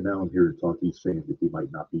 And now I'm here to talk. He's saying that he might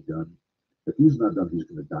not be done. If he's not done, he's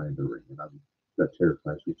going to die in the ring, and that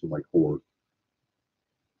terrifies me to my core.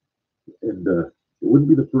 And it wouldn't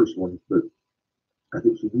be the first one, but I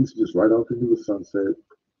think he needs to just ride off into the sunset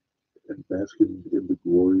and bask in the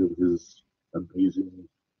glory of his amazing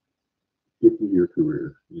 50-year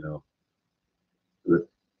career. But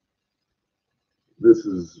this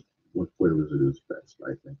is when Flair was at his best,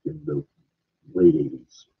 I think, in the late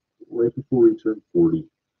 80s, right before he turned 40,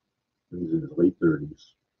 and he's in his late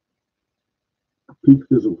 30s. Peak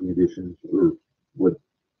physical condition, or what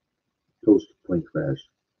post-plane crash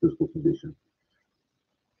physical condition.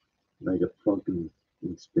 And I got Funk and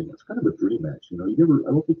Sting. It's kind of a dream match, I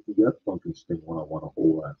don't think you got Funk and Sting one-on-one a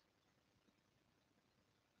whole lot.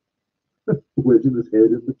 Wedging his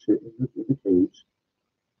head in the cage.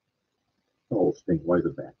 Oh, Sting, why the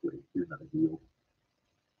back way? You're not a heel.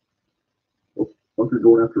 Oh, Funker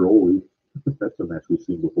going after Ole. That's a match we've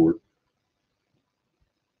seen before.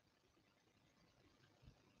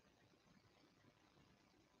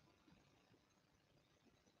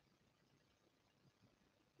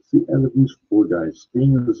 See, out of these four guys,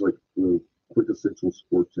 Sting is like the quintessential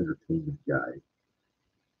sports entertainment guy.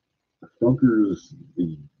 Funker is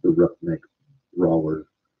the roughneck brawler.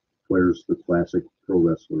 Flair's the classic pro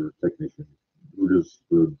wrestler technician. Muta's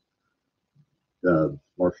the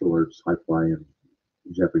martial arts high flying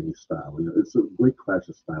Japanese style. It's a great clash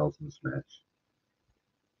of styles in this match.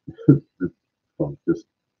 The Funk just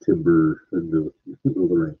timber in the middle of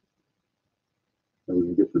the ring. And we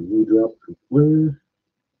can get the knee drop from Flair.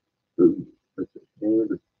 And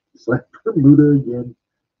the slap for Muta again.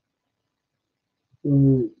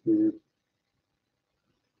 Oh, man.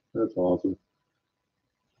 That's awesome.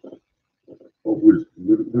 Oh,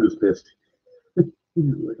 Muta's pissed.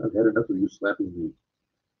 He's like, I've had enough of you slapping me.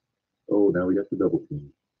 Oh, now we got the double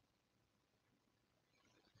team.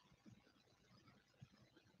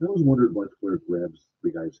 I always wondered why Flair grabs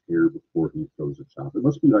the guy's hair before he throws a chop. It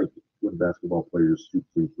must be like when basketball players shoot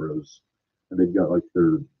free throws and they've got like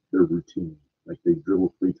their routine. Like they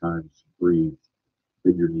dribble 3 times, breathe,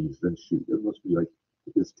 bend your knees, then shoot. It must be like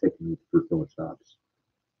his technique for throwing chops.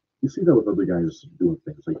 You see that with other guys doing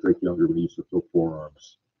things like Drake Younger when he used to throw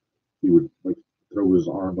forearms. He would like throw his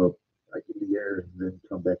arm up like in the air and then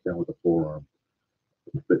come back down with a forearm.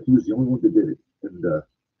 But he was the only one that did it, and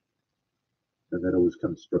that always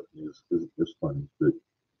kind of struck me as funny. But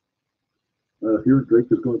here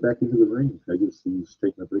Drake is going back into the ring. I guess he's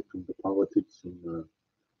taking a break from the politics and the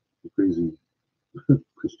crazy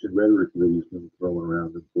Christian rhetoric that he's been throwing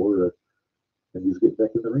around in Florida, and he's getting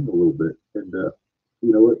back in the ring a little bit. And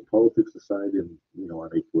you know what? Politics aside, and I'm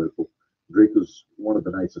apolitical. Drake was one of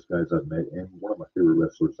the nicest guys I've met, and one of my favorite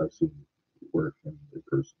wrestlers I've seen work in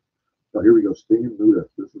person. So here we go, Sting and Muta.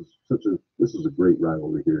 This is a great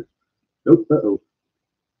rivalry here. Nope. Uh-oh.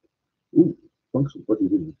 Ooh, Funk's lucky he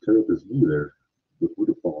didn't tear up his knee there with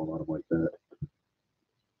Muta falling on him like that.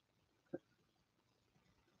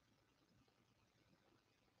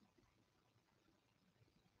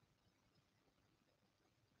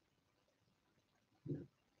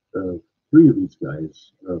 Uh, 3 of these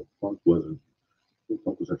guys, Funk was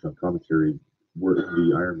actually on commentary, were in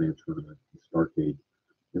the Iron Man tournament in Starcade.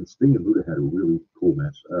 And Sting and Muta had a really cool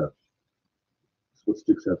match. What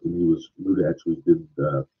sticks out to me was Muta actually did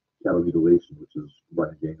cattle mutilation, which is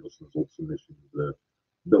Bryan Danielson's old submission, the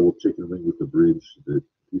double chicken wing with the bridge that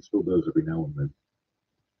he still does every now and then.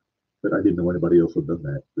 But I didn't know anybody else had done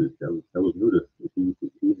that. But that was Muta. He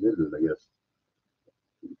admitted it, I guess.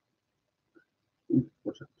 Ooh,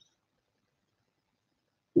 watch out.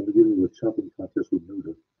 We'll be getting a chopping contest with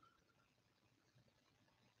Muta.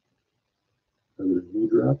 Another knee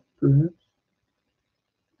drop, perhaps?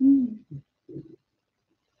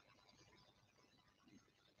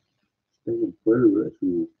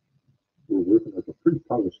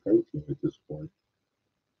 Mexico team at this point,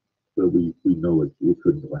 but we know it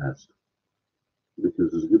couldn't last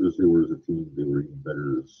because as good as they were as a team, they were even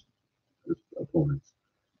better as opponents.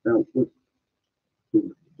 Now, what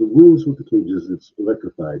the rules with the cages, it's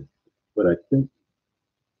electrified, but I think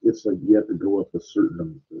it's like you have to go up a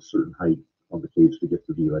certain height on the cage to get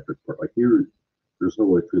to the electric part. Like here, there's no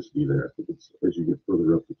electricity there. I think it's as you get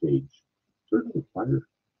further up the cage. Is there no fire?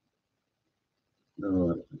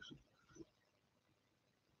 No, I don't think so.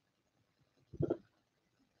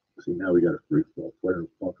 See, now we got a free fall. Flair and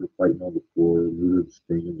Funker fighting on the floor, Muta and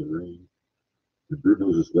Sting in the ring, and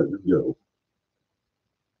Bruno's just letting them go.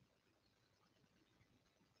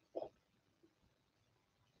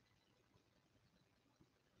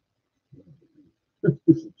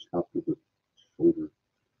 Just chopped with the shoulder.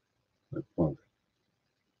 Like Funk.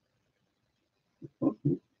 Funk,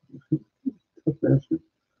 tough bastard.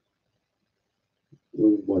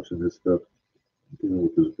 Watching this stuff, dealing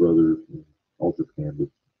with his brother in All Japan, but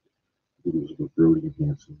it was with Brody and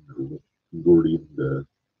Hanson, or with Gordy and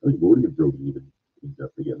I think Gordy and Brody even teamed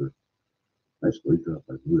up together. Nice blade drop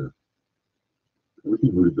by Muta.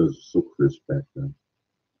 Everything Muta does is so crisp back then.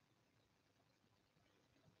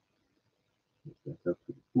 Back up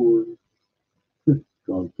to the floor.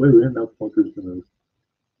 Gone Flair in, now Funker's gonna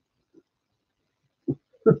look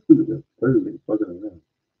at that. Flair's ain't fucking around.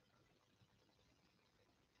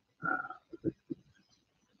 Ah,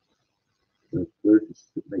 Flair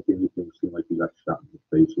can make anything seem like he got shot in the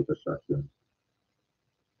face with a shotgun.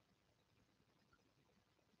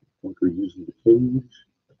 Funker using the cage.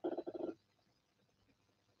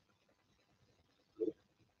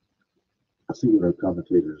 I'll see what our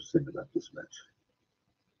commentators think about this match.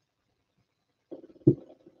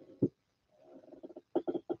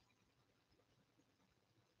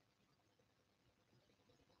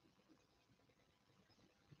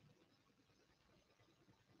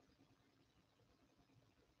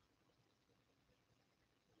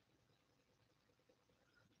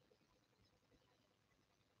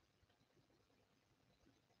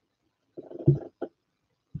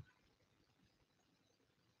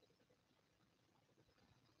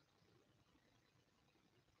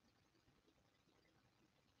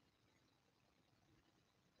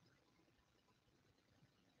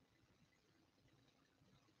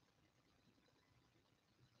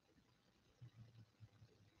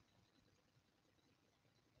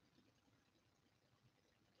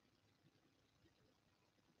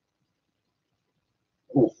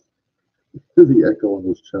 Oh, the echo on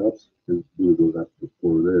those chops. It really goes out to the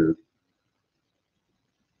floor there.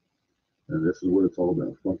 And this is what it's all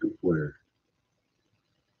about, Funk and Flair.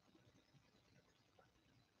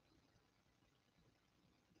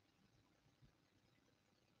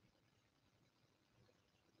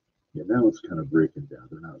 Yeah, now it's kind of breaking down.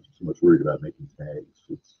 They're not so much worried about making tags.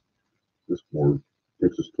 It's just more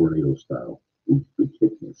Texas tornado style. Ooh, big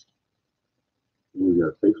kick missed. We got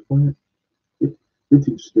a face plant.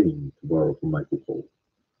 Vintage Sting to borrow from Michael Cole.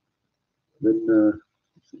 Then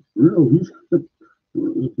Bruno,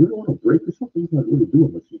 Bruno want to break or something? He's not really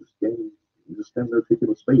doing much. He's just standing there taking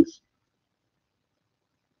up space.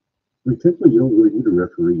 I mean, technically, you don't really need a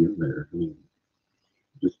referee in there. I mean,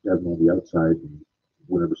 just have him on the outside, and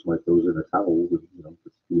whenever somebody throws in a towel, then,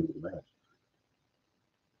 it's the end of the match.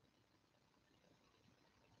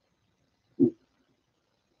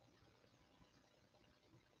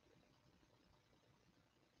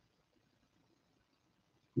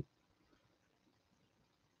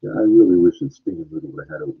 Yeah, I really wish that Sting and Riddle would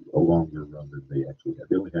have had a longer run than they actually had.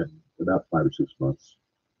 They only had about 5 or 6 months.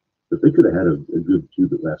 But they could have had a good feud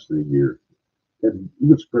that lasted a year. And you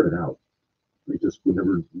could spread it out. They just,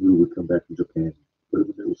 whenever Muta would come back from Japan, put him in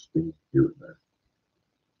the middle Sting here and there.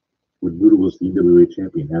 When Muta was the NWA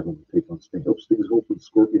champion, have him take on Sting. Oh, Sting's hoping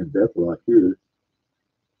Scorpion Deathlock here.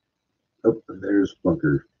 Oh, and there's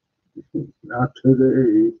Funker. Not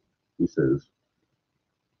today, he says.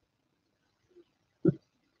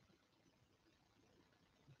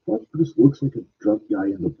 Funker just looks like a drunk guy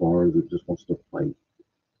in the bar that just wants to fight.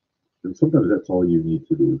 And sometimes that's all you need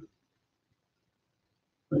to do.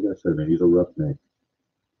 Like I said, man, he's a roughneck.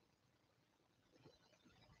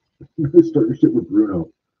 Start your shit with Bruno.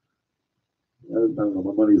 I don't know.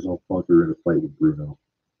 My money's on Funker in a fight with Bruno.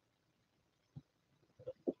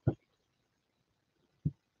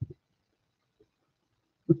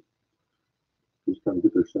 Just trying to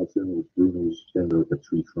get their shots in with Bruno's standing there like a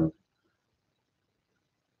tree trunk.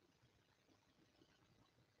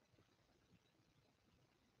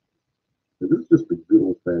 And this is just a good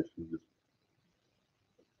old fashioned.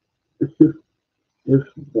 If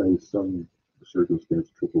by some circumstance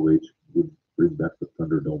Triple H would bring back the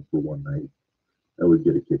Thunderdome for one night, I would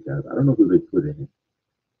get a kick out of. I don't know who they put in it,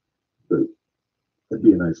 but that'd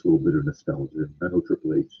be a nice little bit of nostalgia. I know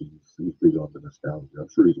Triple H, he's big on the nostalgia. I'm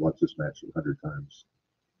sure he's watched this match 100 times,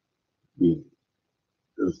 being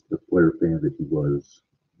as the Flair fan that he was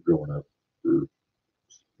growing up, or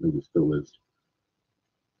maybe still is.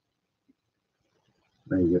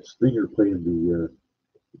 Now you got Stinger playing the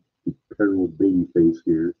peril baby face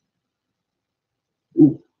here.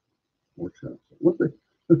 Ooh, more shots. What the?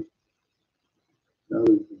 now,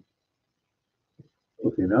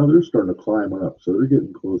 okay, now they're starting to climb up, so they're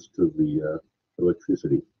getting close to the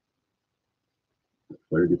electricity.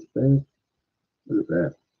 Flair gets back. Look at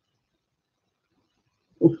that.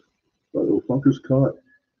 Oh, Funker's caught.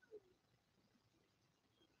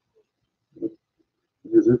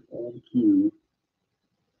 Is it on cue?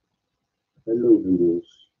 Hello, Noodles.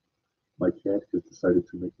 My cat has decided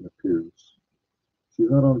to make an appearance. She's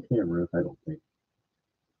not on camera, I don't think,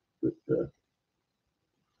 but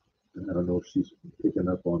I don't know if she's picking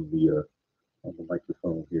up on the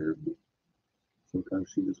microphone here. But sometimes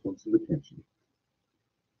she just wants some attention.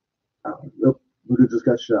 Oh, nope, Buddha just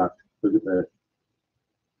got shocked. Look at that.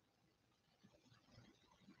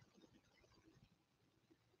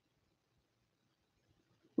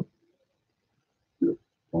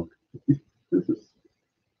 This is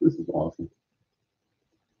this is awesome.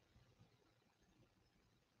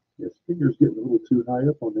 Yeah, Stinger's getting a little too high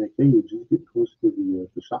up on that cage. He's getting close to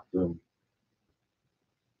the shock zone.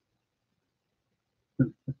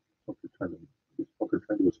 Funker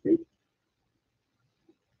trying to escape.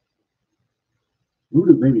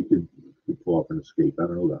 Buddha maybe could pull off an escape. I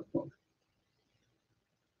don't know that Funk.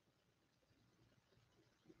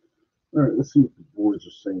 All right, let's see what the boys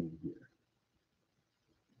are saying here.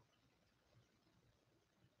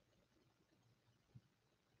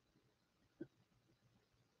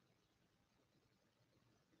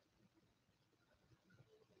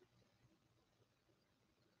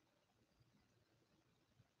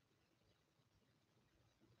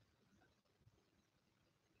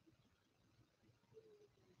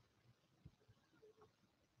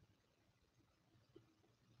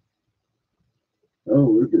 Oh,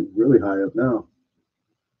 we're getting really high up now.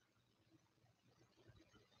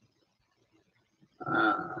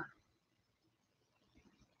 Ah,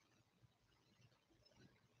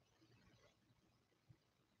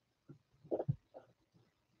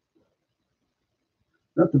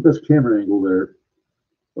 not the best camera angle there.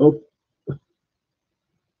 Oh,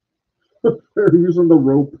 they're using the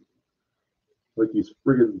rope like he's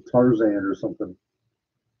friggin' Tarzan or something.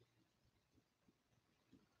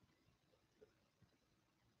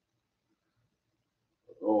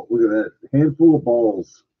 Oh, look at that. Handful of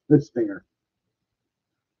balls. This Stinger.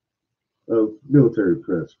 Oh, military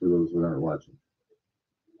press for those that aren't watching.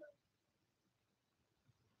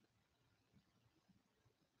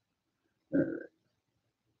 All right.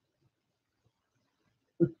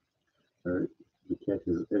 All right. The cat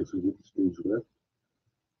has exited stage left.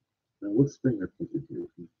 Now, what's Stinger thinking here?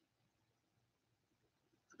 He's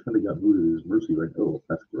kind of got moved at his mercy right now. Oh,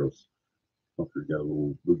 that's gross. Funker's got a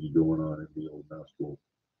little boogie going on in the old mouse hole.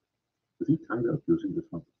 Is he tied up or is he just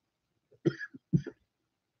humping?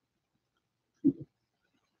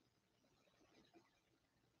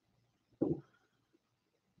 Oh,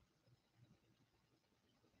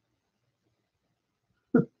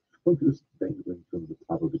 Funker's dangling from the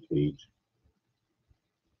top of the cage.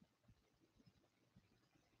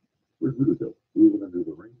 Where'd Luda go? Moving under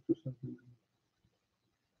the ring for some reason?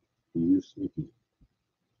 He is sneaky.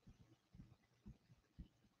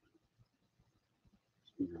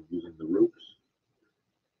 Stinger using the ropes.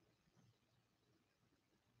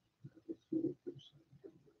 Let's see what there's.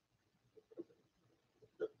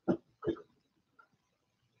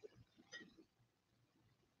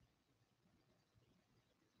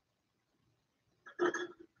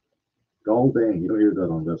 Gall dang, you don't hear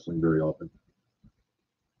that on wrestling very often.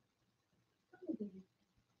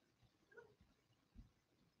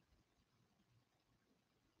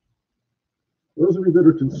 Those of you that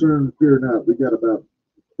are concerned, fear not. We got about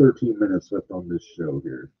 13 minutes left on this show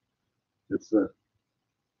here. It's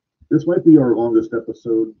this might be our longest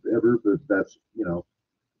episode ever, but that's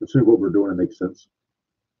considering what we're doing, it makes sense.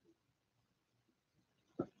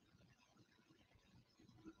 Uh,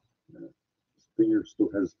 Stinger still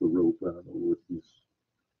has the rope. I don't know what is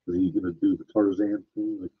he gonna do the Tarzan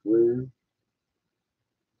thing like Flair?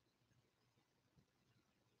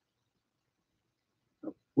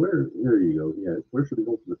 Flair, there you go. Yeah, Flair should be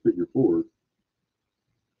going for the figure four.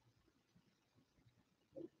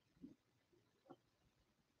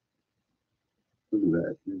 Look at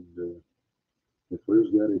that. And Flair's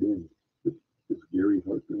got it in. Is Gary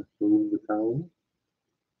Hart gonna throw in the towel?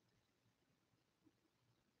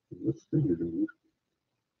 What's Stinger doing?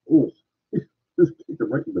 Oh, just kicked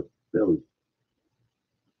him right in the belly.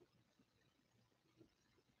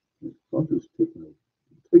 Hunter's taking a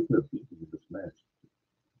beating in this match.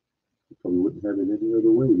 He probably wouldn't have it any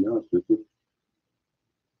other way, to be honest with you.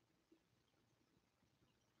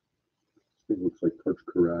 This thing looks like Karch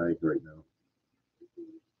Karai right now.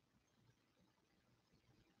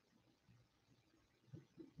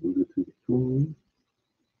 Move it to the floor.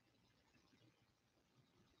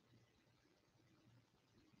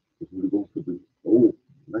 We're going for the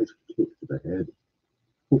nice kick to the head.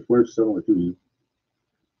 Flair's selling it to you.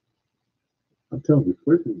 I'm telling you,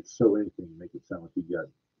 Flair can sell anything and make it sound like he got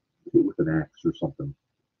hit with an axe or something.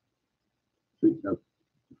 See, now,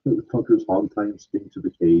 Tucker's hog tying Sting to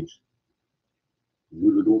the cage.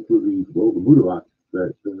 Muda going for the Muda lock,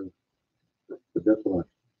 the death lock.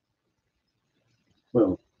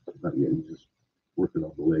 Well, not yet. He's just working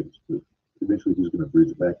on the legs, but eventually he's going to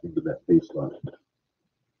bridge back into that face lock.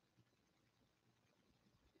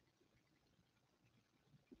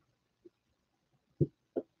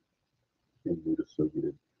 And Muda's so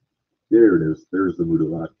good. There it is. There's the Muda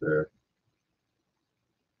lock there.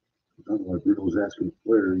 I don't know why Bruno's asking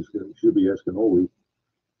Flair. He should be asking Ole.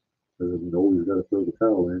 Ole's got to throw the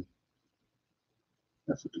towel in.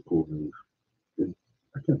 That's such a cool move. And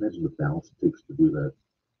I can't imagine the balance it takes to do that.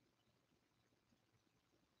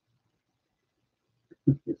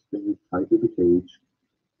 His fingers tied to the cage.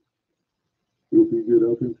 He'll be good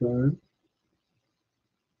up in time.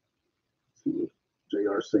 Let's see what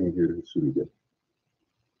JR's saying here. This should be good.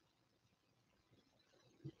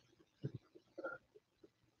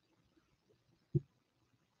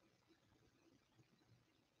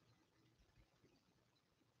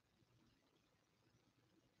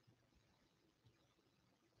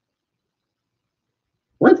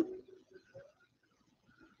 What?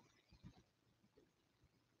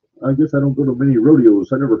 I guess I don't go to many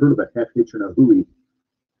rodeos. I never heard of a half hitch and a hooey.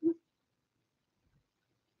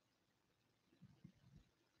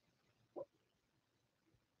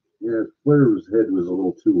 Yeah, Flair's head was a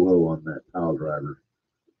little too low on that pile driver.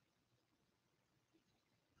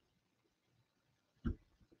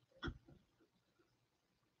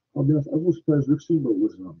 I'll be honest, I was surprised Rick Steamboat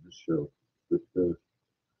wasn't on this show. But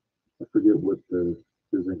I forget what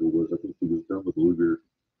his angle was. I think he was done with Luger,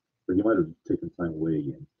 but he might have taken time away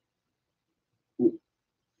again. Ooh.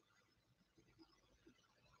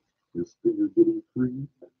 His finger getting free.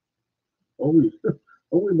 Always,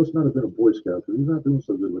 Ole must not have been a Boy Scout because he's not doing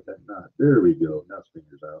so good with that knot. There we go. Now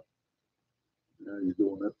Stinger's out. Now he's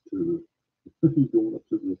going up to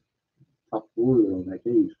the top floor there on that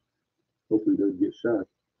cage. Hopefully he doesn't get shot.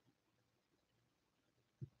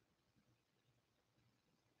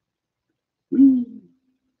 Whee!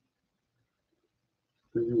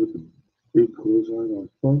 Stinger with the big clothesline on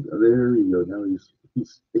Funk. There you go. Now he's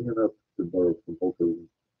stinging up the bar from both of them.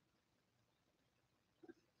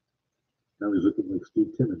 Now he's looking like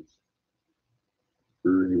Steve Timmons.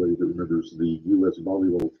 For anybody that remembers the U.S.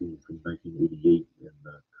 volleyball team from 1988 in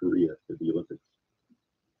Korea at the Olympics.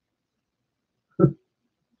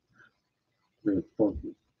 Man, Funk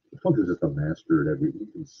is just a master at everything.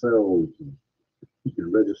 He can sell, he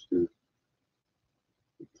can register,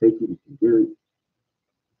 he can take it, he can get it.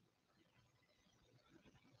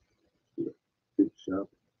 Yeah, big shot.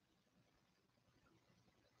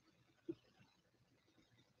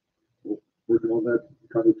 Well, working on that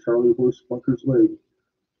kind of Charlie horse Funker's leg.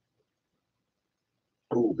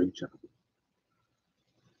 Oh, big chop.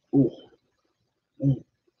 Oh, man.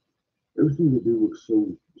 Everything they do looks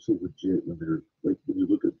so legit when they're like when you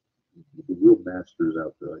look at the real masters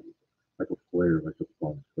out there, like a Flair, like a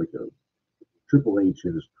Funk, like a Triple H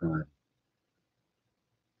in his prime.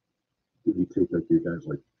 Then you take like your guys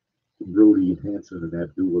like Brody and Hanson and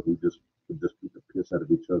Abdullah who just beat the piss out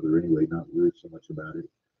of each other anyway, not worried so much about it.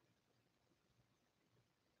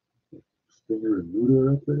 Stinger and Muda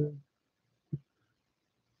are up there.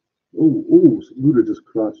 Muda just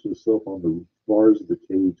crotched himself on the bars of the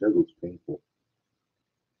cage. That looks painful.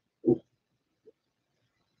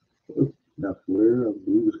 Oh, now Flair, I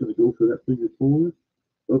believe, is going to go for that figure four.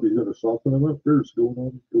 Oh, he's going to soften him up first,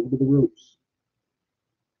 going to the ropes.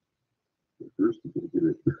 But first, he's going to get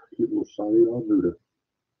a little side on Muda.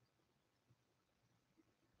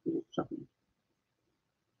 A little choppy.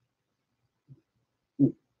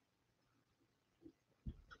 Ooh.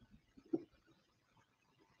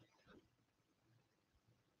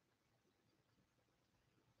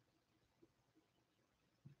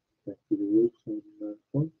 Back to the ropes and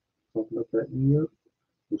Funk. Talking up that knee up.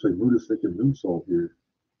 Looks like Muda's thinking moonsault here.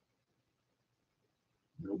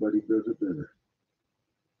 Nobody does it better.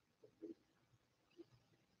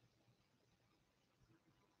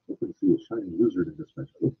 be a shining wizard in this match.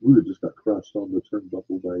 Oh, Luda just got crushed on the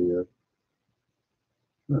turnbuckle by,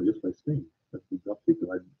 no, just by Sting. That's the uptake.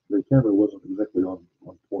 The camera wasn't exactly on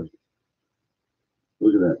point.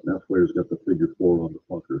 Look at that. Now Flair's got the figure four on the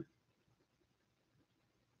funker.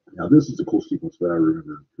 Now, this is a cool sequence that I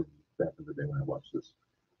remember from back in the day when I watched this.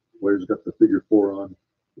 Flair's got the figure four on.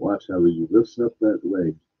 Watch how he lifts up that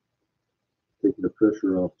leg, taking the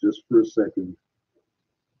pressure off just for a second.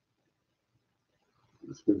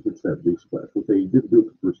 Sting gets that big splash. Okay, he didn't do it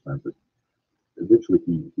the first time, but eventually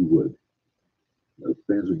he would. The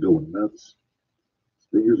fans are going nuts.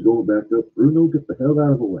 Stinger's going back up. Bruno, get the hell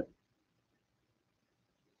out of the way.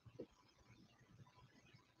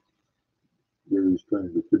 Gary's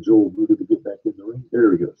trying to cajole Bruno to get back in the ring.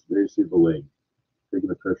 There he goes. There you see the leg. Taking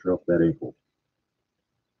the pressure off that ankle.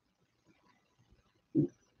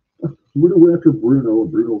 Bruno went after Bruno,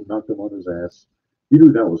 and Bruno knocked him on his ass. He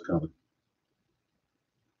knew that was coming.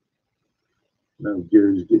 Now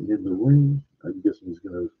Gary's getting in the ring. I'm guessing he's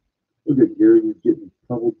going to look at Gary. He's getting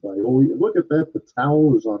pummeled by Ole. And look at that. The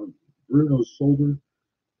towel is on Bruno's shoulder.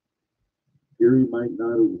 Gary might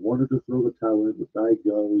not have wanted to throw the towel in, but by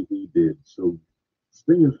golly, he did. So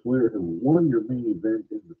Sting and Flair have won your main event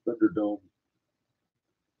in the Thunderdome.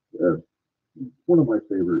 One of my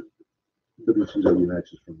favorite WCW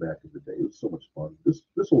matches from back in the day. It was so much fun. This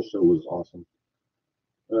whole show was awesome.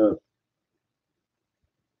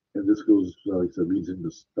 And this goes, like I said, leads into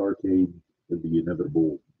Starrcade and the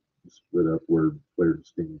inevitable split up where Flair and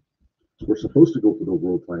Sting were supposed to go for the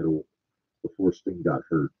world title before Sting got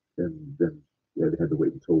hurt, and then they had to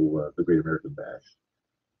wait until the Great American Bash.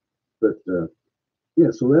 But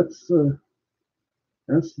yeah, so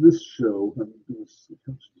that's this show.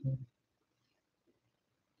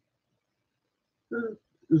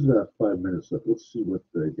 There's about 5 minutes left. Let's see what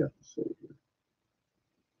they got to say here.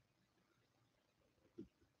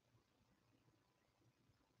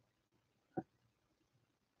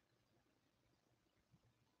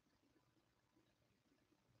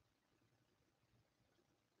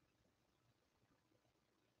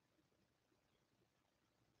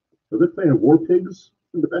 Are they playing War Pigs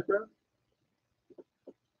in the background?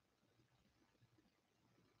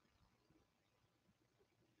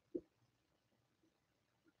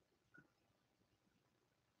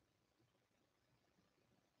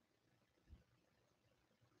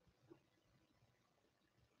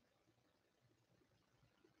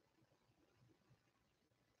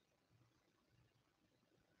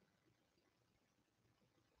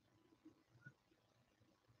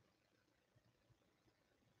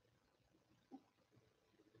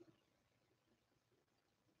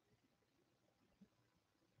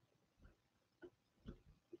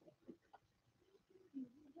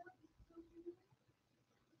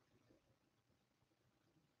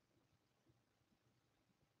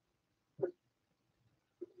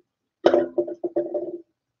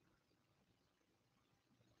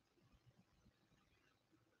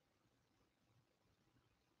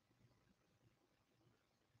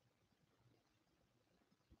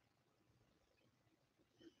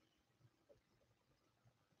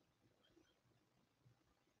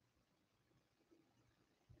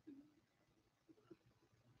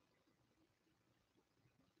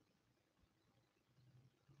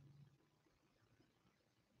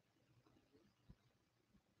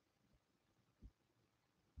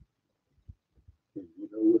 And you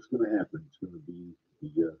know what's going to happen. It's going to be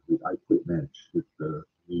the I Quit match at the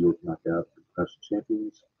New York Knockout Clash of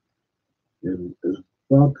Champions. And as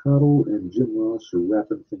Bob Caudle and Jim Ross are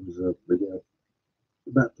wrapping things up, they got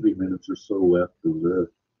about 3 minutes or so left of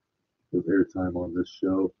airtime on this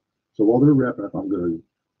show. So while they're wrapping up, I'm gonna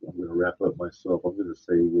wrap up myself. I'm gonna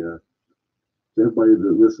say to everybody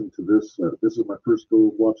that listened to this, this is my first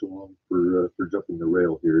go watch along for Jumping the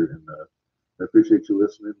Rail here, and I appreciate you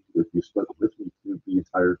listening. If you stuck with me through the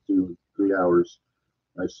entire 3 hours,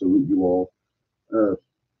 I salute you all.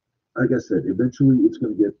 Like I said, eventually it's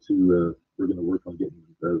going to get to, we're going to work on getting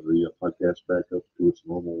the podcast back up to its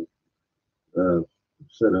normal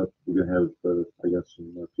setup. We're going to have, I got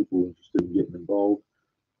some people interested in getting involved.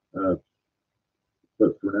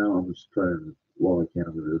 But for now, I'm just trying, while I can,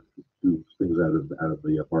 I'm going to do things out of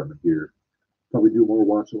the apartment here. Probably do more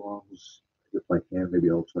watch alongs if I can. Maybe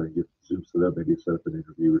I'll try and get Zoom set up, maybe set up an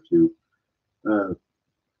interview or two.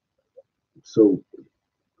 So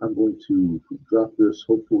I'm going to drop this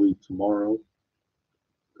hopefully tomorrow.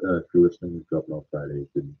 If you're listening, drop it on Friday.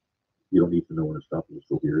 You don't need to know when it's dropping, you'll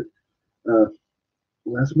still hear it.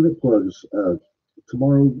 Last minute plugs.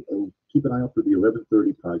 Tomorrow, keep an eye out for the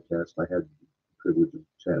 11:30 podcast. I had the privilege of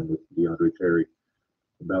chatting with DeAndre Terry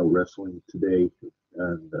about wrestling today,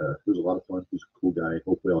 and it was a lot of fun. He's a cool guy.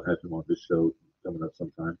 Hopefully, I'll have him on this show coming up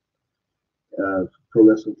sometime.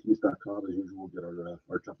 ProWrestlingTees.com, as usual, get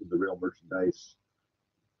our Jumping the Rail merchandise,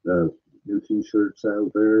 uh, new T-shirts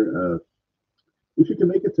out there. If you can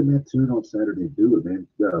make it to Mattoon on Saturday, do it, man.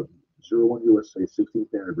 01 USA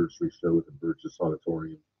 16th anniversary show at the Burgess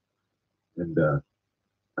Auditorium, and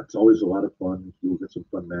it's always a lot of fun. You'll get some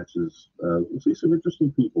fun matches. You'll see some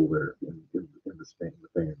interesting people there in the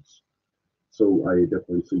fans. So I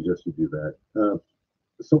definitely suggest you do that.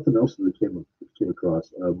 Something else that came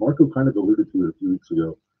across, Marco kind of alluded to it a few weeks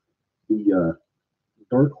ago. The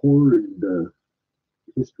Dark Horror and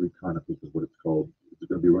History Con, I think is what it's called. It's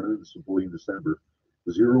going to be running in Savoy in December.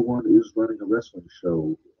 01 is running a wrestling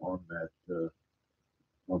show on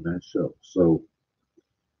that show. So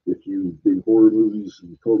if you dig horror movies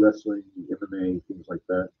and pro wrestling, MMA, things like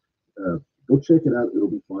that, uh, go check it out. It'll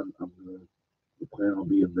be fun. I'm going to plan on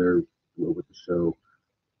being there with the show.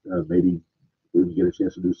 Maybe we get a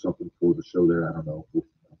chance to do something for the show there. I don't know. We'll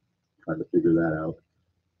try to figure that out.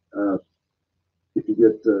 Uh, if you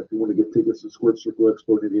want to get tickets to Squirt Circle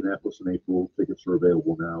Expo in Indianapolis in April, tickets are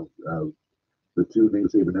available now. The two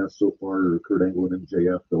names they've announced so far are Kurt Angle and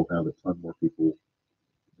MJF. They'll have a ton more people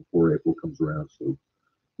before April comes around. So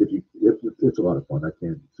if it's a lot of fun, I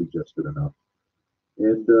can't suggest it enough.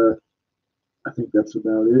 And I think that's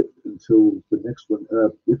about it until the next one.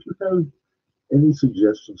 If you have any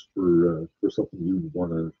suggestions for something you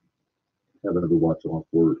want to have another watch along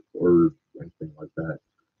for or anything like that,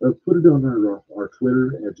 put it on our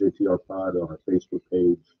Twitter at JTR Pod, on our Facebook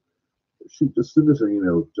page. Shoot, just send us an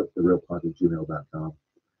email, jumptherailpod@gmail.com.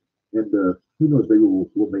 And who knows, maybe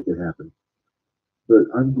we'll make it happen. But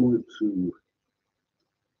I'm going to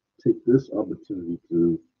take this opportunity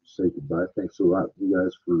to say goodbye. Thanks a lot, you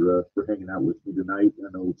guys, for hanging out with me tonight.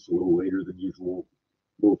 I know it's a little later than usual,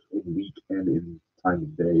 both in week and in time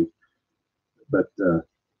of day. But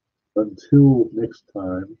until next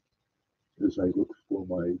time, as I look for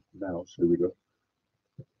my mouse, here we go.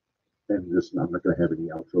 And this, I'm not going to have any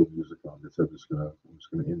outro music on this. I'm just gonna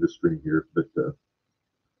end the stream here. But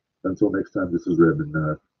until next time, this is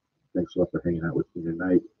Redman. Thanks a lot for hanging out with me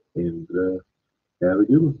tonight, and have a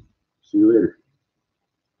good one. See you later.